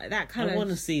 Really nice. That colour. I want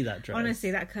to see that dress.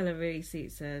 Honestly, that colour really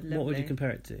suits her. Lovely. What would you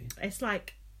compare it to? It's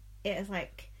like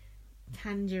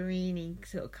tangerine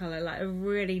sort of colour, like a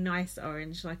really nice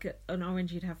orange, like an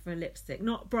orange you'd have for a lipstick.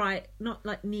 Not bright, not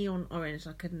like neon orange,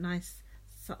 like a nice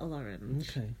subtle orange.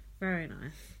 Okay. Very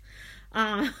nice.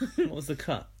 What was the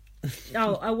cut?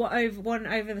 One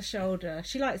over the shoulder.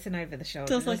 She likes an over the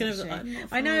shoulder. Does like an doesn't over. she?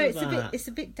 I know it's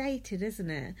a bit dated, isn't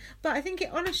it? But I think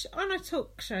on a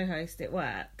talk show host it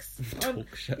works.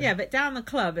 Talk show. Yeah, but down the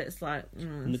club it's like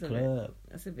In the club.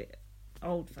 That's a bit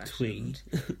old fashioned.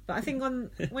 Tweed. But I think when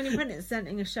you're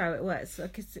presenting a show it works. I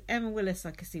could see Emma Willis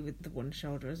I could see with the one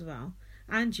shoulder as well,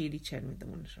 and Julie Chen with the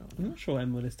one shoulder. I'm not sure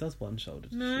Emma Willis does one shoulder.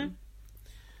 No. She?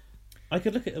 I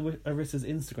could look at Arissa's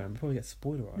Instagram and probably get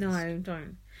spoilerized. No,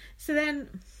 don't. So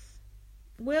then,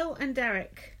 Will and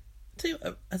Derek. Tell you,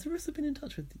 has Arissa been in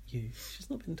touch with you? She's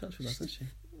not been in touch with us, has she?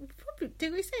 Probably.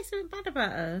 Did we say something bad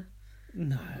about her?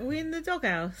 No. Are we in the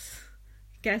doghouse?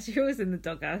 Guess you're always in the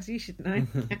doghouse. You should know.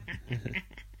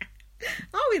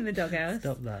 Are we in the doghouse?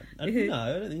 Stop that. No,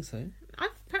 I don't think so.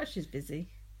 Perhaps she's busy.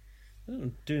 I don't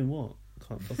know. Doing what?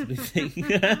 Can't possibly think.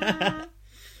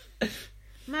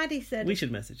 Maddie said we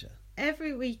should message her.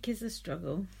 Every week is a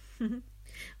struggle.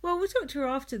 Well, we'll talk to her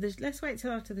after this. Let's wait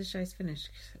till after the show's finished.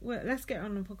 Well, let's get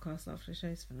on the podcast after the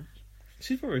show's finished.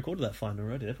 She's probably recorded that final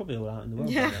already. They're probably all out in the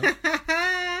world by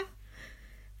now.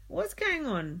 What's going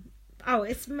on? Oh,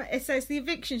 it's the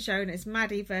eviction show, and it's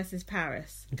Maddie versus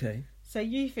Paris. Okay. So who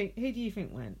do you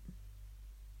think went?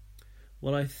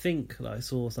 Well, I think that I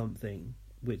saw something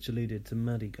which alluded to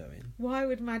Maddie going. Why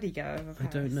would Maddie go over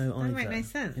Paris? I don't know either. That make no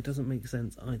sense. It doesn't make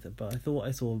sense either. But I thought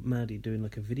I saw Maddie doing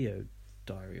like a video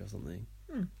diary or something.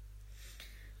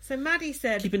 So Maddie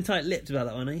said, keeping tight-lipped about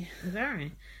that one, eh?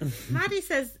 Very. Maddie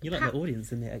says, you like the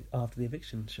audience in the after the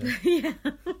eviction show. Yeah.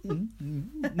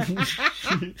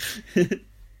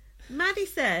 Maddie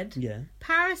said, yeah,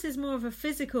 Paris is more of a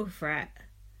physical threat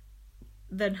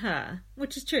than her,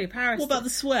 which is true. Paris. What about the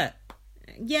sweat?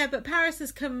 Yeah, but Paris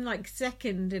has come like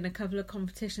second in a couple of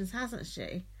competitions, hasn't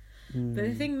she? But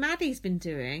the thing Maddie's been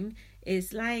doing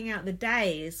is laying out the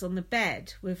days on the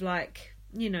bed with, like,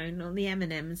 you know, not the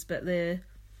M&Ms, but the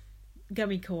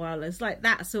gummy koalas, like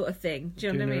that sort of thing. Do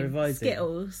you know what I mean? Revising.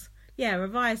 Skittles. Yeah,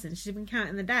 revising. She's been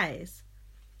counting the days.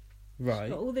 Right. She's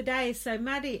got all the days. So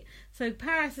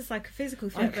Paris is like a physical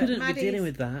I threat. couldn't be dealing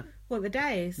with that. What, the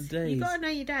days? The days. You've got to know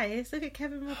your days. Look at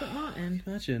Kevin Robert Martin.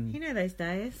 Imagine. You know those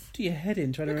days. Do your head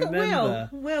in trying Look to at remember.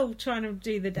 Will trying to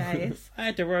do the days. I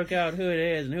had to work out who it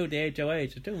is and who the HOH.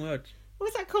 It's too much. What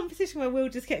was that competition where Will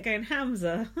just kept going,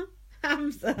 Hamza?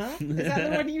 Hamza? Is that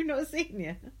the one you've not seen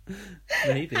yet?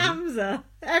 Maybe. Hamza.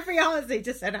 Every answer he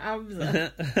just said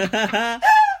Hamza.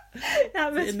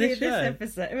 That must in be this in this show?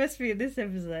 episode. It must be in this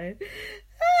episode.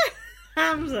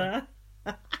 Hamza.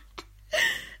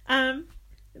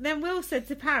 Then Will said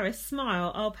to Paris,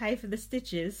 smile, I'll pay for the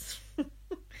stitches.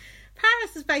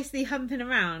 Paris was basically humping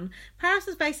around. Paris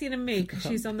was basically in a mood because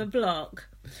she's on the block.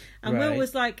 And Right. Will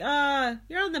was like, you're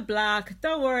on the block,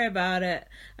 don't worry about it.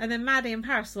 And then Maddie and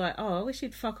Paris were like, I wish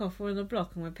you'd fuck off, we're on the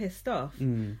block, and we're pissed off.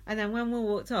 And then when Will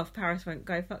walked off, Paris went,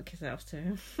 go fuck yourself to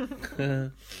him.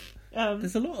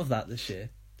 There's a lot of that this year.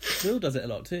 Will does it a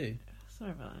lot too.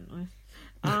 Sorry about that noise.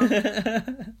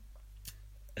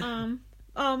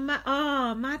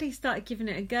 Maddie started giving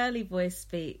it a girly voice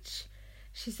speech.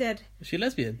 She said, Is she a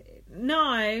lesbian?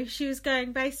 no, she was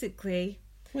going basically,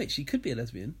 Wait, she could be a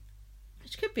lesbian.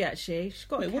 she could be actually, she's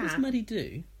got Wait, a what cat. does Maddie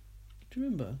do? Do you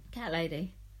remember? Cat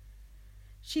lady.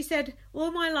 She said,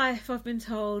 all my life I've been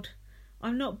told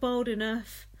I'm not bold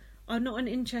enough, I'm not an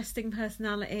interesting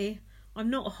personality, I'm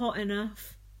not hot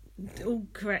enough. All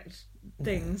correct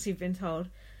things you've been told.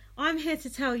 I'm here to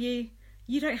tell you,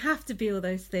 you don't have to be all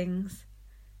those things.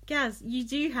 Gaz, you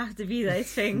do have to be those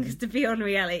things to be on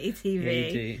reality TV. Yeah,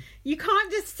 you do. You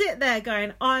can't just sit there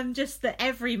going, I'm just the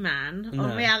everyman No.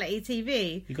 on reality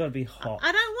TV. You got to be hot.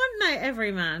 I don't want no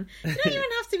everyman. You don't even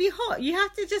have to be hot. You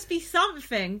have to just be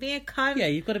something. Be a cunt. Yeah,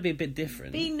 you've got to be a bit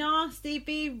different. Be nasty.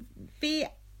 Be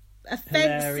offensive.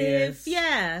 Hilarious.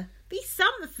 Yeah. Be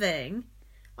something.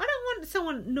 I don't want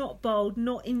someone not bold,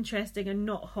 not interesting, and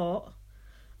not hot.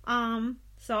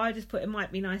 So I just put, it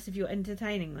might be nice if you're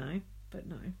entertaining though, but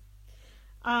no.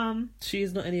 She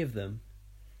is not any of them.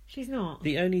 She's not.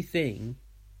 The only thing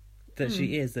that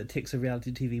she is that ticks a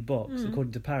reality TV box,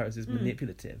 according to Paris, is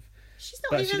manipulative. She's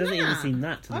not But even she doesn't even that. seem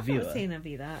that to the I've viewer. not seen her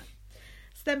be that.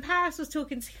 So then Paris was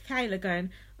talking to Kayla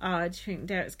going, do you think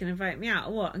Derek's going to vote me out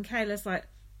or what? And Kayla's like,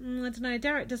 I don't know,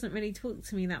 Derek doesn't really talk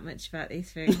to me that much about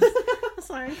these things. I was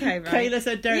like, okay, right. Kayla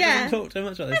said Derek doesn't talk too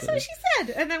much about this. That's what she said.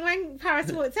 And then when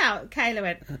Paris walked out, Kayla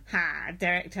went,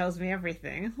 Derek tells me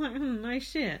everything. I'm like, no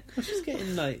shit. Well, she's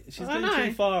getting like, she's I going know.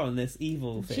 too far on this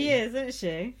evil thing. She is, isn't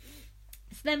she?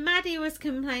 So then Maddie was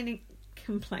campaigning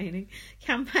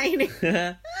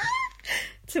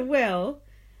to Will,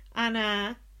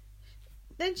 and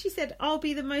then she said, I'll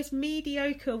be the most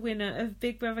mediocre winner of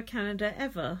Big Brother Canada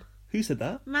ever. Who said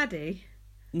that? Maddie.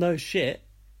 No shit.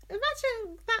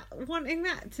 Imagine that, wanting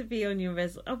that to be on your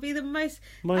resume. I'll be the most...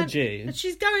 Mind you. And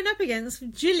she's going up against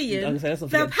Gillian, I'm gonna say,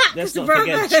 the let's Pax not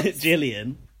forget brothers,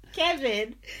 Gillian.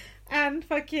 Kevin, and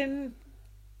fucking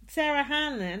Sarah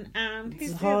Hanlon, and... It's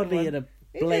who's the hardly other in one?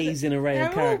 a blazing array They're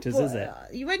of characters, all, is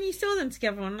it? When you saw them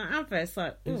together on that advert, it's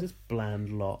like, It was ooh, just bland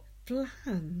lot.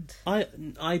 bland.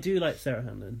 I do like Sarah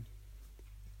Hanlon.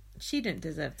 She didn't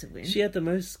deserve to win. She had the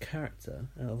most character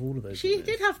out of all of those. She women.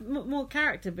 did have more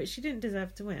character, but she didn't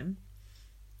deserve to win.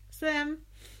 So,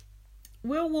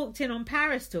 Will walked in on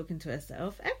Paris talking to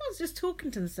herself. Everyone's just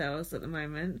talking to themselves at the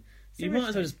moment. You might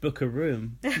as well just book a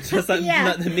room. Just like, Yeah.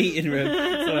 like the meeting room.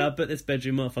 Sorry, I'll put this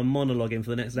bedroom off. I'm monologuing for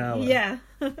the next hour. Yeah.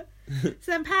 So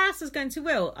then Paris was going to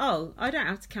Will, I don't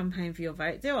have to campaign for your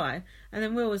vote, do I? And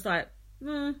then Will was like,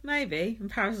 maybe. And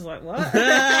Paris was like, what? And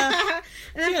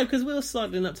then, Yeah, because Will's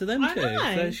cycling up to them I too.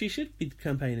 know. So she should be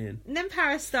campaigning. and then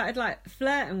Paris started like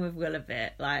flirting with Will a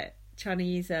bit, like trying to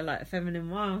use her like feminine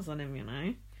wiles on him, you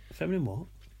know? Feminine what?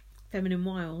 Feminine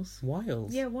wiles.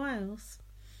 Wiles. Yeah, wiles.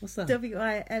 What's that?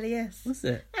 WILES. What's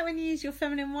it? Like when you use your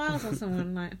feminine wiles on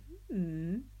someone, like,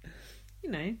 you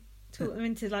know, talk them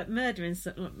into like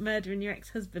murdering your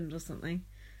ex-husband or something.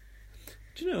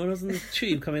 Do you know, when I was on the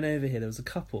tube coming over here, there was a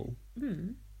couple,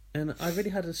 and I really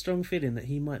had a strong feeling that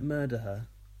he might murder her.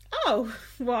 Oh,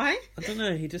 why? I don't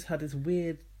know. He just had this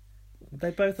weird.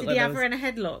 They both. Did he have her in a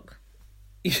headlock?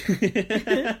 I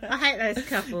hate those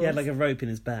couples. He had like a rope in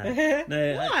his bag.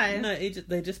 No, why?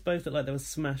 they just both looked like they were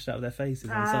smashed out of their faces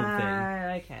on something.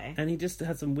 Okay. And he just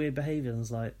had some weird behaviour. And I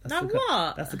was like,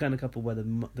 what? That's the kind of couple where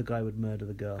the guy would murder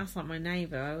the girl. That's like my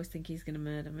neighbour. I always think he's going to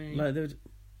murder me. Like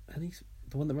and he's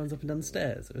the one that runs up and down the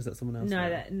stairs, or is that someone else?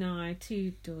 No,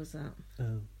 2 doors up.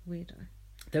 Oh, Weirdo.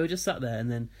 They were just sat there,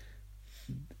 and then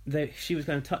she was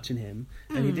kind of touching him,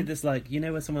 and he did this, like, you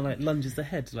know, where someone like lunges the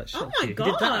head to like shock you. God.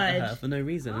 He did that at her for no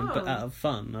reason, but out of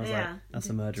fun. I was like, that's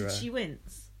a murderer. Did she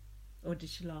wince, or did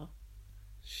she laugh?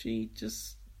 She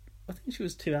just, I think she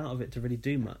was too out of it to really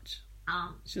do much.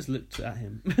 She just looked at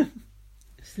him.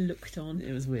 Just looked on.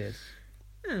 It was weird.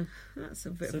 Oh, that's a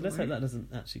bit. So let's hope that doesn't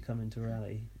actually come into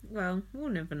reality. Well,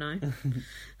 we'll never know.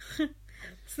 So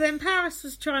then Paris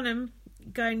was trying to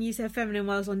go and use her feminine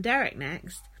wiles on Derek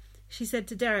next. She said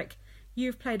to Derek,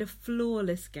 "You've played a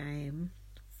flawless game.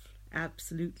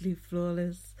 Absolutely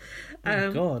flawless."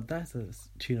 Oh God, that's a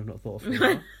tune I've not thought of for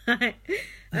a while.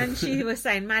 And she was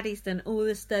saying Maddie's done all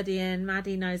the studying.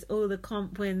 Maddie knows all the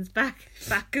comp wins back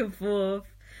and forth.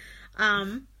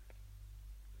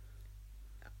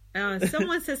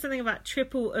 Someone said something about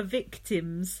triple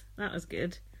evictims. That was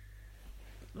good.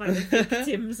 Like the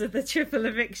victims of the triple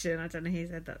eviction. I don't know who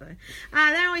said that though.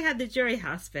 Then we had the jury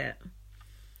house bit.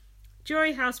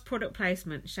 Jury house product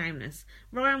placement, shameless.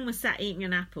 Ryan was sat eating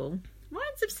an apple.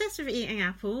 Ryan's obsessed with eating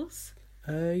apples.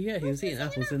 Yeah, he was eating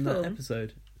apples in that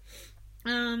episode.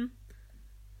 Is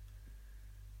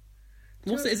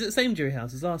it the same jury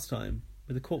house as last time?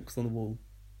 With the corks on the wall?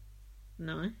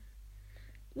 No.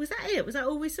 Was that it? Was that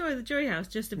all we saw in the jury house?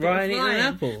 Just a bit Ryan of eating an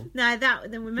apple? No,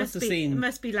 then we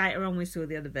must be later on we saw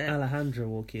the other bit. Alejandra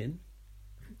walk in.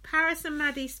 Paris and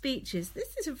Maddie's speeches.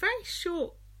 This is a very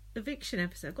short eviction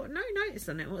episode. I've got no notice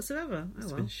on it whatsoever.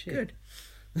 That's been shit. Good.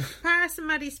 Paris and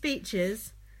Maddie's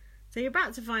speeches. So you're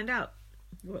about to find out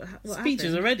what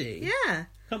speeches happened. already? Yeah.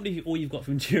 Can't believe all you've got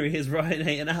from jury is Ryan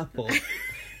ate an apple.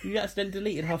 You accidentally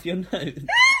deleted half your notes.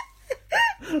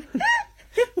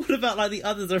 What about like the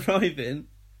others arriving?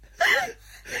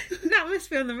 That must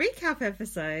be on the recap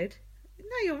episode. No,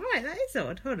 you're right. That is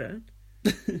odd. Hold on.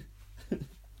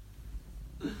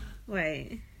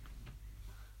 Wait.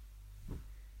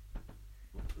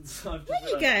 So Where are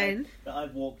you going? That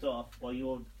I've walked off while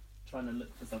you're trying to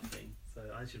look for something. So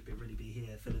I should really be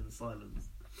here filling the silence.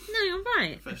 No, you're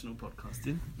right. Professional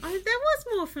podcasting. There was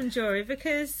more from Jory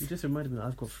because... You just reminded me that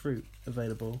I've got fruit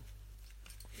available.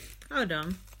 Hold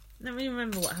on. Let me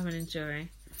remember what happened in Jury.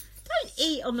 Don't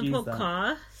eat on the podcast.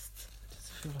 I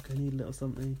just feel like I need a little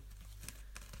something.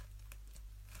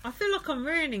 I feel like I'm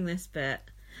ruining this bit.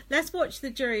 Let's watch the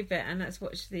jury bit and let's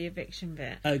watch the eviction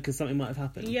bit. Oh, because something might have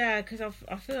happened? Yeah, because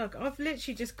I feel like I've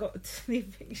literally just got to the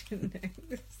eviction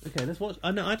next. Okay, let's watch...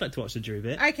 I'd like to watch the jury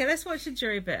bit. Okay, let's watch the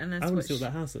jury bit and let's I want to see what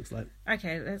that house looks like.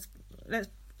 Okay, let's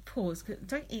pause.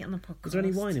 Don't eat on the podcast. Is there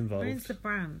any wine involved? Ruins the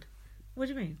brand. What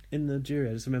do you mean? In the jury,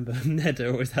 I just remember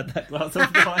Neda always had that glass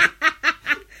of wine.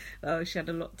 Oh, she had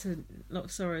a lot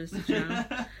of sorrows to drown.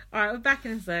 Alright, we're back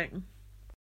in a sec.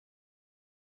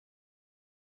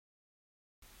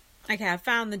 Okay, I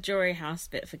found the jury house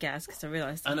bit for Gaz because I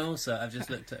realised... And also, I've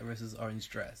just looked at Arissa's orange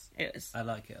dress. I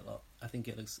like it a lot. I think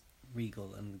it looks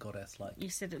regal and goddess-like. You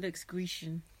said it looks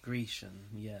Grecian. Grecian,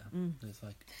 yeah. It's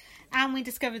like... And we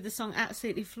discovered the song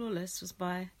Absolutely Flawless was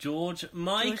by... George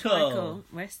Michael.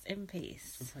 Rest in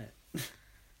peace. I'll play it.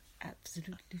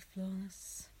 Absolutely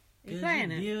Flawless. Are you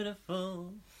playing it?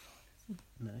 Beautiful.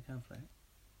 No, I can't play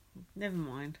it. Never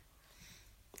mind.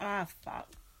 Ah, fuck.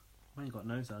 I ain't got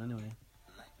no sound anyway.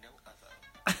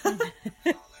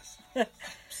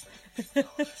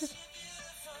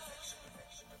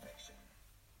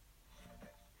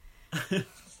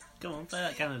 Come on, play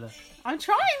that Canada. I'm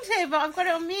trying to, but I've got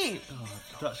it on mute. Oh,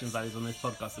 production values on this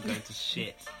podcast are going to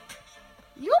shit.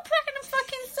 You're playing a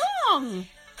fucking song.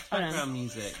 Background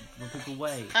music. Will people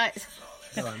wait?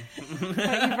 Go on.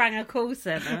 You rang a call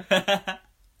centre.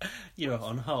 You're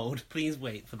on hold. Please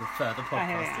wait for the further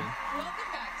podcasting. Welcome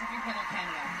back to Big Panel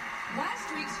Canada.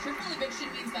 Last week's triple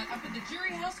eviction means that up at the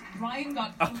jury house, Ryan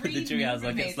got three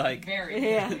it's like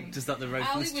very just up the road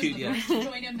Ali from the studio. was the first to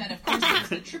join him. Then of course there was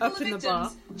the triple Up in the victims,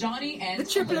 bar. Johnny and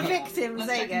The triple Leo. victims, Let's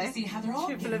there check you in go. to see how they're all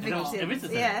Triple getting evictions. along. There is a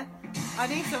thing. Yeah. I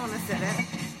knew someone had said it.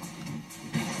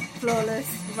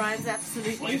 Flawless. Ryan's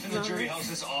absolutely Life in the jury flawless.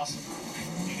 house is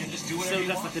awesome. You can just do whatever Still you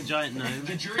dressed want. like a giant gnome.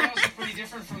 The jury house is pretty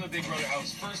different from the Big Brother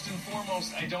house. First and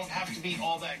foremost, I don't have to be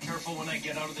all that careful when I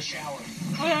get out of the shower.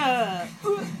 Uh,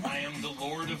 I am the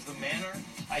lord of the manor.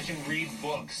 I can read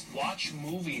books, watch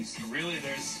movies. Really,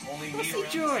 there's only me What's he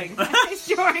around. drawing? He's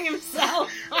drawing himself.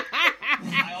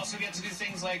 I also get to do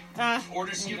things like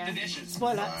order skip yeah. the dishes.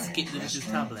 Spoiler. Skip the dishes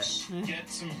tablet. Get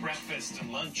some breakfast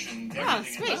and lunch and Oh,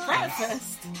 everything. sweet.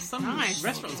 Breakfast. Some Nice.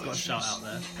 restaurants got a shout out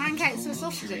there. Pancakes with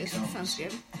sausages. That sounds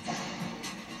good.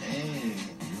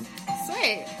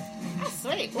 Sweet. That's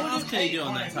sweet. What else can you do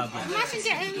on that tablet? Imagine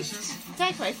getting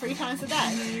takeaway 3 times a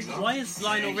day. Why is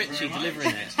Lionel Richie delivering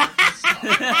it?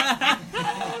 Look at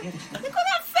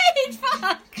that feed,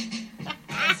 fuck!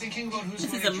 I'm thinking about who's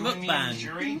This going is to a join me in mukbang the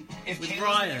jury. If with Kayla's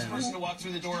Ryan. the next person to walk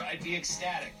through the door, I'd be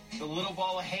ecstatic. The little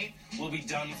ball of hate will be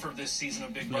done for this season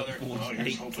of Big Brother. Little ball of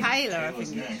hate. Kayla, I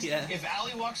think. next. Yeah. If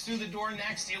Allie walks through the door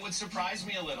next, it would surprise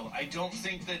me a little. I don't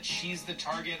think that she's the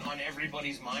target on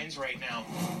everybody's minds right now.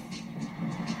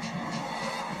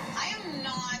 I am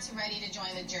not ready to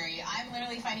join the jury. I'm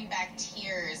literally fighting back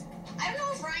tears. I don't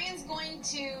know if Ryan's going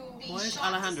to be Why is shocked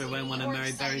Alejandro to see wearing one me of or Mary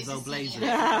excited Berry's to old see blazers? me.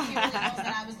 He really knows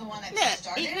that I was the one that Look,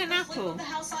 started eating an the flip apple. of the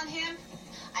house on him.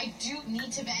 I do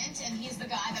need to vent, and he's the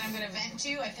guy that I'm going to vent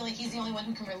to. I feel like he's the only one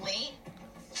who can relate.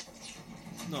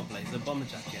 It's not a blazer, a bomber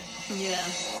jacket. Yeah.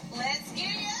 Let's get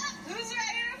it up. Who's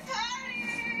ready to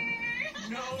party?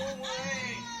 No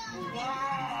way!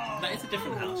 Wow! That is a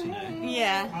different house, you know.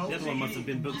 Yeah. The other one must have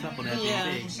been booked up on Yeah.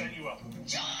 Airbnb. Who set you up?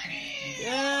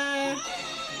 Johnny!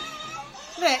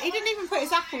 Look, he didn't even put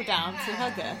his apple down to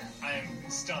hug her. I'm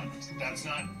stunned. That's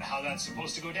not how that's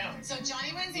supposed to go down. So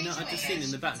Johnny wins You know, I've just seen in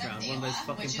the background one of those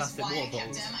fucking plastic water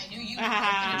bottles. I knew you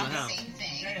Ah. were In the the house. same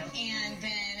thing. And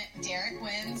then Derek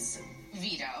wins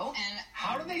veto, and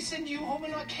How did they send you home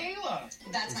and not Kayla?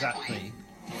 that's my point. Exactly.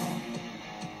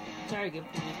 Very good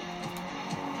point.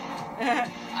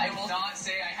 I will not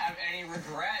say I have any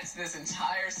regrets this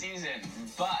entire season,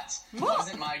 but it What?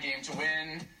 wasn't my game to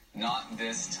win. Not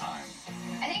this time.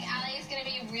 I think Allie is going to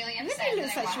be really Maybe upset. it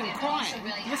looks that I like she walked was in, but also crying.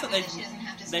 really It looks happy like that she doesn't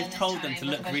have to they've spend told this them to time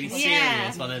look with a really bunch of Yeah.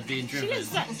 serious while they're being She driven.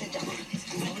 looks like... It's a double.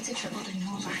 It's a triple. The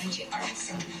no behind you. All right,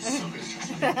 so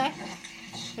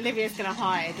Olivia's gonna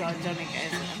hide while Johnny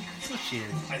goes in. Of course she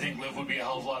is. I think Liv would be a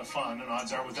hell of a lot of fun, and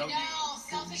odds are without No, you.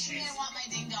 selfishly, I want my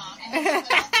ding dong. And they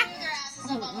put all three of their asses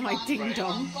up on the My wall. ding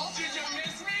dong. Both Did you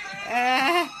miss me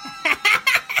there?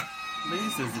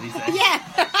 Losers, did he say? Yeah!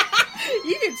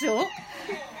 You can talk.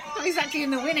 Not exactly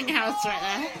in the winning house right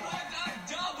there. What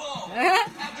a double!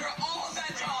 After all of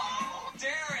that talk,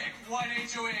 Derek won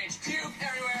HOH. Puke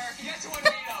everywhere. He gets to win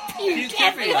veto. You Puke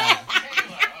everywhere.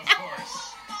 Kayla, of course.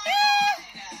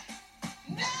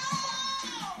 No!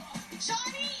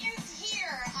 Johnny is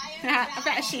here. I am I bet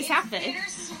back. she's It's happy.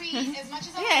 bittersweet. As much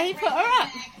as I Yeah, he want put to her bring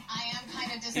up. back, I am kind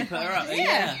of He disappointed. put her up, Yeah.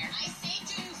 yeah. I saved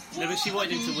you. No, but she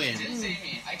wanted him to win. You didn't save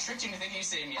me. I tricked you into thinking you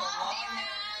saved me. Oh,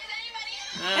 is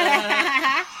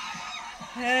anybody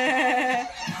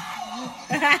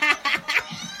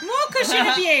More cushion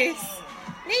abuse.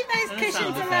 Leave those That cushions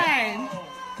sound effect. alone.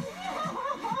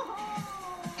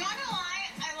 I'm not gonna lie,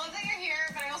 I love that you're here,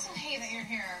 but I also hate that you're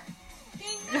here.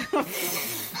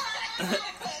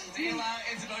 Dayla,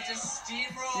 it's about to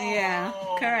steamroll. Yeah,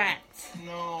 correct.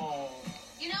 No.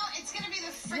 You know, it's gonna be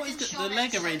the What is freaking the show. leg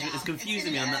next arrangement show is now.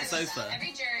 confusing me on that sofa.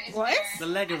 Every jury is What? bitter. The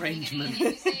leg arrangement. If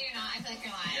you say you're not, I feel like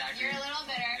you're lying. Yeah, I agree. You're a little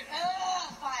bitter.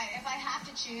 Ugh, fine. If I have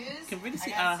to choose, You can really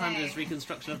see I gotta Alejandro's say,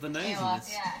 reconstruction of the nose in Kayla, this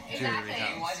yeah, jury exactly. house.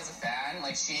 Game-wise, as a fan,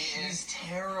 like she is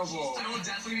terrible. I will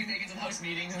definitely be making some house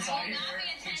meetings inside will not here. be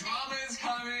The attending. drama is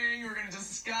coming. We're gonna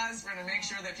discuss. We're gonna make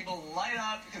sure that people light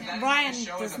up because that's Ryan what the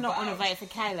show does is not about. want to vote for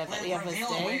Kayla, but the others Reveal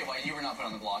do. away why you were not put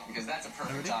on the block because that's a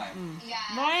perfect time. Yeah.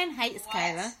 Ryan hates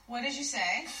Kayla. What did you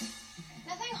say?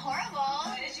 nothing horrible.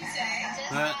 What did you say?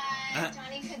 Just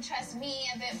Johnny could trust me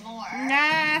a bit more.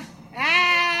 Nah.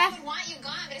 I would want you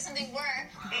gone, but if something were,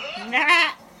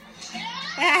 Nah.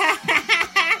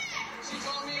 She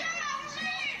told me.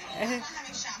 I'm not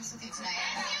having shams with you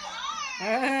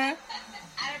tonight.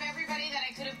 Out of everybody that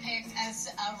I could have picked as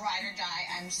a ride or die,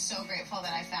 I'm so grateful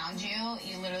that I found you.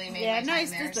 You literally made Yeah, my no, time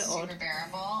it's there just a bit super odd.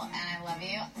 bearable, and I love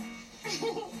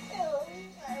you.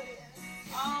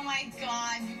 Oh my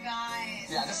god, you guys.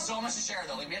 Yeah, there's so much to share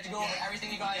though. Like we have to go over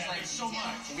everything, you guys. Yeah, Like there's so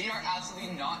much. we are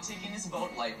absolutely not taking this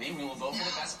vote lightly. We will vote for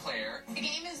the best player. The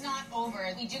game is not over.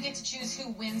 We do get to choose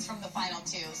who wins from the final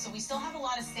two, so we still have a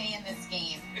lot of say in this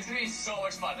game. It's gonna be so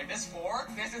much fun. Like this four,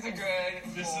 this is a good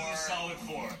This four. is a solid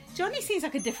 4. Johnny seems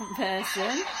like a different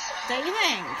person, don't you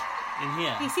think? In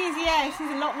here. He seems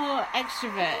a lot more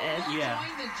extroverted. Yeah.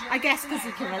 I guess because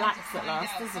he can relax at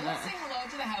last, doesn't it? Say hello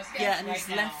to the house guests Yeah, and right he's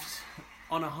now. left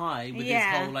on a high with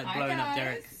Yeah. his whole like Hi, blowing up guys.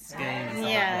 Derek's game and stuff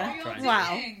Yeah. like that. Right. Wow.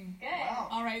 Doing? Good.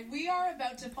 All right, we are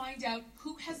about to find out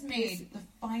who has made the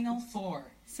final four.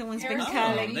 Someone's been Harrison,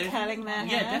 curling their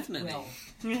Yeah, hair. definitely. Will.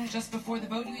 Yeah. Just before the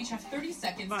vote, you each have 30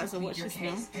 seconds Might to as well plead watch your this now.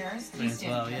 case. Paris, May please as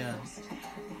stand well, up yeah. first.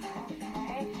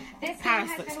 This Paris game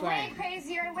has looks been great. way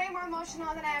crazier and way more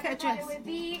emotional than I Look at ever thought her it would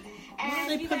be. Where are And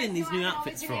they you pulling guys these know new I've always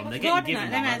outfits been from? able They're to getting God, given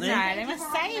no, them, they aren't must they? know. Thank They you must for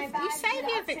all save. my You bad save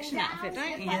the ups eviction and outfit, downs.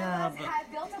 don't The you? Yeah, five of us but-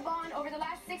 have built a bond over the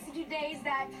last 62 days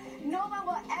that no one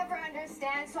will ever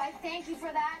understand. So I thank you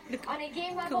for that. Look, On a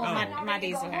game level, cool. I'm Mad- not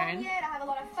ready Maddie's to go wearing. home yet. I have a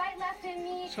lot of fight left in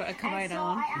me. She's got a And kimono so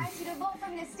on. I ask you to vote for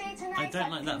me to stay tonight. I don't so like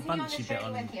can that continue on bunchy this bit journey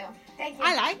on- with you. Thank you.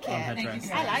 I like On her it. Thank you, dress.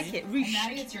 Paris. I like it. And Roosh.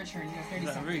 Maddie, it's your turn. You have 30 Is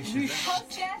that seconds. Roosh, is it?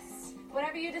 Host guests,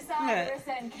 whatever you decide, Look.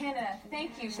 Marissa and Canada,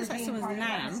 thank you for Just like being someone's part of what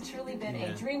nan. has truly been Yeah.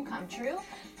 a dream come true.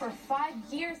 For 5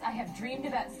 years, I have dreamed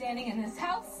about standing in this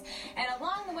house, and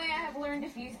along the way, I have learned a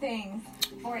few things.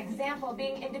 For example,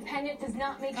 being independent does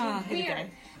not make you Here we go.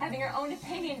 weird. Having your own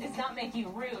opinion does not make you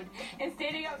rude. And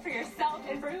standing up for yourself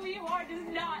and for who you are does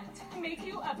not make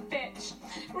you a bitch.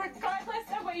 Regardless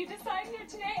of what you decide here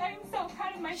today, I am so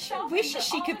proud of myself. She wishes and for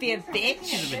she all could of be you a for making bitch. it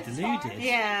She's a bit this deluded. far.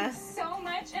 Yeah. Thank you so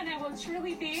much, and I will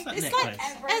truly be. It's that It's necklace.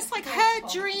 like it's like her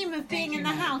dream of being in the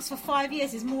house for 5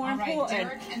 years is more All right, important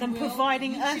Derek and than Will,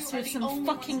 providing you us two are with the some only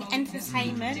fucking ones voting this week.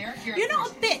 entertainment. Derek, you're You're not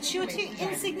a first. bitch. You're Wait, too okay.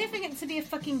 insignificant to be a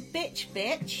fucking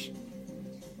bitch.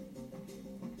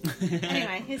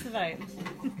 Anyway, here's the vote.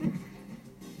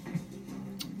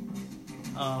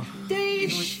 Oh, he's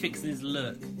always Douche. fixing his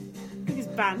look. His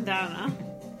bandana.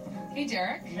 Hey,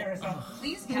 Derek.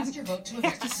 Please cast your vote to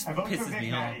evict. I vote to Pisses evict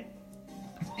me off. Maddie.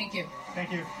 Thank you.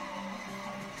 Thank you.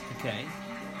 Okay.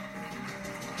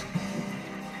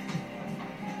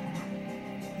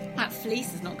 That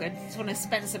fleece is not good. It's one of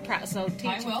Spencer Pratt's old I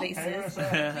teacher will. Hey, fleeces.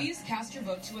 Marissa. Please cast your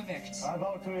vote to evict. I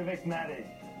vote to evict Maddie.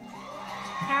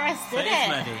 Paris did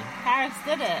Thanks, it. Maddie. Paris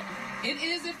did it. It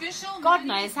is official. God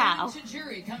Maddie knows is going how. To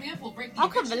jury. Coming up, we'll break the I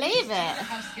couldn't eviction believe news to it. the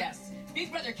house guests.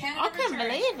 Big Brother Canada I couldn't returns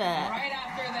believe it. Right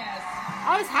after this.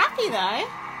 I was happy though.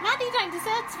 Maddie don't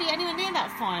deserve to be anywhere near that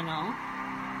final.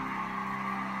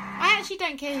 I actually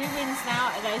don't care who wins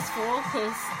now out of those four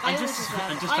because I'm just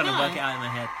trying to work it out in my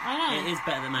head. I know. It is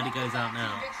better that Maddie goes out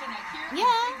now Eviction night here Yeah.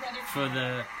 at Big Brother for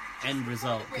Canada. the end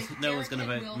result because no one's going to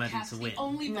Derek vote and Will Maddie cast to the win.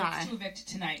 only No. votes to evict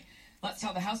tonight. Let's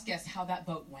tell the house guests how that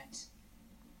vote went.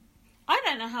 I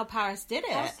don't know how Paris did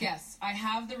it. House guests, I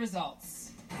have the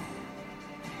results.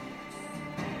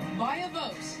 By a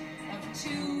vote of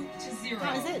 2-0.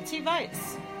 That was it. 2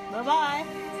 votes. Bye bye.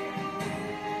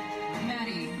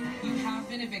 Maddie, you have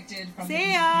been evicted from the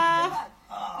See ya.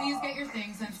 Please get your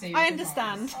things and save I your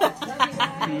understand. So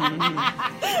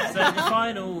the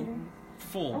final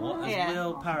four is Yeah.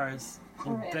 Will, Paris,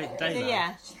 and Dayla.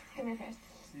 Yeah. Come here first.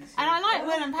 And I like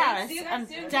Will and Paris, See you and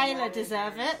guys soon. Dayla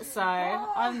deserve it, so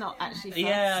I'm not actually fussed.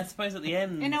 Yeah, I suppose at the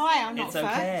end. In a way, I'm not it's fussed.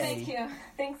 okay. Thank you.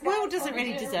 Thanks, guys. Will doesn't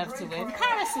really deserve to win.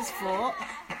 Paris has fought,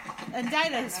 and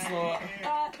Dayla has fought.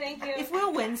 Thank you. If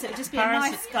Will wins, it would just be Paris,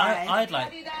 a nice guy. I'd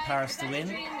like Paris to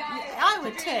win I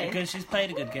would too. because she's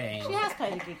played a good game. She has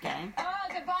played a good game.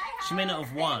 Goodbye. She may not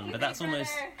have won, but that's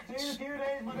almost.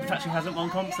 The fact she hasn't won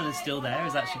comps and is still there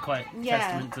is actually quite Yeah.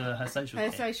 testament to her social Her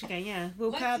game. social game, yeah. Will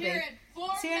Let's Kirby. hear it for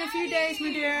See you in a few Maddie. days,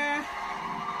 my dear.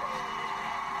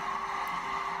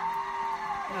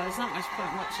 Well, there's not much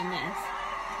point watching this.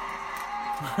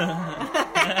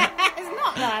 It's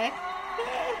not though.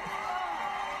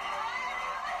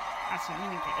 Actually, I'm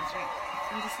gonna get a drink.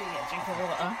 I'm just gonna get a drink of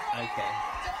water. Okay.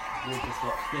 We'll just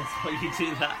watch this while you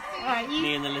do that. Alright, Me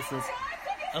you. and the listeners.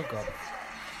 Oh god.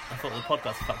 I thought the podcast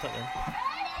was fucked up then.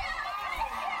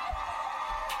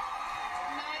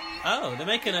 Oh, they're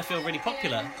making her feel really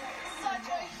popular. Such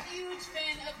a huge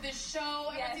fan of this show.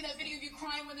 I've Yes. seen that video of you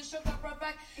crying when the show got brought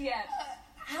back. Yes.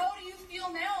 How do you feel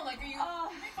now? Like, are you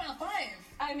Final Five?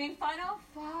 I mean, Final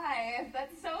 5.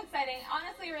 That's so exciting.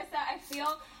 Honestly, Rissa, I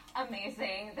feel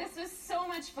amazing. This was so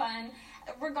much fun.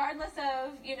 Regardless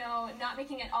of, not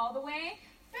making it all the way,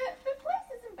 the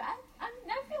place isn't bad. I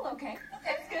feel okay.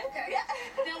 It's good. Okay. Yeah.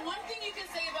 Now, one thing you can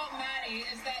say about Maddie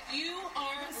is that you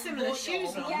are Similar loyal.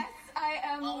 shoes on. Yes, I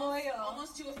am loyal.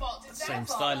 Almost to a fault. Did Same that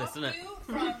stylist, stop isn't it? you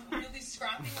from really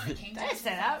scrapping when it came to Don't say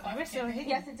that. We're still here.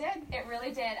 Yes, it did. It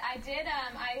really did. I did.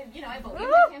 I believed Woo!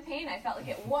 my campaign. I felt like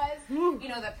it was,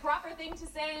 the proper thing to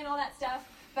say and all that stuff.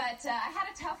 But I had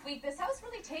a tough week. This house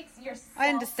really takes yourself I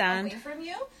understand. away from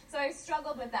you. So I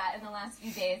struggled with that in the last few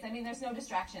days. I mean, there's no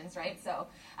distractions, right? So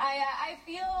I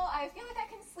feel like I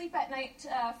can sleep at night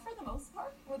for the most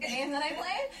part with the game that I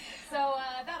played. So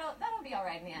that'll be all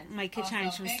right in the end. Make a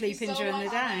change from Thank sleeping you so during much, the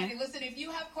day. Maddie. Listen, if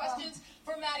you have questions,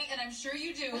 for Maddie, and I'm sure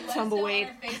you do. Let Tumbleweed.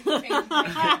 us know on our Facebook page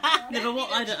right now. No, but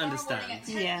what I don't Tomorrow understand morning at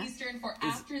 10 Yeah. Eastern for is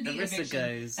after the Arissa eviction.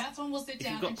 goes, That's when we'll sit if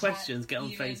down you've got and questions, chat get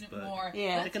on even Facebook. more. Yeah.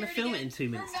 They're Let's going to hear it film it again in 2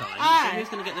 minutes' for time. Maddie. So who's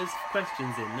going to get those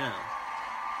questions in now?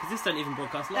 Because this don't even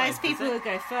broadcast live. Those people does who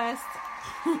go first.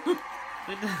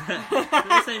 it?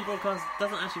 The same broadcast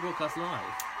doesn't actually broadcast live.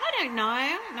 I don't know. I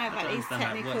don't know I about don't these understand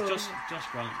how it technical. works. Josh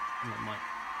Grant might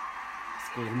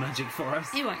spoil the magic for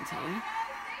us. He won't tell you.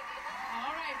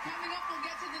 All right, coming up, we'll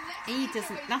get to the next He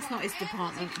doesn't- HOH that's not his and we'll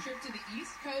department. take a trip to the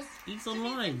East Coast He's to meet the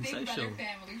online, Big social. Brother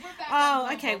family. We're back Oh,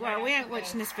 on okay. Global Well, right we ain't after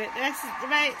watching this. this bit.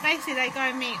 Basically, they go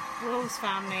and meet Will's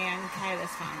family and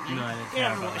Kayla's family. No, I don't you care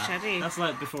don't about watch that. that, do you? That's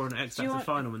like before an X Do you Factor want-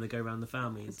 final when they go around the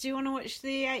families. Do you want to watch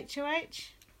the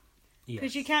HOH? Yes.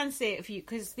 Because you can see it if you,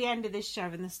 because the end of this show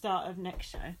and the start of next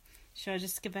show. Shall I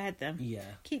just skip ahead then? Yeah.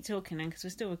 Keep talking then, because we're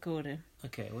still recording.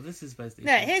 Okay, well, this is supposed to be...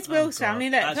 Look, here's Will's God. family.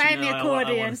 Look, Actually, playing the no, I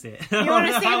accordion. want to see it. You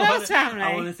wanna see I Will's wanna- family?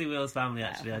 I want to see Will's family,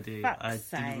 actually, I Oh, do. fuck's I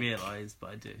sake. didn't realise, but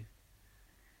I do.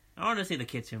 I want to see the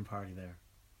kitchen party there.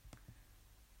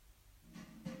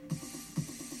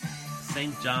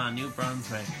 St. John, New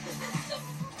Brunswick.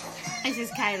 This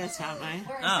is Kayla's family.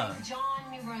 We're in Oh. St.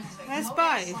 John, New Brunswick. That's No both.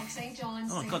 S, like St.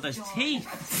 John's, Oh my St. god, those John.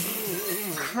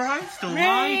 teeth! Christ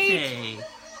almighty!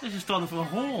 They're just stolen from a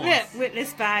horse. Look,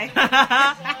 Witless Bay.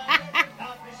 How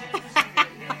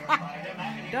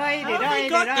have they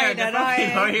got there? They're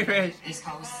fucking Irish. East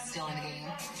Coast still in the game.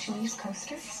 Two East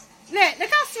Coasters. Look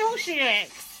how small she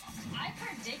looks. I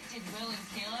predicted Will and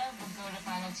Kayla would go to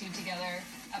Final Two together.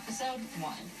 Episode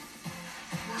 1.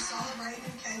 We're celebrating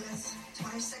Kayla's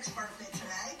 26th birthday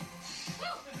today.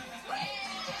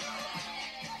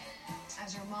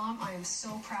 As your mom, I am so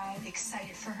proud,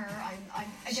 excited for her. I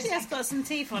She just has got some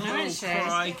teeth on her, Oh, hasn't she?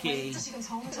 crikey. until she comes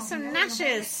home and tells Some me everything about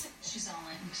it. gnashes. She's all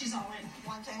in. She's all in.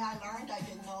 One thing I learned, I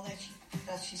didn't know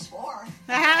that she swore.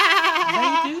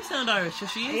 They do sound Irish,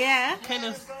 does she? Yeah. I was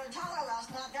Kayla's, going to tell her last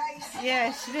night.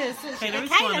 Yeah, she does. doesn't she? Kayla is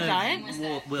Kayla one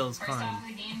don't. of Will's First half kind.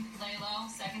 of the game, lay low.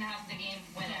 Second half of the game,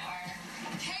 win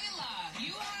it. Kayla,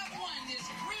 you have won this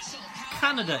crucial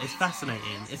Canada is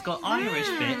fascinating. It's got Irish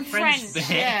bit, French French, bit.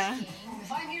 yeah.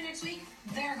 If I'm here next week,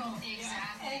 they're going.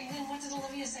 Exactly. And then what does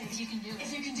Olivia say? If you can do it.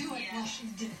 If you can do it, Yeah. well, she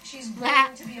did it. She's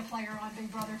willing to be a player on Big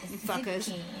Brother.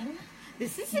 Fuckers.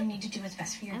 This is You need to do what's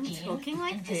best for your I'm game. talking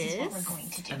like and this is what this. we're going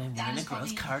to do. And I'm That wearing is a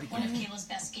girl's probably one of cardigan. Kayla's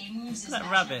best game moves.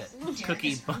 That rabbit.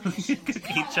 Cookie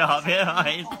cookie chop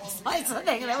behind. like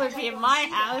something that would be in my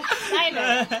house. I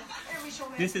know.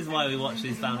 This is why we watch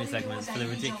these family segments, for the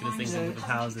ridiculous things with the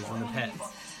houses and the pets.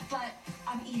 But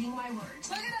I'm eating my words.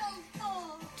 Look at him.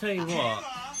 Oh. Tell you what,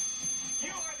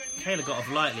 Kayla got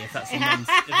off lightly if that's the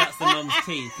mum's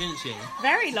teeth, didn't she?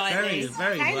 Very lightly.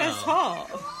 Very Kayla's well.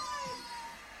 hot.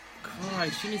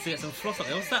 Christ, she needs to get some floss up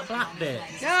there. What's that black bit?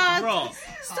 God, Rock.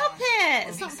 stop it.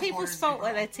 It's not people's fault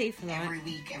what their teeth are Every like.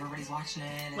 week, everybody's watching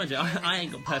it. Mind you, I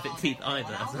ain't got perfect teeth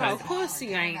either. Well, of So. course you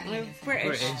ain't. We're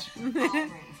British. All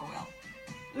rooting for Will.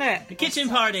 Look. The kitchen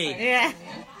party! Yeah.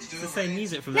 It's the same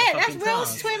music from Look, that that's fucking Will's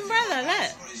cast. twin brother.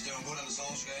 Look. He's doing good in the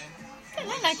Souls game. Don't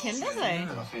look like him, does he? I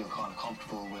feel kind of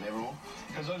comfortable with everyone.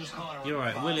 Because I just kind of... You're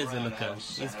right, Will is a looker.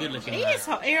 He's good looking. He is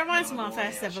hot. He reminds me of my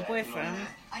first ever boyfriend.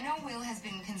 I know Will has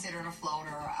been considered a floater.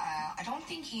 I don't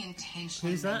think he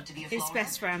intentionally Who's that? meant to be a His floater.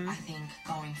 best friend. I think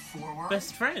going forward.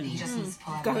 Best friend? He just needs to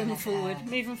pull out Going that, forward.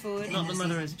 Moving forward. Not the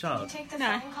mother of his child. Take the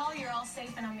No. phone call, you're all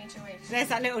safe and I'll meet you later. There's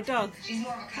that little dog. She's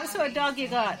more of a What sort of dog you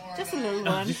got? Just a little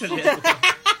one. Just a little-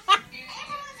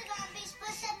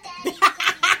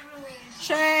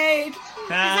 Shade.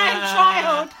 His own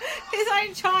child. His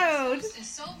own child.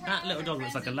 That little dog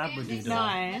looks like a Labradoodle.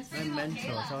 Nice. They're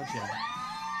mental, I told you.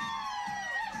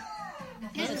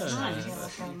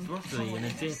 Broccoli in a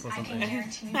dip or I can something.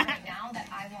 guarantee you right now that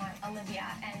I want Olivia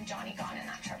and Johnny gone in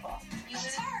that triple.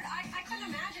 It's hard. I couldn't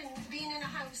imagine being in a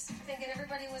house thinking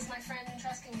everybody was my friend and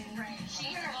trusting me. Right.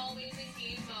 She's always in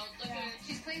game mode. Look at her.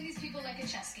 She's playing these people like a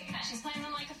chess game. She's playing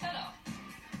them like a fiddle.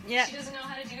 Yeah. She doesn't know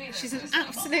how to do either. She's an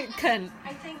absolute cunt.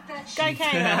 I think that Go,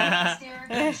 Kayla.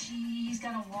 Kayla. She's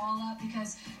got a wall up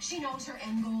because she knows her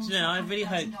end goal. Do you know, I really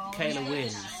hope Kayla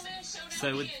wins.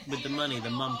 So with the money, the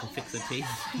mum can fix her teeth.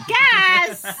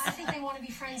 Gas! I think they want to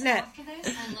be friends Look. after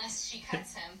this. Unless she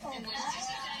cuts him. And wins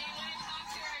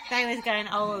They was going,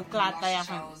 oh, we're glad they Watch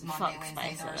haven't shows Monday, fucked, Wednesday,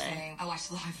 basically. Thursday. I watch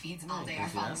the live feeds all day. I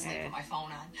fall asleep with my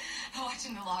phone on. I'm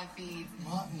watching the live feeds.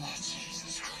 What in the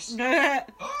Jesus Christ? Yeah.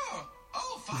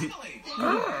 Oh, finally! Mm.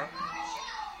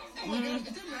 Oh my God, is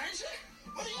that magic?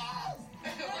 What do you have?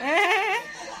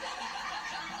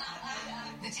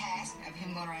 The task of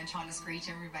him going around trying to screech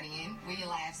everybody in. We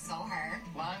laugh so hard.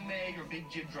 Long may your big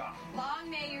jib drop. Long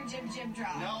may your jib jib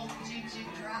drop. No, jib jib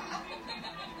drop.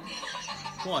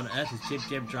 What on earth is Jib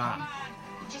Jib Drop?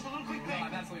 Just a little quick thing.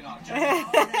 No, absolutely not.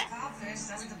 Codfish,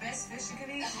 that's the best fish you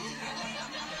can eat.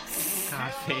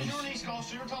 Catfish. You're an East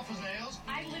Coaster, you're tough as nails.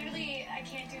 I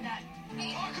can't do that.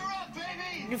 Fuck her up,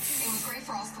 baby! It was great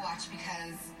for us to watch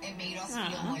because it made us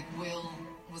feel like Will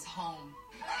was home.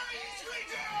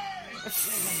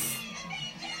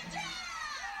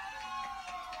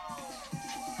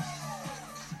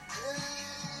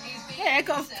 Yeah, I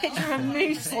got a picture of a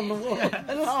moose on the wall.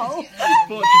 Hello.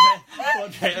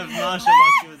 Portrait of Marsha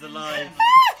while she was alive.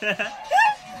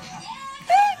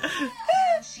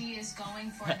 She is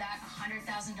going for that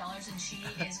 $100,000 and she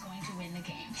is going to win the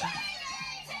game.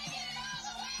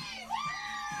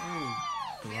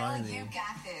 Will, you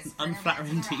got this.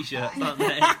 Unflattering t-shirts, aren't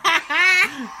they?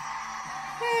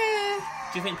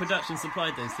 Do you think production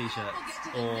supplied those t-shirts?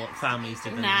 Or families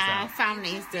did them Nah, themselves?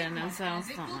 families doing themselves,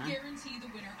 It don't will they? guarantee the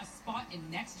winner a spot in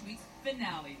next week's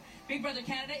finale. Big Brother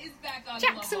Canada is back on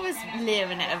Jack's Global always right after-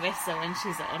 leering at Arissa when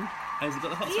she's on. Oh, has it got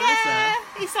the hot sauce Yeah, there?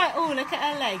 he's like, oh, look at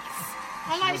her legs.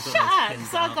 I'm like, She's shut got those up. pins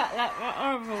So I've out. got like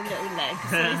horrible little legs.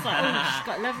 So he's like, oh, she's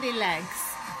got lovely legs.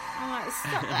 I'm like,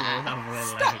 stop that. Lovely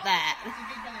Stop legs.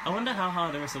 that. I wonder how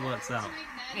hard Arissa works out.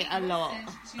 Yeah, a lot.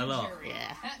 A lot.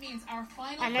 Yeah. That means our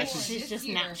final Unless four she's this just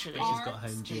year naturally. She's are got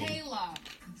home gym. Kayla,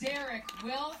 Derek,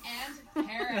 Will, and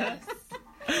Paris.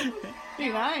 Who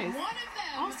knows? One of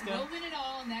them Oscar. will win it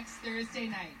all next Thursday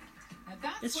night. Now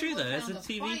that's It's when true we'll though, as crown a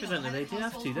the TV final presenter, they do have to,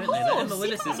 household don't Of they? Like, course. Emma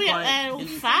Willis You is can't be quite, all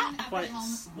fat. quite,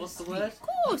 what's the word? Of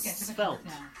course. Get to the Svelte. court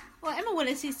now. Well, Emma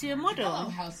Willis used to be a Hello, model.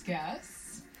 house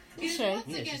guests. It Is is she? once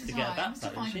Yeah, again she's to get a time backpack, to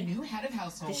find a isn't she? new head of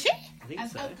household. Is she? I think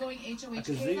As so. outgoing HOH Like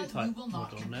a zoo Kayla, you type will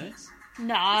not model, no? compete.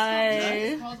 No.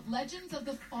 It's called Legends of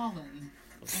the Fallen.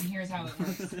 And here's how it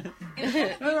works.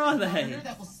 Where are they?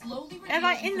 That will slowly They're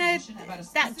like in information about a that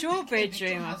specific drawbridge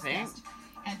evicted room, I house think. guest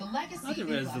and the legacy I didn't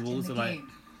they realise the left walls in are the like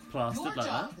game. plastered Your like that.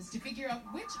 job is to figure out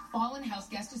which fallen house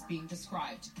guest is being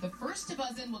described. The first to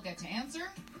buzz in will get to answer,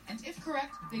 and if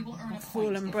correct, they will earn a point.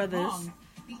 Fallen If Brothers. wrong,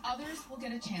 the others will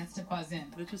get a chance to buzz in.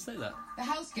 Did they just say that? The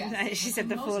house guest. No, she with said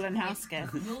the most fallen points house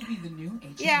guest. Will be the new HOH.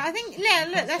 Yeah, I think, yeah,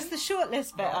 look, that's the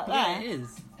shortlist bit up Yeah, it there.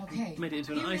 is. Okay. Made it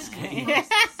into an here ice is skate. the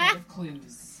first set of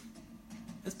clues.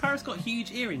 Has Paris got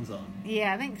huge earrings on?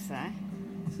 Yeah, I think so.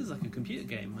 This is like a computer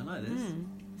game. I like this.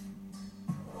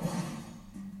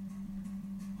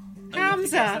 Oh, you have to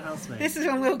guess the Hamza. housemate. This is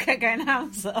when we'll get going,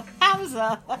 Hamza.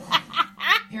 Hamza.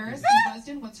 Paris, you buzzed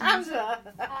in. What's your answer? Hamza.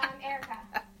 Erica.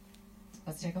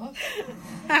 Let's take a look.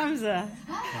 Hamza.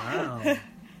 Wow.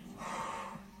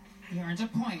 You earned a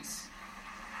point.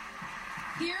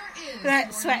 Here is Right,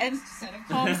 your sweating. next set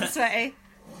of Arms clues. are sweaty.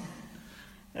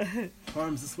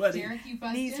 Arms are sweaty. Derek, you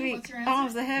buzzed Knees in. weak. What's your answer?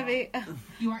 Arms are heavy.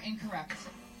 You are incorrect.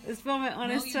 There's vomit on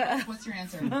Will, his you sweater. buzzed. What's your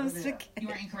answer? Mum's You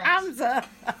are incorrect. Hamza.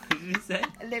 What did you say?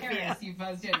 Olivia. Paris, you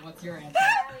buzzed in. What's your answer?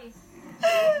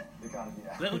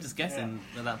 They're all just guessing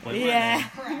at that point. Yeah.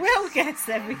 Correct. We'll guess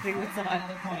everything the time.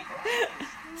 Another point.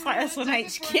 It's like us on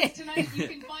That's it for us HQ. tonight. You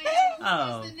can find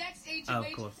out who is the next HOH Oh,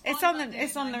 of course. It's on Monday the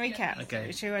at 9 recap. p.m.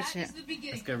 Okay. Should we watch That it? is the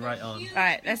beginning Let's go of a right on. huge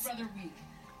Right, Big let's- Brother week.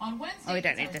 On Wednesday, Oh, we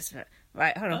don't need it's this bit.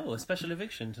 Right, hold on. Oh, a special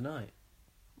eviction tonight.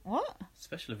 What?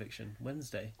 Special eviction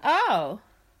Wednesday. Oh.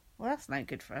 Well, that's no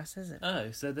good for us, is it?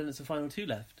 Oh, so then it's a final 2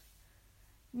 left.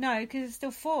 No, because it's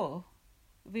still 4.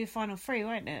 It'll be a final 3,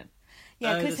 won't it?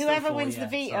 Yeah, Oh, because there's still whoever 4, wins yeah. the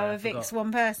veto Sorry, I evicts forgot.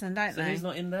 one person, don't So they? who's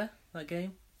not in there, that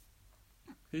game?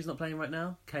 Who's not playing right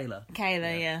now? Kayla.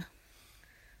 Kayla, yeah.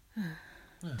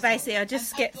 Basically, I just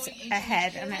skipped outgoing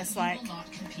ahead, HOH and Kayla, it's you like, will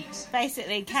not compete.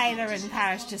 basically, Kayla and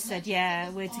Paris just said,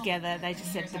 yeah, we're together. They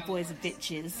just said the boys are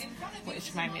bitches,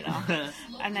 which made me laugh.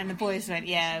 And then the boys went,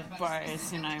 yeah,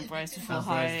 bros, you know, bros before Oh,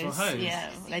 bros hoes. before hoes. Yeah,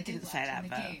 they didn't say that,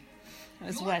 but it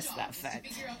was Your worse job to that is to effect.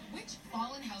 figure out which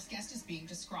fallen house guest is being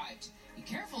described. Be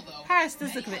careful though. Paris does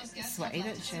Many look a bit house guests sweaty, have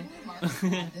left doesn't she? similar marks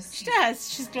on this She sheet.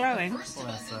 does. She's glowing. First to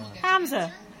buzz in will get Hamza. to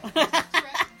answer. If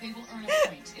correct, they will earn a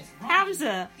point. If wrong,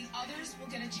 Hamza. the others will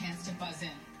get a chance to buzz in.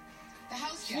 The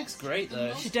house She looks guest great, with the though.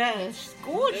 most She does. She's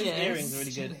gorgeous. Those earrings are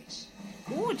really good.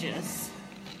 HOH. Gorgeous.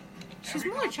 She's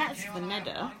more attractive than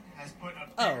Neda. Has put a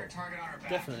Oh, bigger target on her back.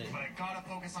 definitely. But I gotta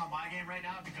focus on my game right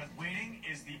now because winning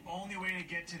is the only way to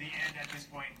get to the end at this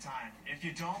point in time. If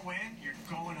you don't win, you're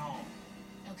going home.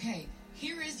 Okay,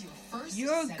 here is your first.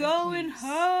 You're set of going clues.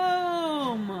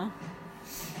 home.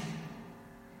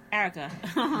 Erica.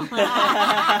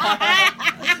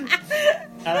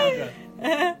 Alejandra.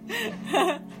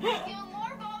 I feel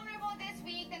more vulnerable this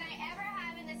week than I ever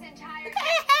have in this entire Look at her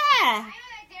hair. I know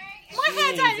that Derek My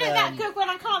hair don't look that good when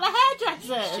I can't the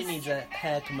hairdressers. She needs a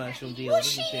hair commercial deal, What's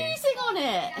doesn't she she? using on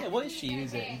it? Yeah, what is she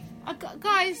using?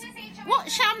 Guys, what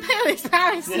shampoo is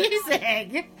Paris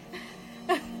using?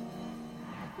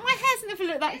 My hair's never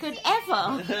looked that good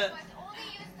ever.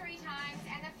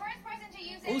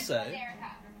 Also,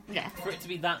 Yeah. for it to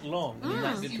be that long and in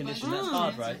that good condition, that's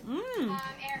hard, right?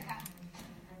 Erica.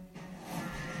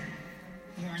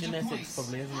 Genetics,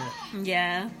 probably, isn't it?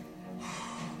 Yeah.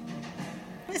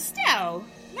 But still,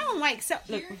 no one wakes up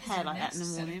with hair like that in the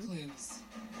morning.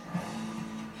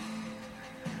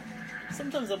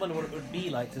 Sometimes I wonder what it would be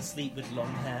like to sleep with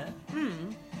long hair.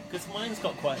 Because mine's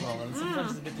got quite long and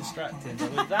sometimes it's a bit distracting.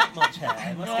 But with that much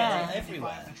hair, it must get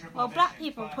everywhere. Well, black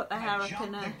people put their hair up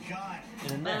in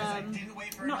a net.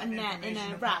 not a net, in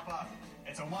a wrap.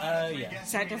 Oh, yeah.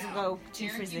 So it doesn't go too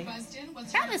frizzy.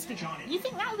 That must be. You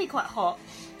think that would be quite hot,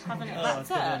 having it Oh, I wrapped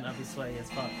still don't up? have the sway as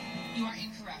fuck. You are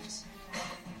incorrect.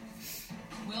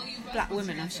 Will you buzz? Black What's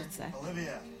women, your I answer? should say.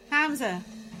 Olivia. Hamza.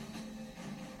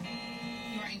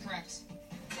 You are incorrect.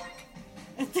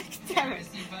 Darren.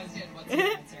 You buzzed in. What's your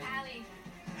answer? Allie.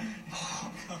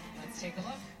 Let's take a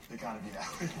look. They gotta be that.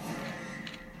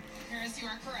 Paris, you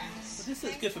are correct. But this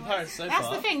looks good for Paris so That's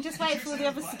far. the thing, just wait for all the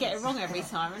others to get it wrong every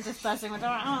time and just buzzing with the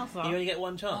right answer. You only get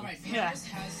one All chance. right, Yeah. Paris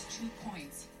has 2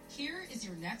 points. Here is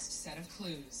your next set of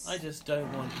clues. I just don't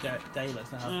want Dayla to have I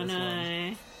this one.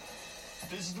 know.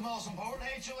 This is the most important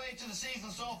HOH of the season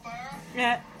so far.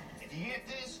 Yeah. If you get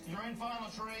this, you're in final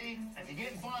three. If you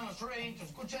get in final three,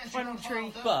 there's a good chance Final you're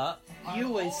in three. final two. But you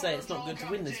always say it's not good to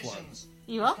win this one.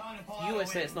 You are? You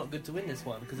always say it's not good to win this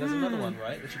one because there's another one,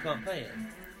 right, which you can't play in.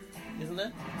 Isn't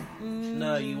there?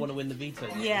 No, you want to win the veto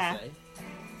one, Yeah. you say.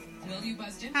 Will you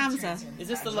buzzed in? Hamza. What's your answer? Is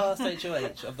this the last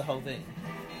HOH of the whole thing?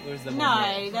 Or is there one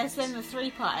No, more? there's then the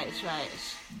 3-part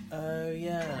HOH. Oh,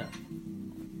 yeah.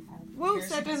 Will Here's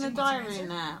said the in the question, what's your diary answer?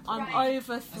 now, I'm Right.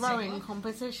 overthrowing look.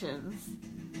 competitions.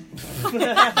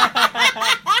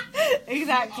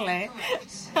 Exactly.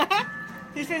 Correct.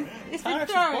 It's been Paris is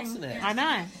throwing. bossing it. I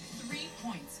know. 3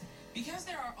 points. Because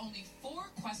there are only 4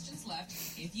 questions left,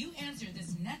 if you answer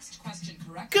this next question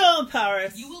correctly, Go on,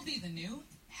 Paris! you will be the new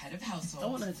head of household. I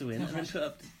want her to win and then put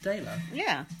up Dayla.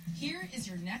 Yeah. Here is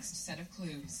your next set of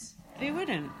clues. Who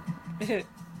wouldn't?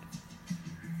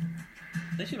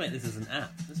 They should make this as an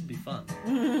app. This would be fun.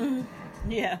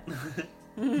 Yeah.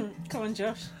 Come on,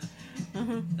 Josh.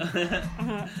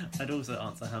 I'd also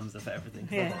answer Hamza for everything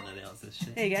because I Yeah. don't know the answer to this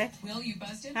shit. There you go. Will you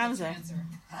buzzed in? Hamza. What's your answer?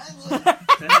 Hamza.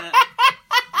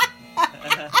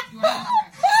 You are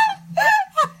incorrect.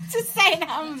 Just saying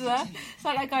Hamza. It's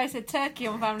like that guy said Turkey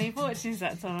on Family Fortunes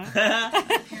that time.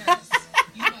 Paris,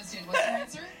 you buzzed in. What's your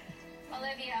answer?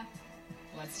 Olivia.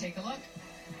 Let's take a look.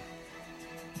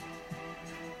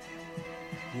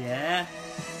 Yeah.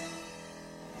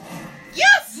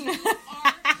 Yes! You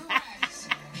are correct.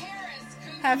 Paris,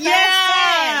 Her first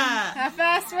Yeah! win. Her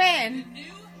first the win.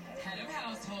 new head of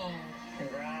household.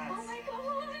 Congrats. Oh my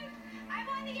god. I'm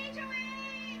on the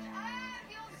HOH. Ah, it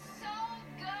feels so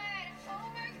good. Oh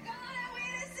my god, I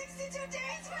waited 62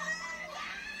 days for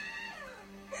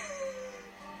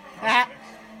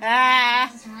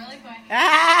Ah, It's really quick.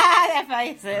 their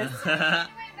faces. We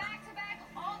went back to back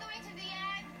all the way to the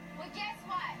end. Well, guess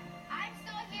what? I'm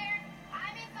still here.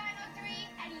 I'm in final 3,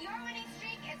 and your winning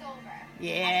streak is over.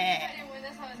 Yeah. I didn't win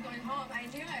this when I was going home. I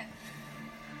knew it.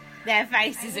 Their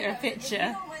faces I are knew a it. If picture.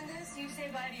 you don't win this, you say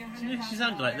bye to your $100,000. She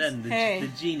sounded like then, the, Hey. the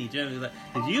genie. Do you know, like,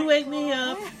 did you wake me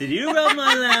up? Did you rub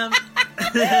my lamp?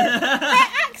 Their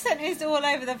accent is all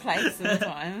over the place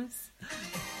sometimes.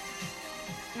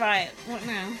 Right, what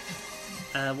now?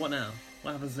 What now?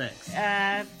 What happens next?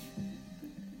 Not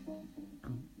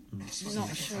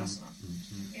sure.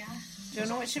 Yeah. Do you want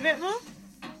to watch a bit more?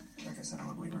 Like I said, I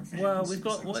look like we're Well, we've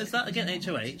got, what is that again?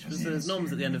 HOH? Because there's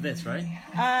noms at the end of this, right?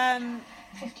 50%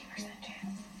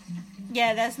 chance.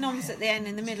 Yeah, there's noms at the end.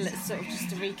 In the middle, it's sort of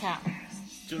just a recap.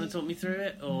 Do you want to talk me through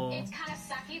it, or...? It's kind of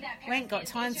sucky that We ain't got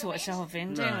time to watch the whole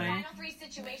thing, do No. we? Final 3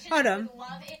 situation. Hold on. Would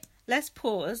love it. Let's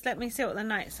pause. Let me see what the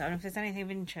notes are, and if there's anything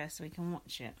of interest, we can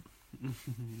watch it.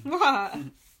 What?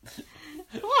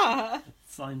 What?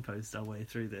 Signpost our way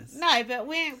through this. No, but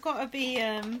we've got to be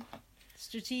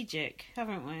strategic,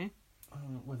 haven't we?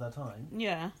 With our time.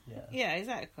 Yeah. Yeah. Yeah,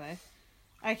 exactly.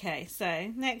 Okay,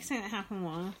 so next thing that happened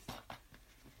was...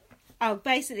 Oh,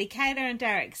 basically, Kayla and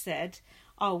Derek said,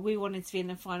 oh, we wanted to be in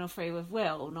the final 3 with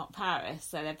Will, not Paris,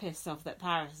 so they're pissed off that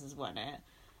Paris has won it.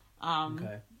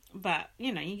 Okay. But,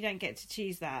 you know, you don't get to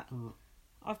choose that.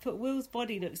 I've put Will's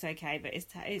body looks okay, but his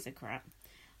tattoos are crap.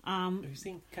 Have you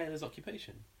seen Kayla's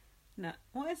occupation? No,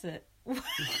 what is it?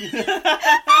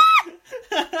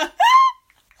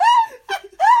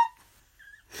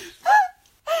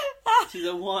 She's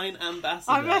a wine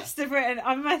ambassador. I must have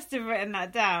written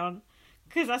that down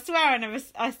because I swear I never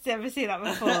seen that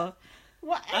before.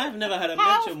 What? I've never had a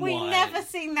How mention have we wine. never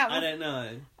seen that before? I don't know.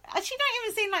 She don't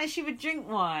even seem like she would drink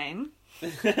wine.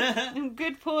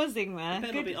 Good pausing there. It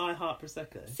better be I Heart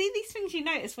Prosecco. See these things you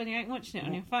notice when you ain't watching it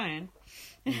on your phone.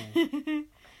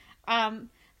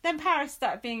 Then Paris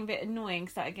started being a bit annoying,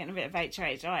 started getting a bit of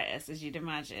HOH-itis, as you'd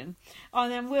imagine. Oh,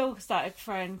 and then Will started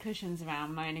throwing cushions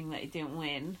around, moaning that he didn't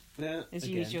win, as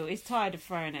usual. He's tired of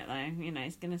throwing it, though. You know,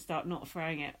 he's going to start not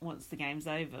throwing it once the game's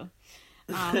over.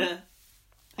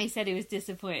 He said he was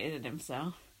disappointed in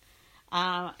himself.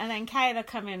 And then Kayla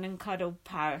come in and cuddled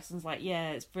Paris and was like,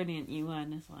 yeah, it's brilliant you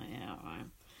won. It's like, yeah, all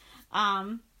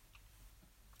right.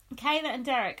 Kayla and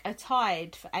Derek are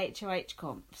tied for HOH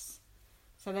comps.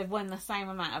 So they've won the same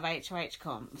amount of HOH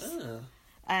comps. Oh.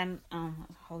 And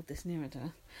let's hold this nearer to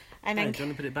her. And then do you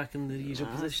want to put it back in the usual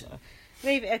position?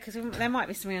 Leave it because there might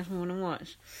be something else we want to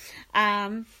watch.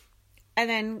 And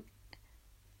then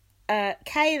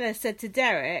Kayla said to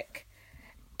Derek,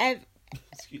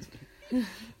 Excuse me.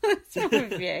 what's wrong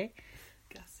with you?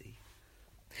 Gassy.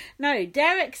 No,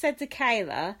 Derek said to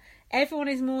Kayla, everyone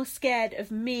is more scared of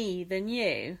me than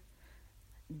you.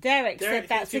 Derek said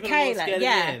that to Kayla,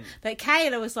 yeah. But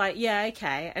Kayla was like, yeah,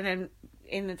 okay. And then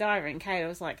in the diary, Kayla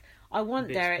was like, I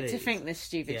want Derek to think this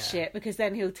stupid shit because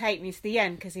then he'll take me to the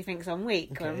end because he thinks I'm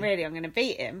weak and really I'm going to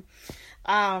beat him.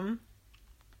 Oh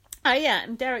yeah,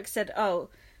 and Derek said,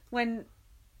 when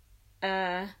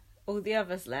all the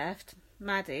others left,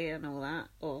 Maddie and all that,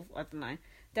 or I don't know,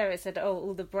 Derek said,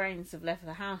 all the brains have left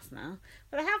the house now.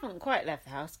 But they haven't quite left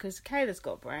the house because Kayla's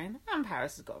got a brain and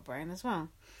Paris has got a brain as well.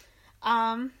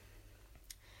 So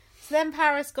then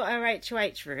Paris got her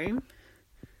HOH room.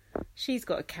 She's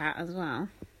got a cat as well.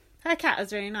 Her cat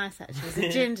was really nice actually. It was a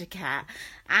ginger cat.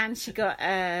 And she got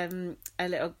a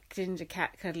little ginger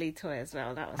cat cuddly toy as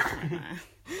well. That was quite nice.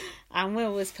 And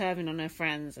Will was perving on her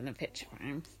friends in a picture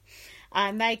frame.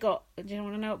 And they got... Do you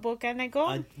want to know what board game they got?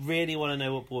 I really want to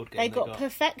know what board game they got.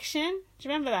 Perfection. Do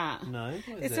you remember that? No.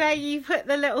 It's where you put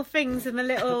the little things in the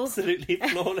little... Absolutely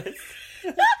flawless.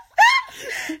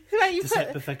 Where you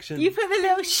put perfection. You put the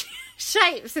little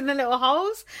shapes in the little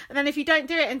holes, and then if you don't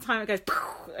do it in time, it goes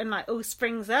and like all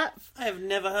springs up. I have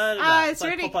never heard of that. It's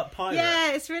really like Pop-Up Pirate.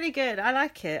 Yeah, it's really good. I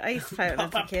like it. I used to play it when I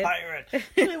was a kid. Pirate.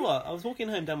 You know what? I was walking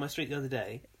home down my street the other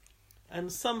day,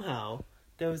 and somehow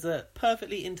there was a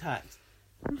perfectly intact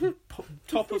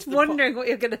top of the wondering what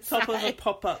you're going to say. Top of a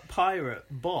Pop-Up Pirate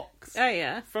box. Oh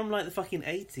yeah, from like the fucking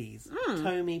 80s.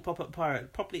 Tommy Pop-Up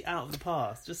Pirate, properly out of the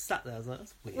past. Just sat there. I was like,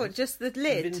 that's weird. What? Just the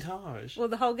lid? Vintage. Well,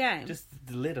 the whole game. Just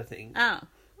the lid, I think. Oh,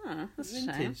 that's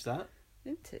vintage. A shame. That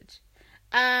vintage.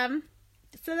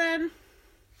 So then,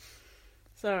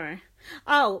 sorry.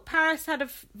 Oh, Paris had a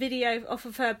video off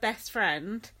of her best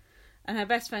friend, and her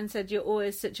best friend said, "You're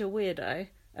always such a weirdo,"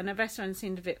 and her best friend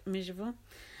seemed a bit miserable.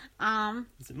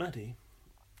 Is it Maddie?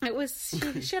 It was.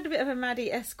 She had a bit of a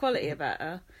Maddie-esque quality about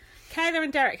her. Kayla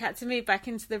and Derek had to move back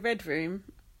into the red room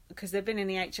because they've been in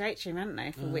the HH room, haven't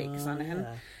they, for weeks on end.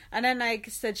 Yeah. And then they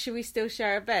said, "Should we still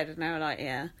share a bed?" And they were like,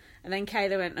 "Yeah." And then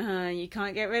Kayla went, "You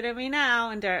can't get rid of me now."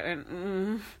 And Derek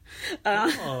went,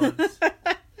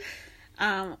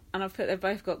 and I've put they've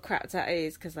both got crap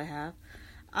tattoos because they have.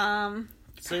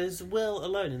 So is Will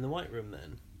alone in the white room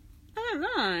then? I don't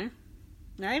know.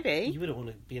 Maybe. You wouldn't want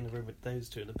to be in the room with those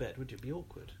two in the bed, would you? It'd be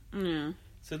awkward. Yeah.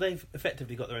 So they've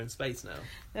effectively got their own space now.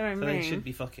 Their own room. So they should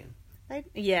be fucking.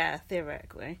 Yeah,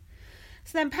 theoretically.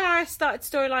 So then Paris started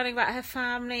storylining about her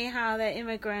family, how they're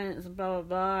immigrants and blah, blah,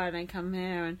 blah, and they come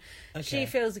here and she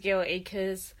feels guilty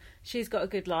because she's got a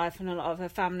good life and a lot of her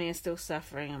family is still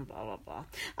suffering and blah, blah, blah.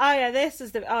 Oh, yeah, this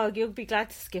was the... Oh, you'll be glad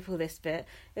to skip all this bit.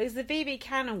 It was the BB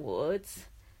Can Awards.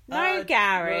 No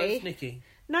Gary. Where's Nikki?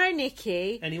 No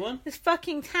Nikki. Anyone? This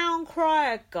fucking town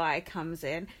crier guy comes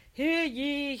in. Hear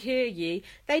ye, hear ye.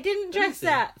 They didn't dress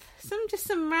up. Just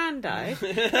some rando.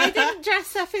 They didn't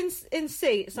dress up in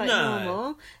suits like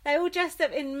normal. They all dressed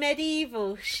up in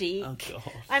medieval chic. Oh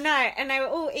god. I know, and they were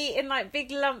all eating like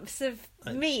big lumps of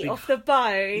meat off the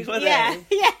bone. Yeah.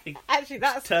 Big actually,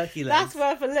 that's turkey legs.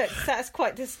 That's worth a look. That's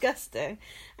quite disgusting.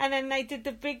 And then they did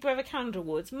the Big Brother Calendar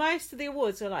Awards. Most of the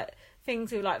awards were like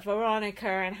things with like Veronica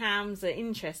and Hams are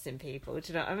interesting people.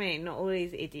 Do you know what I mean? Not all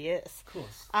these idiots. Of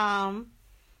course.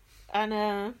 And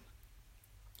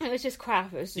it was just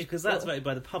crap. It was just because that's voted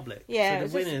by the public. Yeah, so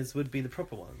the winners would be the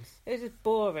proper ones. It was just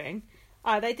boring.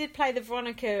 Oh, they did play the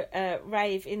Veronica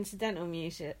rave incidental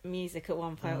music at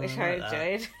one point, which I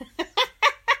enjoyed.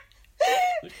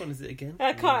 Which one is it again?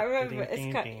 I can't remember.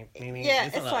 It's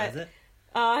like, is it?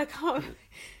 I can't.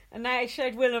 And they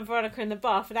showed Will and Veronica in the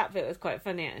bath, and that bit was quite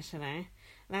funny, actually.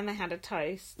 And then they had a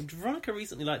toast. Veronica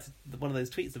recently liked one of those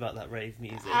tweets about that rave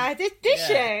music. Did yeah,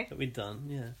 she? That we'd done,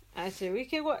 yeah. Actually, we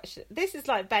can watch... This is,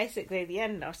 like, basically the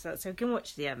end after that, so we can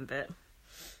watch the end bit.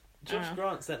 Josh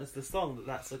Grant sent us the song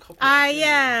that's a copy.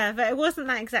 Yeah, but it wasn't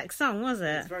that exact song, was it?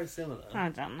 It's very similar.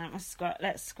 Hold on,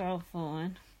 let's scroll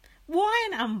forward.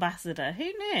 Wine ambassador, who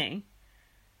knew?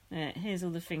 Yeah, here's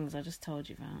all the things I just told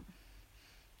you about.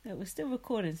 Look, we're still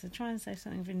recording, so try and say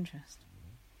something of interest.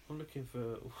 I'm looking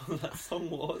for what that song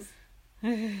was.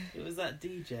 It was that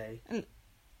DJ.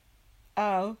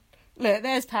 Oh, look,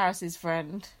 there's Paris's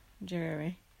friend,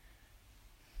 Jury.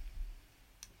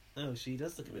 Oh, she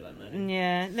does look a bit like Maddie.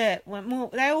 Yeah,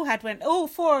 look, all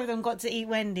four of them got to eat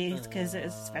Wendy's because it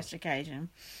was a special occasion.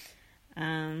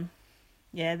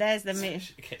 Yeah, there's the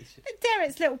special occasion.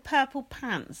 Derek's little purple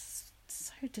pants,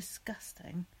 so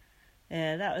disgusting.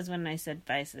 Yeah, that was when they said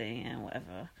basically,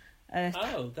 whatever.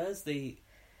 There's the...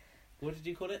 What did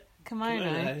you call it?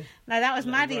 Kimono. No, that was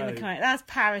Maddie in the kimono. That was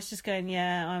Paris just going,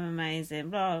 yeah, I'm amazing,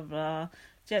 blah, blah, blah.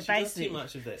 She does too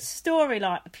much of this.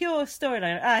 Storyline, pure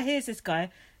storyline. Here's this guy.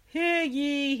 Hear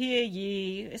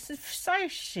ye. It's so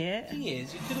shit. The thing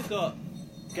is, you could have got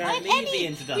Garrett Levy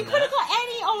in to done that. You could have got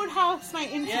any old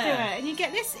housemate in to do it, and you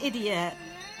get this idiot.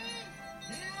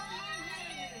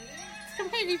 It's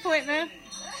completely pointless.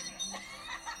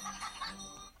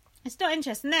 It's not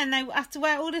interesting. Then they have to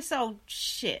wear all this old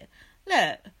shit.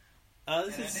 Look.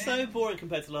 This is so boring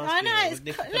compared to last year. I know,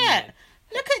 look at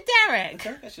Derek.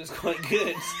 Derek actually was quite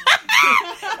good.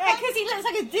 Yeah, because he looks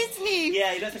like a Disney.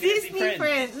 Yeah, he looks like a Disney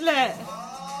print. Look.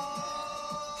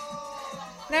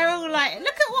 They're all like,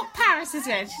 look at what Paris is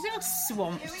wearing. She's all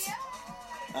swamped.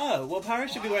 Oh, well,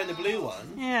 Paris should be wearing the blue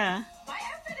one. Yeah. My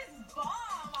outfit is bomb.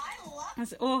 I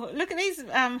love it. Oh, look at these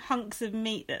hunks of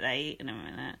meat that they eat in a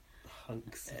minute.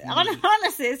 Hunks of meat.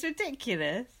 Honestly, it's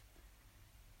ridiculous.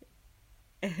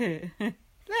 Look.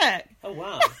 Oh,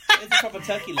 wow. It's a proper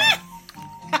turkey leg.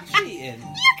 Cheating.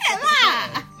 Look at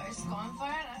that. They're just going for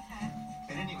it? Okay.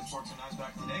 They didn't even forks and knives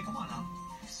back in the day. Come on now.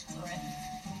 Screw it.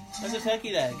 That's a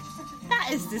turkey leg. That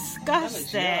is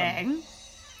disgusting.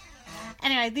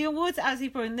 Anyway, the awards are absolutely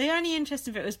brilliant. The only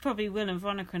interesting bit was probably Will and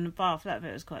Veronica in the bath. That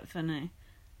bit was quite funny.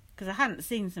 Because I hadn't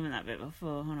seen some of that bit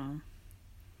before. Hold on.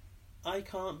 I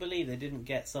can't believe they didn't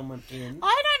get someone in.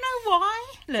 I don't know why.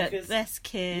 Look, Because best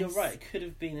kiss. You're right, it could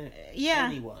have been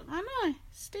anyone. I know.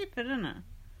 Stupid, isn't it?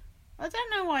 I don't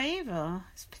know why either.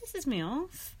 It pisses me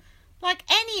off. Like,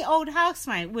 any old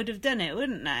housemate would have done it,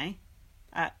 wouldn't they?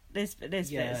 This bit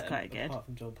is quite good. Apart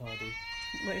from John Pardy.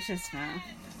 Which is fair.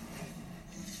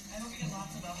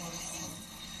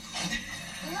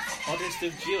 Oddest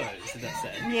of duos, did that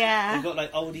say? Yeah. They've got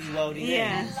like oldie worldy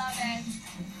Yeah. names. Love it.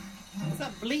 What's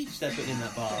that bleach they're putting in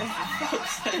that bar? For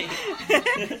fuck's sake.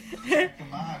 Back in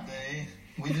my day,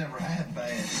 we never had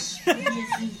baths. We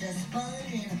just used a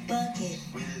sponge and a bucket.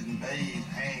 We didn't bathe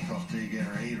handcuffed to get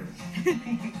our heater.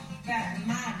 Back in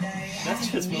my day, That's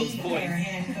I just didn't Will's need voice. pair of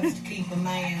handcuffs to keep a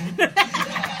man.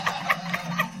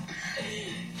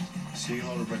 So you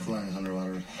hold a brick line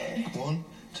underwater. 1,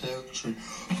 2, 3.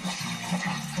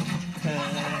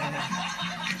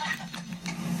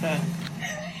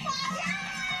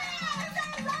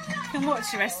 You can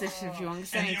watch the rest of this if you want.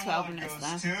 It's only 12 minutes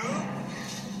left. Okay.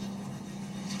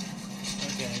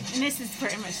 And this is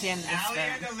pretty much the end of this Allie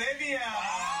and film. Olivia.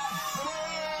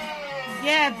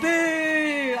 Yeah,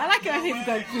 boo! I like it when people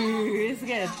go boo. It's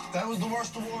good. That was the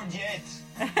worst award yet.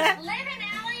 Liv and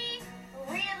Allie,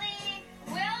 really?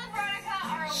 Will and Veronica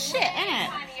are Shit, way innit?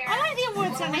 funnier. I like the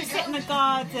awards when they sit in the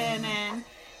garden and...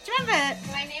 Do you remember...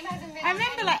 My name hasn't been I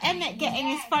remember like Emmett getting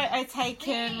his photo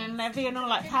taken and there being all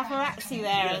like paparazzi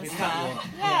there and stuff.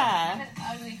 Yeah. An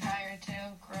ugly crier too.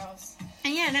 Gross.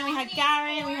 And yeah, and then we had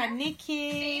Gary, we had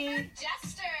Nikki. Favorite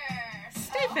jester.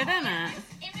 Stupid, isn't it?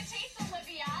 Imitates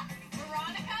Olivia.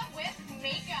 Veronica with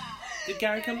makeup. Did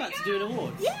Gary come back to do an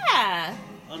award? Yeah.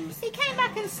 He came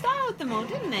back and styled them all,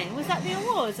 didn't he? Was that the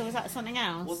awards or was that something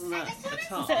else? Wasn't that a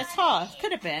task? Was it a task?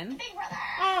 Could have been. Big brother.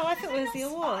 Oh, I thought it was the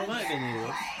awards. It might have been the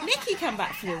awards. Nikki came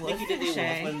back for the awards, Nikki did the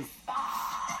didn't awards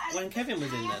she? when Kevin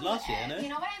was in there last year, no? You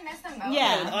know what I miss the most?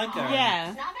 Yeah, with Iker.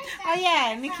 yeah. Not my Oh yeah,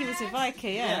 fashion Nikki was with friends.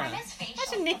 Iker, yeah. I miss facial.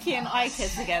 Imagine Nikki and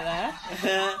Iker together.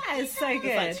 That is so It's like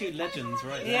good. two legends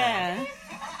right there. Yeah. I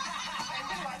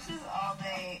could watch this all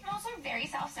day. And also very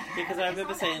self-centered. Because I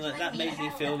remember saying like that made me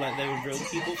feel like they were real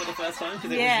people for the first time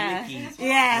because it Yeah. was Nikki's.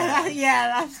 Yeah,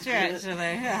 that's true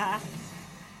actually.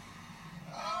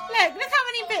 Look how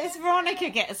many bits Veronica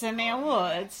gets in the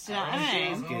awards. Do you know what I She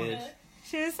was mean? good.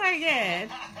 She was so good.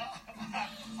 Oh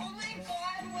my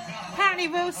god, Will Apparently,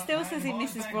 Will still says he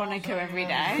misses Veronica every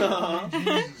day. Aw.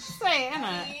 Sweet, isn't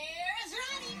it? Here's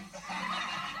Ronnie.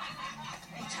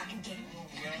 Are you talking game?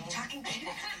 Are you talking game?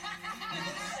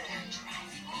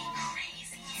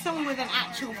 Someone with an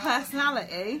actual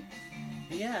personality.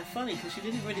 Yeah, funny, because she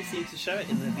didn't really seem to show it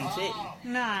in the VT.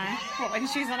 No. What, when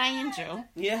she was an angel?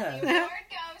 Yeah. Award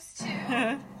goes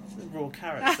to... The raw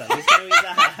carrots, that was. Who is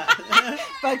that?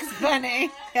 Bugs Bunny.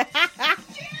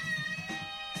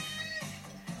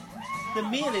 The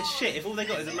meal is shit if all they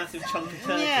got is a massive chunk of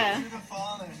turkey. Yeah. To the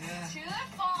fallen.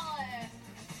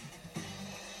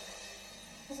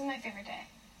 This is my favorite day.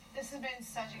 This has been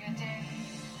such a good day.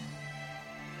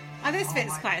 Oh, this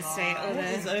bit's quite sweet. All What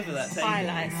is the over that table?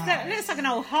 highlights. That looks like an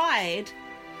old hide.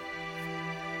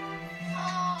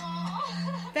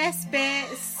 Oh. Best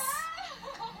bits.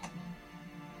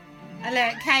 And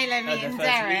look, Kayla meeting first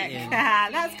Derek. meeting.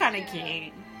 That's kind of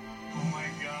cute. Oh my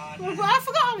god. Well, I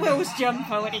forgot Will's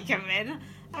jumper when he came in.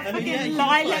 A fucking yeah, you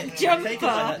lilac quite- take jumper. it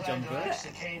like that jumper.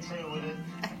 They came through with it,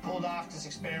 pulled off this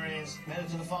experience, made it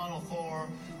to the final four.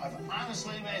 I've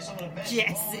honestly made some of the best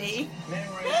Jesse.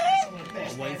 memories, some of the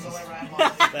best What a games waste I'll of ever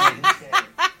have on this game.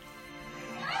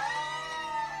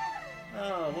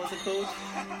 Oh, what's it called?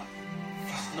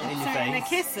 Not in your Sorry, in the face.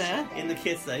 kisser. In the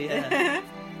kisser, yeah.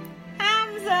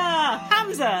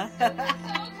 Hamza!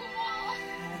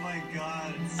 Oh my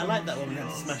god. It's I like that one when they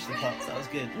had to smash the pots. That was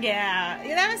good. Yeah,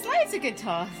 there was loads of good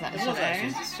tasks It actually. was actually.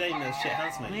 It's a shame those shit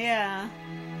housemates. Yeah.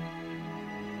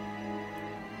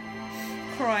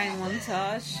 Crying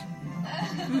montage.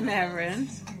 Merrin.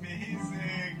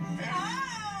 amazing.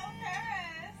 Oh,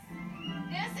 Paris.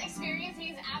 This experience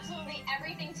means absolutely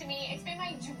everything to me. It's been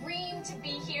my dream to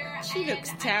be here. She and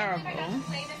looks I can't believe I got terrible. to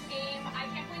play this game. I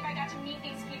can't believe I got to meet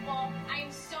these people. I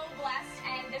am so blessed,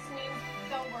 and this means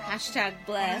the world. Hashtag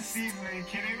blessed. Are you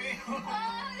kidding me? Oh,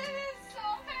 this is so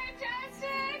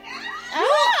fantastic.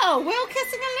 Oh, Will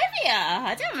kissing Olivia.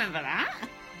 I don't remember that.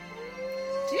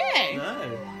 Do you? No, I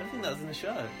don't think that was in the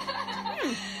show.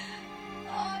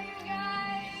 Oh, you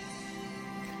guys.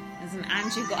 As an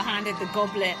Andrew got handed the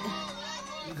goblet,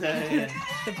 Yeah.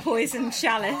 the poison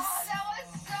chalice. Oh, that was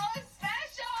so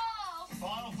special.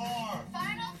 Final four.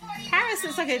 Final four. You Paris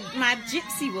looks like a mad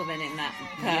gypsy woman in that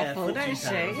purple, fortune don't she?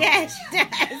 teller. Yeah, she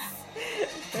does.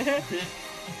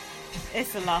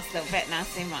 It's the last little bit now,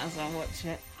 so you might as well watch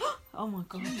it. Oh my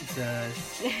god.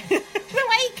 Jesus. The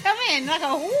way he come in, like a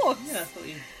horse. Yeah, I thought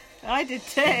you I did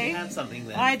too. had something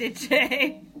there. I did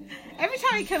too. Every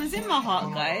time he comes in, my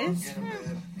heart goes.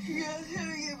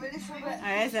 Oh,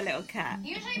 there's a little cat.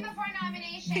 Usually before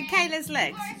nomination, Look at Kayla's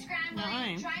legs. people are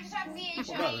scrambling, No. trying to talk What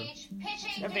about them? VHOH,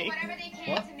 pitching, Chubby. doing whatever they can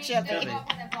What? to make Chubby. them go up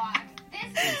on the block.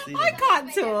 This is I can't talk.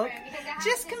 different because it has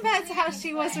Just this compared to how really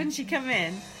she was when she came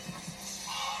in.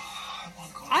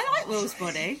 I like Will's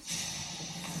body.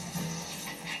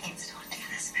 I can still do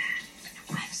this, man.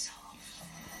 I'm so.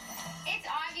 It's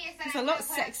obvious that He's I'm a lot gonna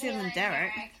put up sexier than Kayla and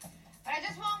Derek. But I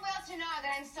just want Will to know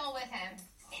that I'm still with him.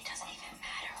 It doesn't even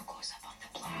matter who goes up on the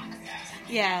block.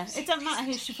 Yeah, it doesn't matter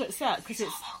who she puts up because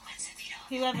it's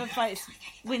whoever votes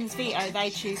wins veto, they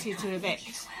choose who to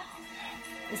evict.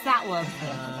 It's that one.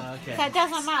 Okay. So it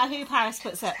doesn't matter who Paris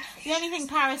puts up. The only thing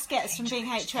Paris gets from being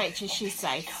HOH is she's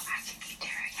safe.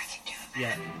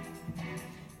 Yeah.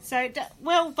 So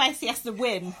Will basically has to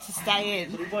win to stay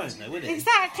in. But it won't, though, will it?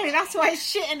 Exactly, that's why he's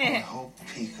shitting I it. hope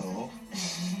Pico.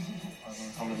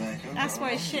 Come to make up. That's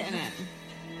why he's shitting it.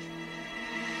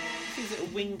 These little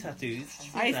wing tattoos.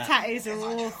 Oh, his tattoos are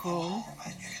awful.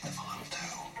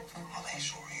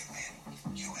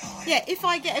 Yeah, if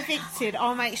I get evicted,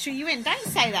 I'll make sure you win. Don't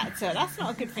say that to her. That's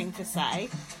not a good thing to say.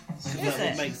 Is that what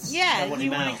it? makes Yeah, her want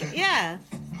you him want out? to. Yeah.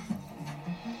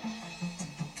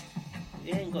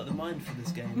 He ain't got the mind for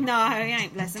this game. No, he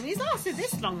ain't, bless him. He's lasted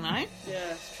this long, though.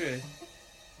 Yeah, it's true.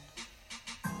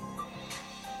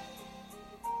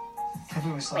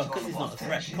 Everyone was Well, because he's not a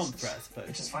threat, comp threat, I suppose.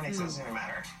 Which is funny, 'cause it doesn't even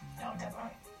matter. No,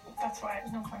 Deborah. That's why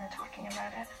there's no point in talking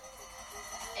about it.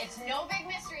 It's no big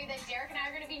mystery that Derek and I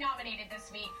are going to be nominated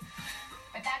this week.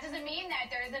 But that doesn't mean that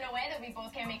there isn't a way that we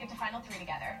both can make it to Final 3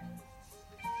 together.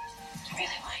 I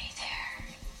really want you there.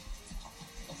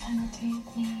 Final 3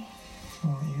 with me. I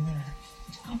want you there.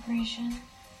 Operation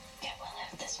Get Will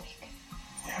Live this week.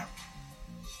 Yeah.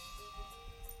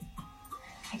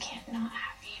 I can't not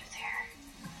have you there.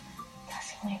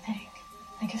 That's the only thing.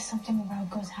 Like, if something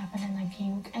rogue happen and, like,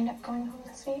 you end up going home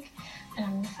this week, and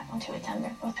I'm in the final 2 with them,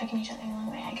 they're both picking each other along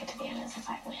the way, I get to the end as if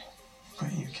I win.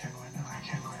 But you can win and I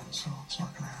can win, so it's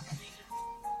not gonna happen.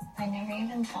 I never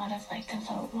even thought of, like, the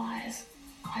vote wise.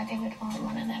 why they would want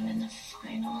one of them in the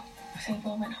final.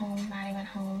 Fable went home, Maddie went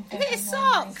home. Look at his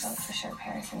socks. Vote for sure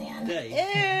Paris in the end. Day. Ew.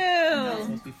 That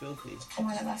must be filthy.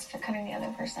 One of us for cutting the other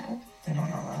person. They don't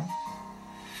know that.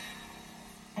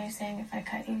 Are you saying if I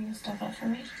cut you, you'll still vote for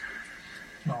me?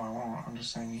 No, I won't. I'm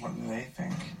just saying what they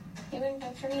think. You wouldn't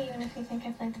vote for me even if you think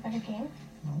I played the better game?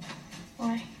 No.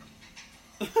 Why?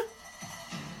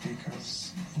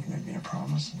 Because you made me a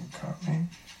promise and you cut me.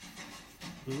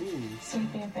 Ooh. So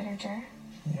you'd be a bitter jerk?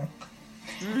 Yep.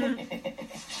 Are you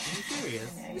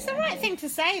serious? It's the right thing to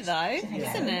say, though,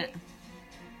 isn't it?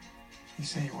 You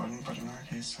say you wouldn't, but in our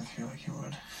case, I feel like you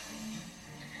would.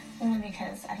 Only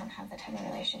because I don't have the type of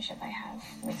relationship I have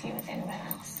with you with anyone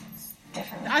else. It's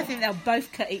different. I think they'll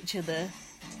both cut each other.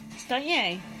 Don't you?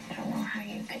 I don't know how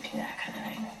you could do that kind of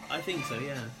thing. I think so,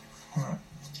 yeah. What?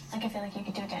 Like, I feel like you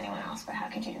could do it to anyone else, but how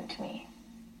could you do it to me?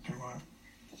 Do what?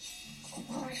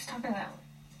 What were we just talking about?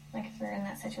 Like, if we were in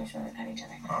that situation where we cut each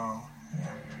other. Oh,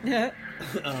 Yeah.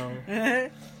 Oh. I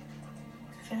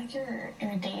feel like you're in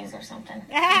a daze or something.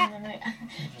 we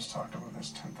just talked about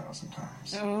this 10,000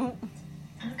 times. Oh.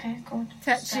 Okay, cool.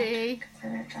 Touchy.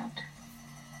 Career dropped.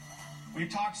 We've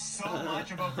talked so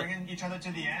much about bringing each other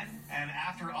to the end, and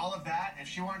after all of that, if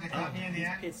she wanted to cut me in the he's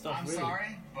end, pissed off, I'm really.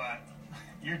 sorry, but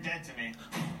you're dead to me.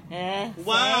 Yeah.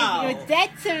 Wow. See? You're dead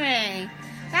to me.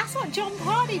 That's what John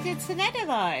Party did to Neda,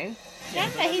 though.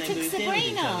 Remember, but he then took they moved in with each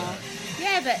Sabrina. other.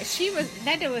 Yeah, but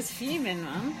Neda was fuming,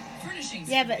 man. Furnishings.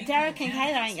 Yeah, but Derek and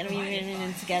Kayla ain't gonna be moving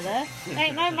in together.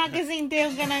 Ain't no magazine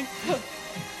deal gonna put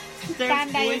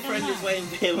Derek's Band-Aid boyfriend on is that. waiting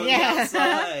for him on Yeah. the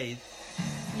outside.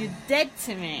 You're dead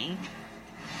to me.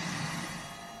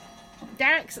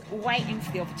 Derek's waiting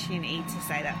for the opportunity to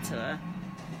say that to her.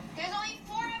 There's only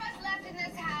 4 of us left in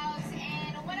this house,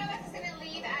 and one of us is going to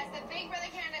leave as the Big Brother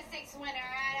Canada 6 winner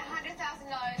at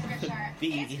 $100,000 richer.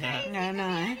 Yeah. No, no.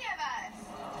 Any of us.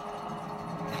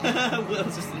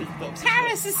 Will's just in his box.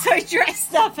 Paris is so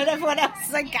dressed up and everyone else is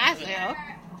so casual.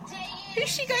 Who's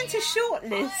she going to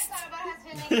shortlist?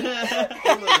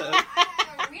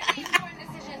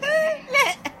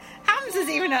 Look, Hamza's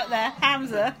even up there.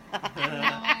 Hamza.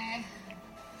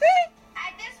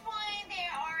 At this point,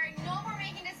 there are no more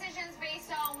making decisions based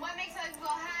on what makes other people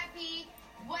happy.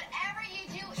 Whatever you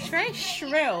do, She's very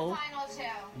shrill. final two.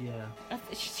 Yeah.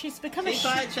 She's become a Keep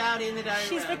quiet, Chowdy, in the diary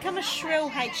she's round. become a shrill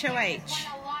HOH. Won a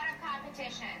lot of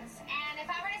competitions, and if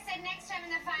I were to sit next to him in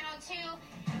the final two,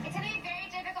 it's going to be very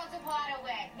difficult to pull out a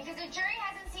win because the jury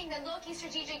hasn't seen the low-key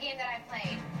strategic game that I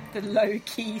played. The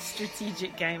low-key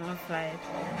strategic game I've played.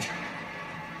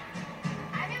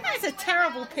 That's a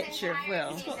terrible picture of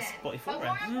Will. He's got a spotty But foot more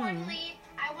round. importantly,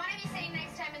 I want to be sitting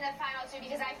next to him in the final two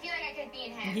because I feel like I could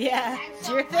beat him. Yeah, And do you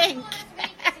so my think? goal this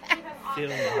week is to keep him off Feel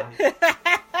the like.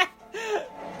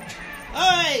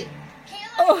 Alright!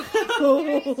 Oh,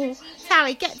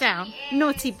 Sally, get down.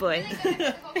 Naughty boy.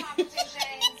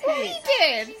 What are you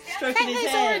doing? Stroking Take his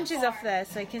those head. oranges off there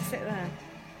so he can sit there.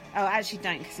 Oh, actually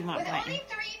don't, because he might With bite only you.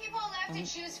 3 people left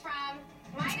to choose from,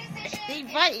 my decision He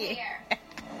is bite you. clear.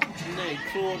 No, he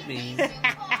clawed me.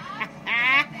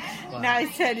 Now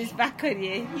he's turned his back on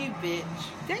you. You bitch.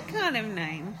 Don't call him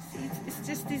names. It's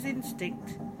just his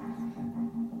instinct.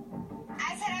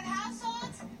 As head of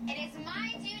household, it is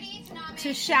my duty to nominate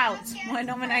To shout the guests my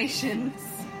nominations.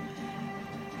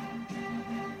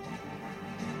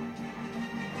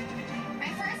 My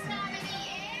first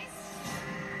nominee is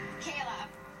Kayla.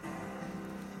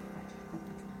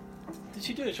 Did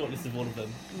she do a short list of all of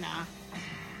them? Nah.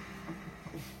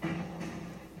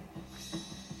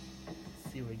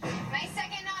 See where we go. My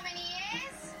second nominee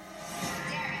is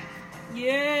Derek.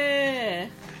 Yeah.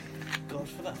 God,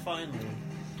 for that finally.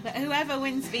 But whoever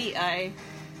wins veto,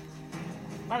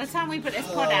 by the time we put this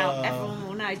pod out, everyone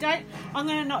will know. I'm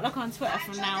going to not look on Twitter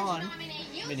from now on.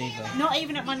 Me neither. Not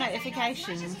even at my As much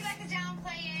notifications. as you like to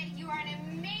downplay it, you are an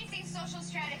amazing social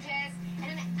strategist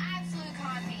and an absolute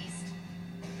con beast.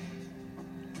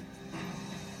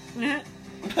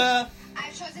 I've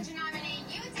chosen to nominate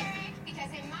you, Derek, because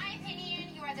in my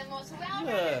opinion, you are the most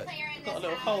well-rounded Look, player in got a this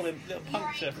little house. hole in, little You are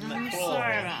puncture from that I'm claw.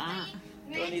 sorry about that.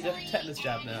 Do I need a tetanus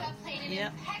jab now? You have played an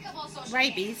Yep. impeccable social game.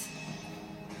 Rabies.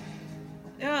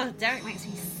 Oh, Derek makes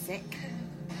me sick.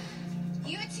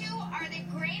 You two are the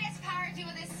greatest power duo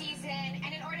this season,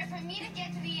 and in order for me to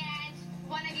get to the end,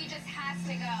 one of you just has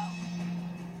to go.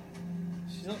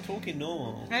 She's not talking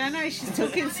normal. I don't know, she's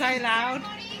talking so loud.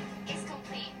 Ceremony is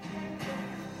complete.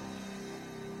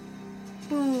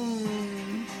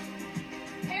 Boom.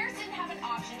 Paris didn't have an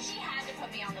option. She had to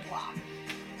put me on the block.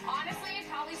 Honestly, it's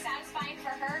probably satisfying for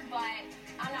her, but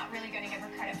I'm not really going to give her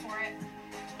credit for it.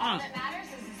 All Oh. that matters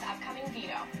is this upcoming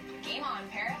veto. Game on,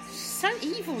 Paris. She's so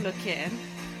evil looking.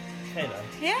 Kayla.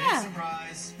 Yeah. Big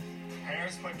surprise.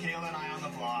 Paris put Kayla and I on the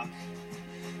block.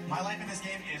 My life in this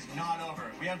game is not over.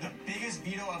 We have the biggest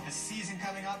veto of the season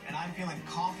coming up, and I'm feeling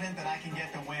confident that I can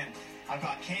get the win. I've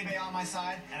got K-Bay on my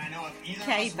side, and I know if either of us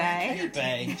win, K-Bay. we are taking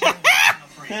K-Bay. each other on the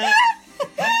free. Who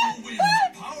will win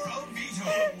the power of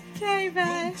veto? Okay, Will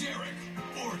bye. Derek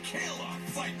or Kayla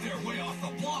fight their way off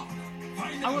the block?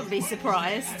 Find I out wouldn't be when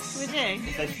surprised, at would 7 you?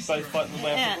 They both fight the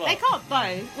way Yeah, off the they block. can't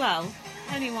both. Well,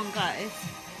 only one goes.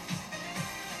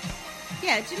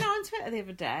 Yeah, do you know on Twitter the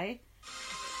other day?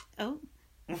 Oh,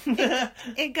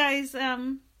 it goes.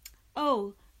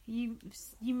 Oh, you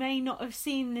may not have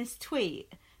seen this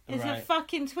tweet. It's a Right.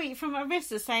 fucking tweet from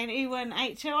Arissa saying who won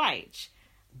HOH.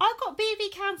 I got BB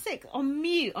Can 6 on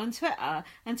mute on Twitter,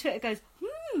 and Twitter goes,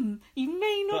 you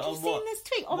may not But have on seen what- this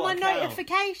tweet on what my account?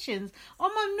 notifications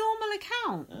on my normal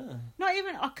account. Oh. Not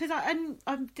even because I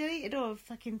deleted all of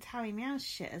fucking Tally Meow's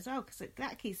shit as well because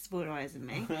that keeps spoilerising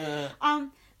me. But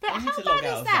I how need to log bad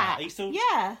out is of that? Are you still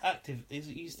Yeah. active? Are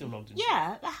you still logged in?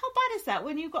 Yeah, how bad is that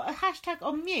when you've got a hashtag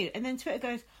on mute and then Twitter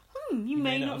goes, you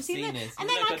may not have seen this. And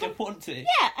then Look, I I don't want to.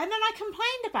 yeah, and then I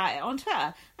complained about it on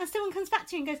Twitter and someone comes back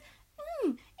to you and goes,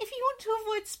 if you want to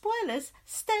avoid spoilers,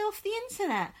 stay off the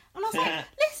internet. And I was like,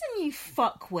 listen, you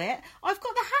fuckwit, I've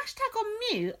got the hashtag on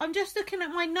mute, I'm just looking at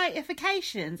my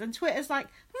notifications, and Twitter's like,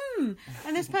 and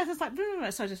this person's like,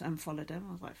 so I just unfollowed him.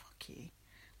 I was like, fuck you.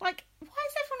 Like, why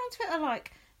is everyone on Twitter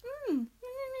like,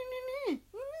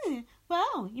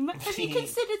 well, have you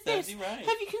considered this? Serves you right.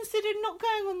 Have you considered not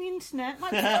going on the internet?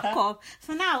 Like, fuck off.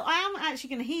 So now I am actually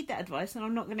going to heed that advice, and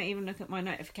I'm not going to even look at my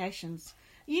notifications.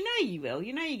 You know you will.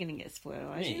 You know you're going to get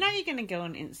spoiled. Me? You know you're going to go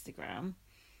on Instagram.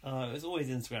 Oh, it was always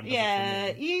Instagram. Yeah,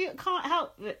 For me. you can't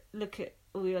help but look at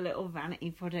all your little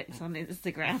vanity projects on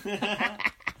Instagram.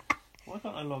 Why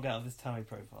can't I log out of this Towie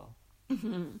profile?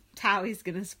 Towie's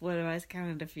going to spoilerize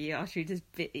Canada for you after he just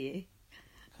bit you.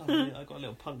 I got a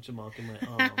little puncture mark in my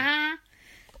arm.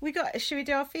 Should we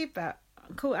do our feedback?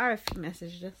 Call Arif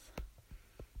messaged us.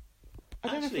 I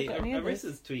don't know if Actually, we've got any others.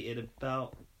 Arissa's tweeted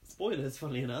about spoilers,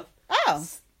 funnily enough. Oh.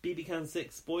 BB Can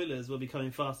 6 spoilers will be coming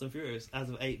Fast and Furious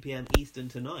as of 8 p.m. Eastern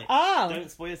tonight. Oh.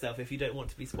 Don't spoil yourself if you don't want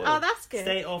to be spoiled. Oh, that's good.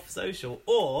 Stay off social.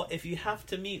 Or, if you have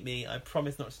to mute me, I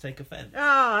promise not to take offence.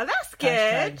 Oh, that's good.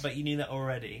 Hashtag, but you knew that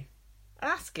already.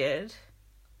 That's good.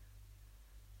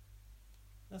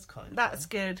 That's kind. That's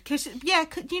good. Cause,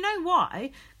 do you know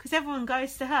why? Because everyone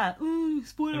goes to her,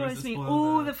 spoilerise me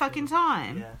all the fucking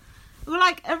time. Yeah. Well,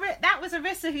 like, that was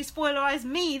Arissa who spoilerised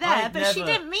me there, but she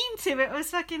never- didn't mean to. It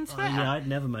was fucking Twitter. Oh, yeah, I'd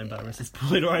never moan about Arissa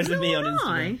spoilerising me on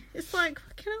Instagram. It's like,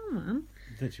 fucking hell, man.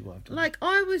 Literally what I've done. Like,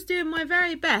 I was doing my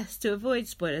very best to avoid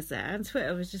spoilers there, and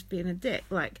Twitter was just being a dick.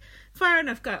 Like, fair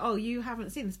enough, go, oh, you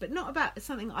haven't seen this, but not about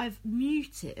something I've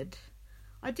muted.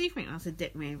 I do think that's a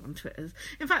dick move on Twitter's.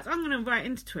 In fact, I'm going to write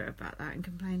into Twitter about that and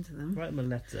complain to them. Write them a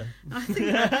letter. I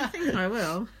think I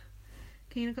will.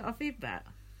 Can you look at our feedback?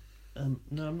 No,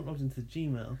 I'm not logged into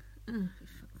Gmail. Oh, for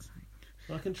fuck's sake.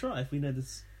 Well, I can try if we know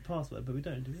this password, but we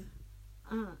don't, do we?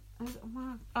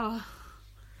 Oh. Can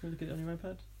we look at it on your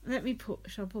iPad? Let me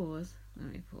shall I pause?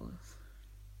 Let me pause.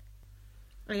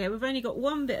 Okay, we've only got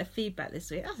one bit of feedback this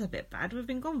week. That's a bit bad. We've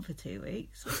been gone for 2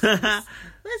 weeks.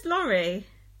 Where's Laurie?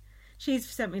 She's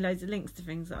sent me loads of links to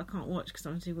things that I can't watch because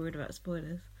I'm too worried about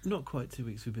spoilers. Not quite 2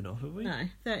 weeks we've been off, have we? No,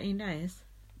 13 days.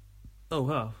 Oh,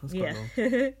 wow. That's quite long.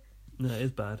 No, it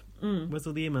is bad. Where's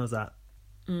all the emails at?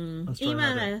 Let's try and Email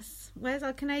have it. us. Where's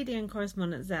our Canadian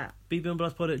correspondent at?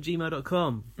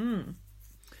 bbonblastpod@gmail.com.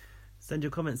 Send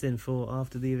your comments in for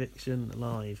After the Eviction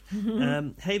Live.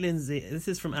 Hey, Lindsay. This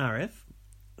is from Arif.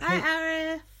 Hi,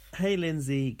 Arif. Hey,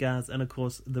 Lindsay, Gaz, and of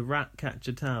course, the rat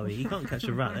catcher Towie. He can't catch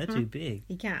a rat. They're too big.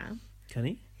 He can. Can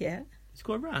he? Yeah. He's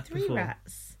got a rat 3 before.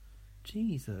 rats.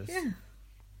 Jesus. Yeah.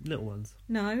 Little ones.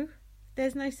 No,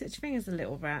 there's no such thing as a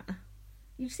little rat.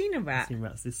 You've seen a rat. I've seen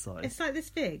rats this size. It's like this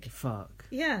big. Fuck.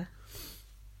 Yeah.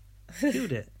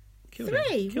 Killed it.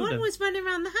 3. Killed One him. was running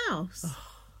around the house.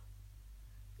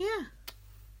 Yeah.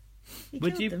 He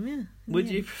Would killed you? them, yeah. Would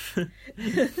Yeah.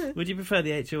 you? Would you prefer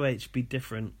the HOH be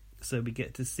different, so we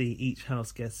get to see each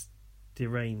house guest's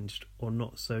deranged or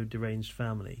not so deranged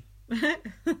family?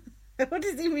 What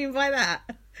does he mean by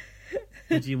that?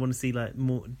 Would you want to see like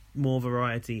more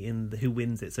variety in who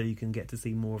wins it, so you can get to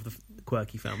see more of the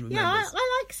quirky family Yeah, members?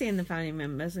 I like seeing the family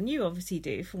members, and you obviously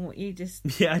do from what you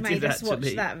just Yeah, I made did us watch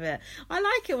actually. that bit. I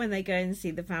like it when they go and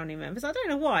see the family members. I don't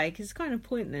know why, because it's kind of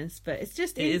pointless, but it's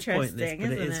just It is interesting, pointless, but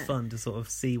isn't it is fun to sort of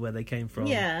see where they came from.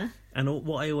 Yeah. And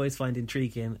what I always find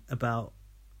intriguing about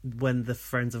when the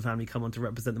friends and family come on to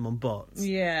represent them on bots,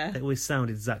 Yeah. they always sound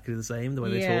exactly the same, the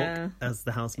way they Yeah. talk, as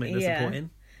the housemate they're Yeah. supporting.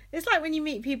 It's like when you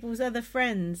meet people's other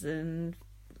friends and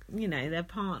you know, their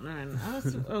partner and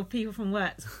or people from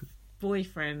work's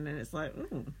boyfriend, and it's like,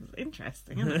 ooh,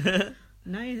 interesting, isn't it?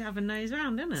 Have a nose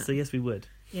round, isn't it? So yes, we would.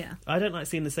 Yeah. I don't like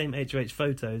seeing the same HOH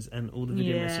photos and all the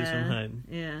video messages from home.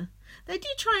 Yeah. They do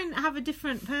try and have a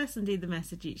different person do the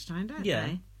message each time, don't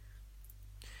they?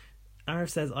 Arif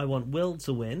says, I want Will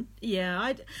to win. Yeah,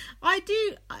 I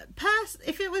do.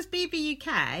 If it was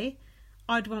BBUK,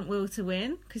 I'd want Will to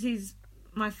win because he's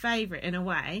my favourite in a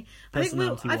way. I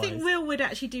think Will would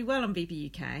actually do well on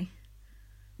BBUK.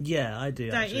 Yeah, I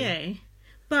do. Don't you?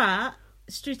 But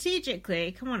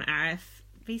strategically, come on, Arif,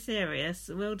 be serious.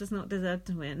 Will does not deserve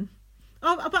to win.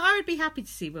 Oh, but I would be happy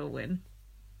to see Will win.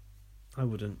 I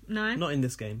wouldn't. No, not in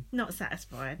this game. Not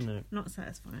satisfied. No, not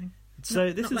satisfying.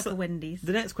 So this not is like a Wendy's.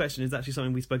 The next question is actually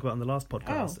something we spoke about on the last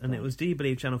podcast, and it was: do you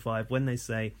believe Channel 5 when they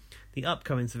say the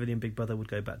upcoming civilian Big Brother would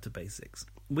go back to basics?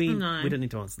 We don't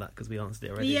need to answer that because we answered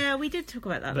it already. Yeah, we did talk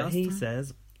about that. But last he time.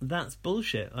 says that's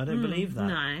bullshit. I don't believe that.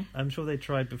 No, I'm sure they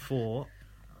tried before.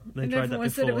 They and tried that before.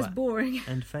 Said it was boring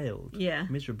and failed. Yeah,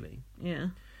 miserably. Yeah.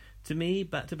 To me,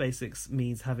 back to basics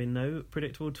means having no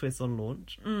predictable twists on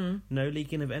launch, no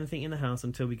leaking of anything in the house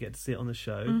until we get to see it on the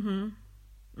show.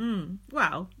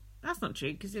 Well, that's not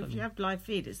true because if you have live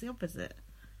feed, it's the opposite.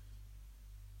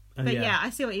 Oh, but yeah,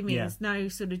 I see what he means. Yeah. No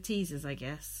sort of teasers, I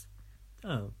guess.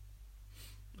 Oh.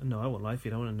 No, I want live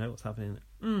feed. I want to know what's happening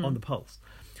on the pulse.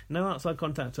 No outside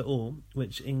contact at all,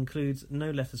 which includes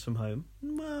no letters from home.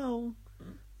 Well,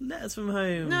 letters from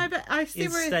home. No, but I see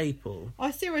is staple.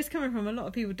 I see where it's coming from. A lot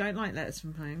of people don't like letters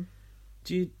from home.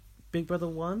 Do you? Big Brother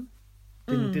 1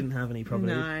 didn't have any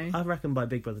probably. No. I reckon by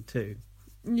Big Brother 2.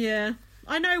 Yeah,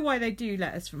 I know why they do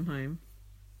letters from home.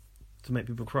 To make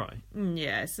people cry.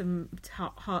 Yeah, some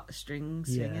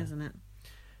heartstrings thing, isn't it?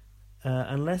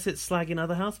 Unless it's slagging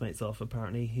other housemates off.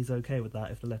 Apparently, he's okay with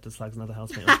that if the letter slags another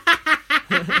housemate off.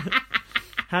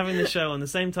 Having the show on the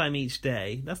same time each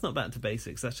day, that's not back to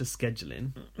basics, that's just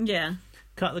scheduling. Yeah.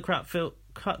 Cut the crap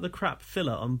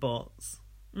filler on bots.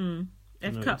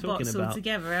 They've cut bots all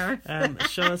together,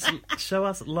 show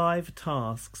us live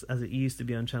tasks as it used to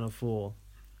be on Channel 4.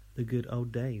 The good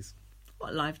old days.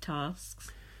 What live tasks?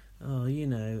 Oh, you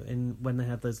know, when they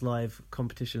had those live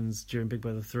competitions during Big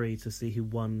Brother 3 to see who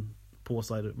won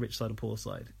rich side or poor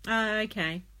side. Oh,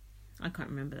 okay. I can't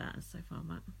remember that so far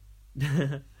back.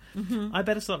 I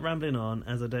better stop rambling on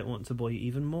as I don't want to bore you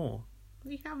even more.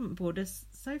 You haven't bored us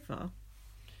so far.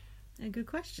 They're good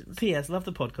questions. P.S. Love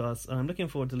the podcast and I'm looking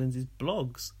forward to Lindsay's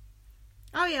blogs.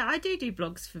 Oh yeah, I do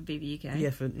blogs for BBUK.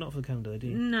 Yeah, not for Canada, do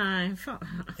you? No, fuck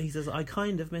that. He says, I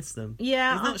kind of miss them.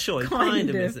 Yeah, he's not sure, he kind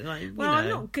of miss them. I'm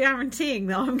not guaranteeing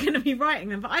that I'm going to be writing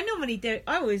them, but I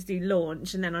always do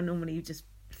launch and then I normally just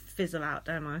fizzle out,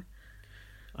 don't I?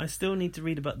 I still need to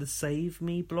read about the Save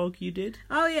Me blog you did.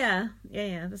 Oh yeah,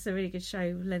 that's a really good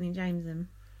show with Lenny James in.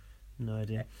 No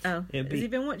idea. Oh, has he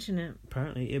been watching it?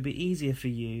 Apparently, it'll be easier for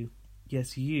you.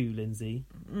 Yes, you, Lindsay.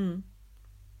 You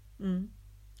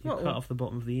cut off the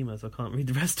bottom of the email, so I can't read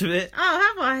the rest of it.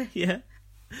 Oh, have I? Yeah.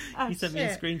 Oh, you sent me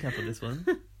a screen cap of this one.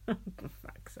 Oh, for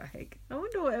fuck's sake. I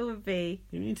wonder what it would be.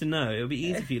 You need to know. It'll be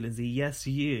easy for you, Lindsay. Yes,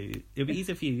 you. It'll be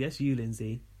easier for you. Yes, you,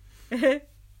 Lindsay.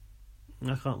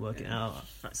 I can't work it out.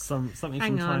 Something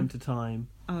Hang from on. time to time.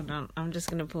 Hold on, I'm just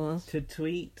going to pause. To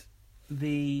tweet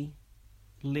the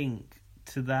link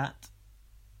to that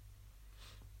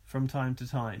from time to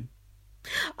time.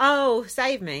 Oh,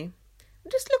 save me.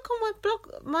 Just look on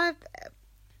my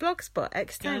blogspot, Can I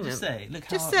Extainment. just say, look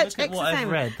search at what I've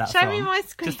read that Show from. me my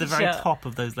screenshot. Just the very top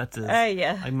of those letters. Oh,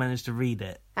 yeah. I managed to read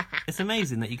it. It's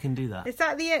amazing that you can do that. Is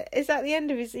that the end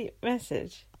of his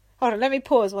message? Hold on, let me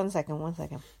pause 1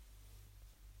 second.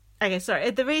 Okay,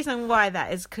 sorry. The reason why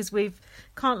that is because we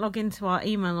can't log into our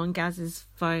email on Gaz's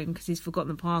phone because he's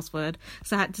forgotten the password.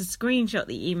 So I had to screenshot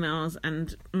the emails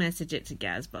and message it to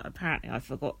Gaz, but apparently I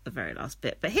forgot the very last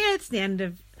bit. But here's the end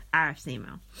of Arif's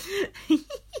email.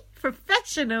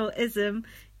 Professionalism.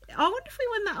 I wonder if we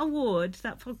won that award,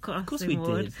 that podcast Of course award.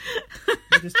 we did.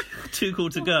 We're just too cool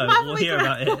to go. We'll hear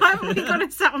about it. Why haven't we got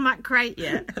it sat on that crate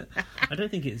yet? I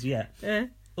don't think it's yet.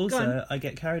 Also, I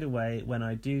get carried away when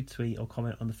I do tweet or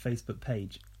comment on the Facebook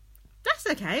page. That's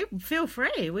okay. Feel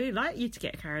free. We like you to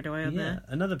get carried away on there.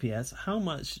 Another PS. How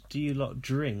much do you lot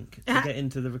drink to get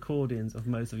into the recordings of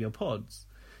most of your pods?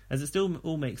 As it still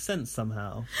all makes sense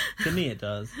somehow. To me it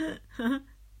does.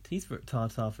 He's for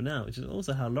Tartar for now, which is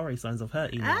also how Laurie signs off her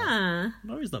email.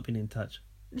 Laurie's not been in touch.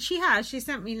 She has. She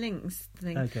sent me links to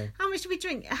things. Okay. How much do we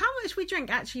drink? How much we drink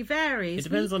actually varies. It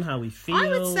depends on how we feel. I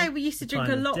would say we used to drink a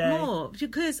time of lot day. more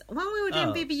because when we were doing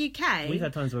BBUK, we've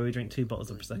had times where we drink 2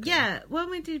 bottles of Prosecco. Yeah, when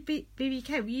we did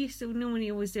BBUK, we used to normally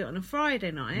always do it on a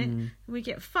Friday night. And we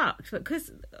get fucked, but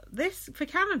because this for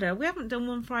Canada, we haven't done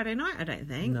one Friday night. I don't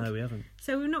think. No, we haven't.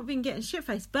 So we've not been getting shit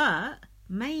faced, but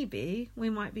maybe we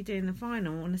might be doing the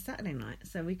final on a Saturday night,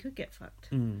 so we could get fucked.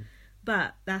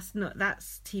 But that's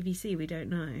TBC. We don't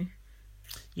know.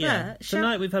 Yeah,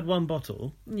 tonight we've had 1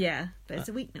 bottle. Yeah, but it's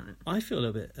a weeknight. I feel a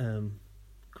little bit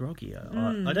groggy.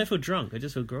 I don't feel drunk. I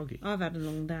just feel groggy. I've had a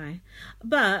long day,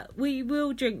 but we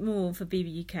will drink more for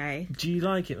BBUK. Do you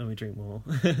like it when we drink more?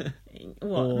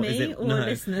 What, or me or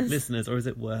listeners? Listeners, or is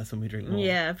it worse when we drink more?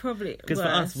 Yeah, probably. Because for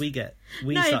us, we start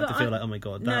to feel like, oh my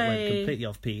god, that went completely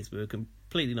off piece. We were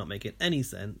completely not making any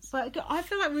sense. But I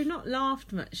feel like we've not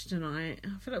laughed much tonight.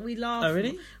 I feel like we laugh. Oh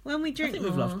really? When we drink I think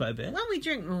more, we've laughed quite a bit. When we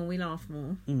drink more, we laugh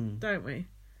more, don't we?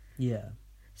 Yeah.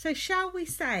 So shall we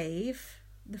save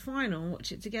the final and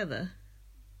watch it together?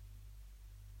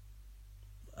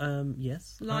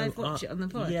 Yes. Live watch it on the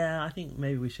pod? Yeah, I think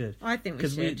maybe we should. I think we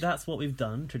should. Because that's what we've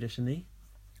done traditionally.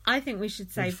 I think we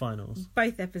should save finals.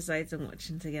 Both episodes and watch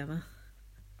them together.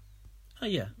 Oh,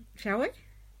 yeah. Shall we?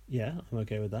 Yeah, I'm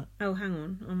okay with that. Oh, hang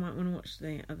on. I might want to watch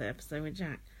the other episode with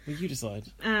Jack. Well, you decide.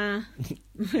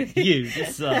 You You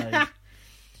decide.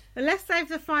 Well, let's save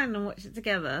the final and watch it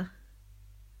together.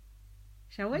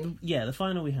 Shall we? Yeah, the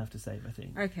final we have to save, I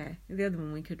think. Okay. The other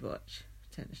one we could watch,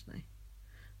 potentially.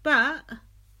 But...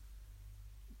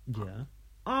 Yeah.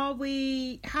 Are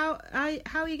we... How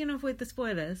are you going to avoid the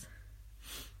spoilers?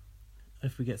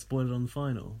 If we get spoiled on the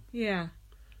final? Yeah.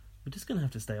 We're just going to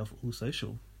have to stay off all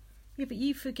social. Yeah, but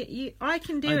you forget... I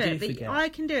can do it,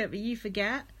 but you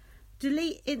forget.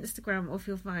 Delete Instagram off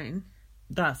your phone.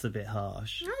 That's a bit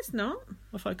harsh. No, it's not.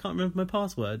 What if I can't remember my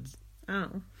passwords?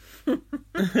 Oh.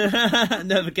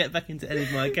 Never get back into any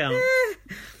of my accounts.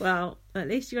 Well, at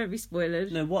least you won't be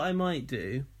spoiled. No, what I might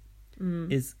do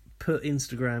is put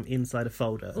Instagram inside a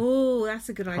folder. Oh, that's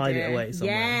a good idea. Hide it away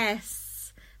somewhere.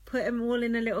 Yes. Put them all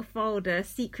in a little folder.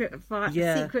 Secret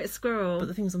squirrel. But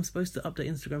the thing is, I'm supposed to update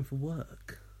Instagram for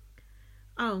work.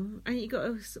 Oh, and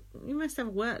you must have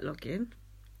a work login.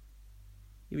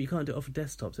 Yeah, but you can't do it off a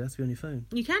desktop, so it has to be on your phone.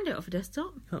 You can do it off a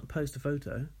desktop. You can't post a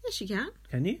photo. Yes, you can.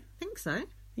 Can you? I think so.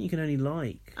 You can only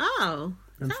like. Oh.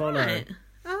 And follow. Right?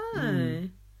 Oh.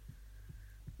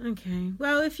 Okay.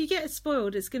 Well, if you get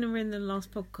spoiled, it's going to ruin the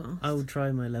last podcast. I will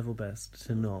try my level best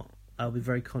to not. I'll be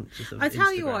very conscious of I tell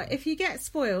Instagram. you what, if you get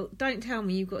spoiled, don't tell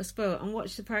me you've got spoiled and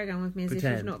watch the programme with me as if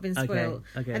you've not been spoiled.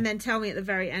 Okay. And then tell me at the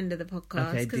very end of the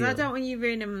podcast. Because I don't want you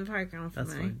ruining the programme for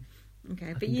That's me. Fine.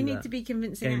 Okay, but you need to be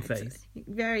convincing. Game face.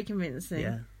 Very convincing.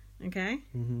 Yeah. Okay?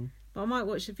 Mm-hmm. But I might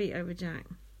watch the Veto with Jack.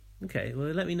 Okay, well,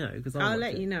 let me know, because I'll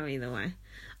let you know either way.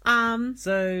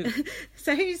 So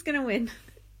who's going to win?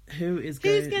 Who's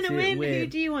going to win? win? Who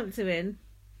do you want to win?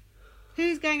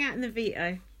 Who's going out in the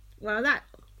veto? Well,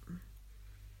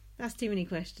 that's too many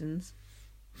questions.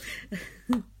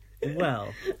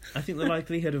 Well, I think the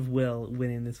likelihood of Will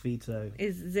winning this veto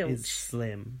is zilch. Is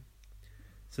slim.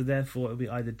 So therefore, it'll be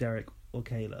either Derek or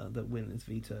Kayla that win this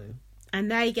veto. And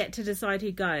they get to decide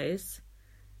who goes.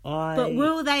 But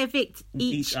will they evict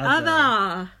each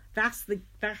other? That's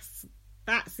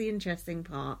the interesting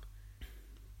part.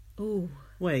 Ooh.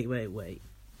 Wait.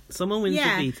 Someone wins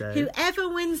the veto. Whoever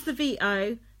wins the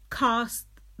veto cast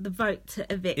the vote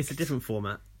to evict. It's a different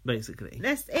format, basically.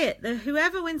 That's it.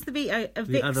 Whoever wins the veto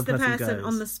evicts the person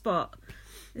on the spot.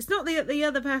 It's not the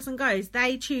other person goes.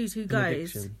 They choose who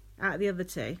goes out of the other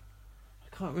two.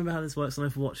 I can't remember how this works, and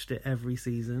I've watched it every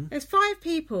season. There's 5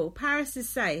 people. Paris is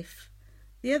safe.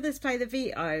 The others play the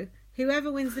veto.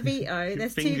 Whoever wins the veto,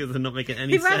 there's fingers are not making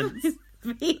any sense. Wins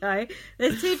the veto,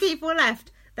 there's 2 people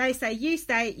left. They say, you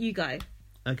stay, you go.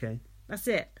 Okay. That's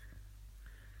it.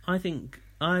 I think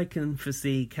I can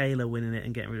foresee Kayla winning it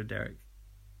and getting rid of Derek.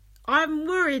 I'm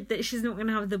worried that she's not going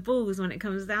to have the balls when it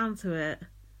comes down to it.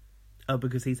 Oh,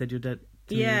 because he said you're dead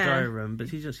to me in the diary room, but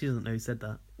she doesn't know who said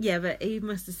that. Yeah, but he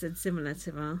must have said similar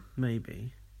to her.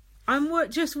 Maybe. I'm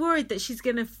just worried that she's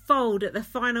going to fold at the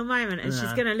final moment and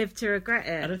she's going to live to regret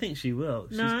it. I don't think she will.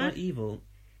 She's quite evil.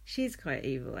 She's quite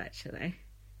evil, actually.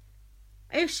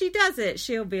 If she does it,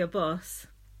 she'll be a boss.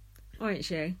 Won't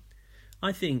she?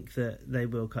 I think that they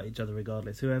will cut each other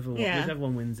regardless. Whichever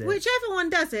one wins it. Whichever one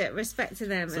does it, respect to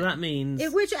them. So that means...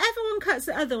 whichever one cuts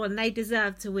the other one, they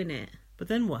deserve to win it. But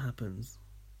then what happens?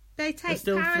 They take There's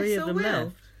still Paris 3 of or them Will.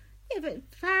 left. Yeah, but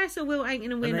Paris or Will ain't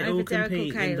going to win and they over all Derek or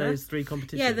compete Kayla. in those 3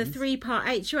 competitions. Yeah, the 3-part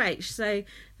HOH. So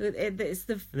it's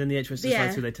the... And then the HOH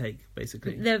decides who they take,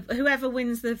 basically. Whoever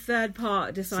wins the 3rd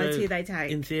part decides who they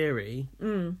take. In theory,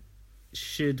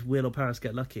 should Will or Paris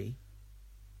get lucky,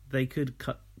 they could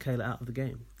cut Kayla out of the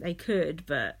game. They could,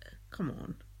 but come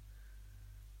on.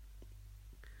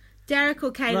 Derek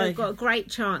or Kayla have got a great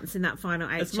chance in that final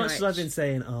HOH. As much as I've been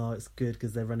saying, it's good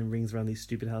because they're running rings around these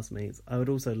stupid housemates, I would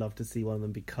also love to see one of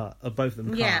them be cut, or both of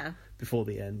them cut before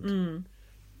the end.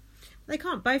 They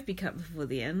can't both be cut before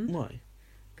the end. Why?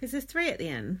 Because there's 3 at the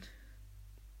end.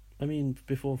 I mean,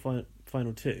 before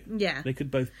final 2. Yeah. They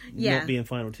could both not be in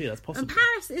final 2. That's possible. And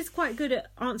Paris is quite good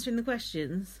at answering the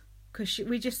questions. Because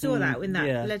we just saw that in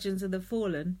that Legends of the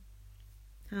Fallen.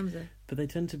 Hamza. But they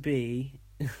tend to be...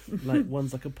 like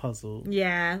one's like a puzzle.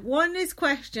 Yeah, one is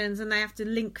questions and they have to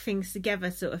link things together,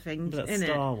 sort of thing. But that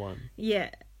star one. Yeah,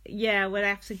 where they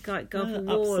have to go off a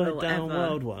wall or whatever. Upside down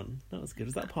world one. That was good.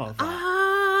 Was that part of that?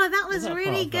 Oh, that was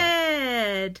really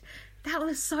good. That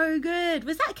was so good.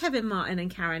 Was that Kevin Martin and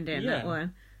Karen doing that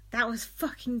one? That was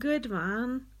fucking good,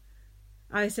 man.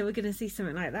 Oh, so we're gonna see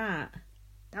something like that.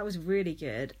 That was really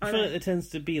good. I feel like it tends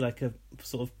to be like a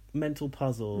sort of mental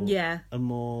puzzle. Yeah. A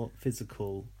more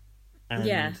physical. And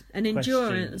an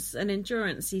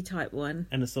endurance-y type one,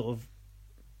 and a sort of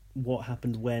what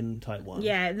happened when type one.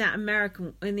 Yeah, in the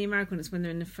American one, it's when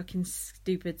they're in the fucking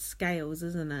stupid scales,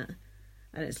 isn't it?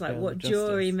 And it's like, what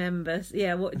jury member?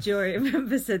 Yeah, what jury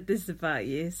member said this about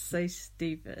you? It's so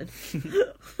stupid.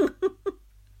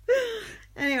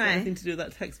 Anyway, anything to do with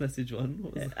that text message one?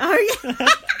 What was oh yeah,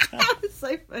 that was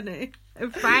so funny.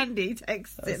 And Brandy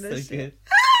texted it. That's so good.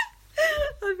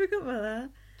 I forgot about that.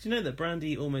 Do you know that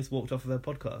Brandy almost walked off of her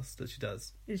podcast that she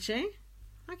does? Is she?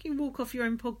 How can you walk off your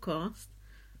own podcast?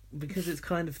 Because it's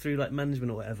kind of through like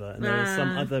management or whatever, and there was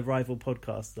some other rival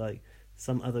podcast, like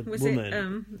some other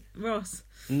woman. It Ross?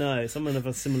 No, someone of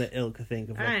a similar ilk, I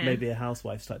think, of like maybe a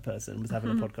housewives type person was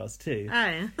having a podcast too.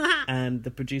 And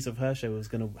the producer of her show was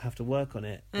going to have to work on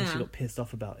it, and she got pissed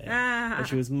off about it. But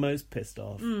she was most pissed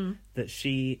off that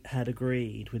she had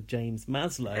agreed with James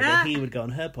Maslow that he would go on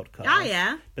her podcast. Oh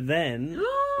yeah. But then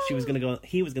he was going to go on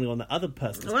the other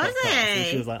person's podcast, and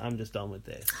she was like, "I'm just done with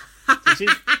this." So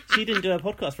she didn't do her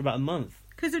podcast for about a month.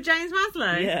 Because of James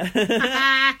Maslow?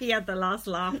 Yeah. He had the last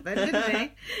laugh then, didn't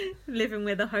he? Living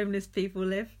where the homeless people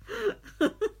live.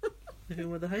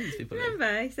 Living where the homeless people live?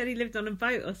 Remember? He said he lived on a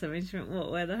boat or something. She went, what,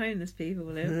 where the homeless people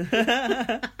live? How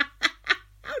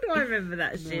do I remember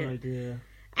that shit? No idea.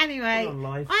 Anyway,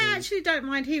 I actually don't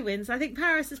mind who wins. I think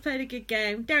Paris has played a good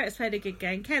game. Derek's played a good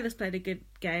game. Kayla's played a good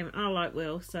game. I like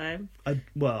Will, so... I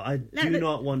do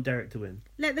not want Derek to win.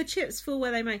 Let the chips fall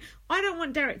where they may. I don't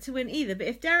want Derek to win either, but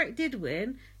if Derek did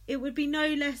win, it would be no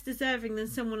less deserving than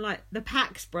someone like the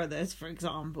Pax brothers, for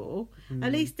example.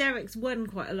 At least Derek's won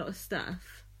quite a lot of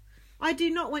stuff. I do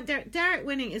not want Derek... Derek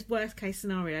winning is worst case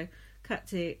scenario. Cut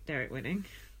to Derek winning.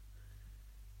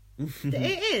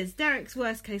 It is Derek's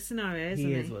worst case scenario, isn't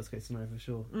it? He is worst case scenario for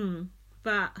sure.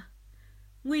 But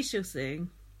we shall see.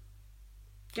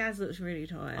 Gaz looks really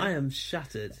tired. I am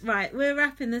shattered. Right, we're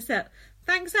wrapping this up.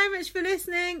 Thanks so much for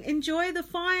listening. Enjoy the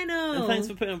final. And thanks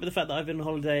for putting up with the fact that I've been on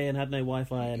holiday and had no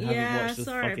Wi-Fi and haven't watched this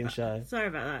fucking show. Sorry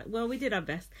about that. Well, we did our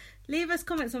best. Leave us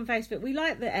comments on Facebook. We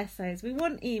like the essays. We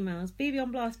want emails. BB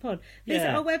on Blast Pod. Visit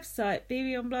our website,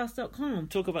 bbonblast.com.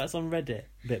 Talk about us on Reddit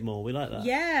a bit more. We like that.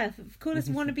 Yeah. Call us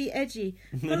Wannabe Edgy.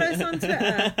 Follow us on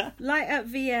Twitter. Light Up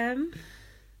VM.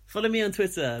 Follow me on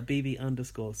Twitter,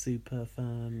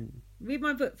 BB_superfan. Read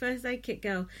my book, First Aid Kit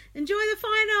Girl. Enjoy the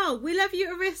final. We love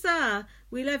you, Arissa.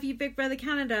 We love you, Big Brother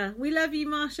Canada. We love you,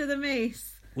 Marsha the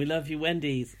Moose. We love you,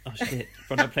 Wendy's. Oh, shit.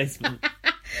 Product placement.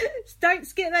 Don't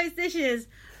skip those dishes.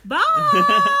 Bye.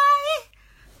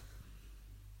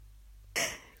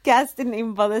 Gaz didn't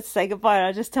even bother to say goodbye.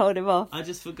 I just told him off. I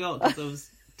just forgot because I was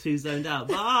too zoned out.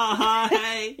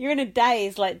 Bye. You're in a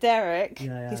daze like Derek.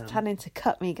 Yeah, He's planning to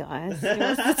cut me, guys. He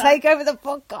wants to take over the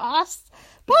podcast.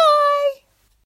 Bye.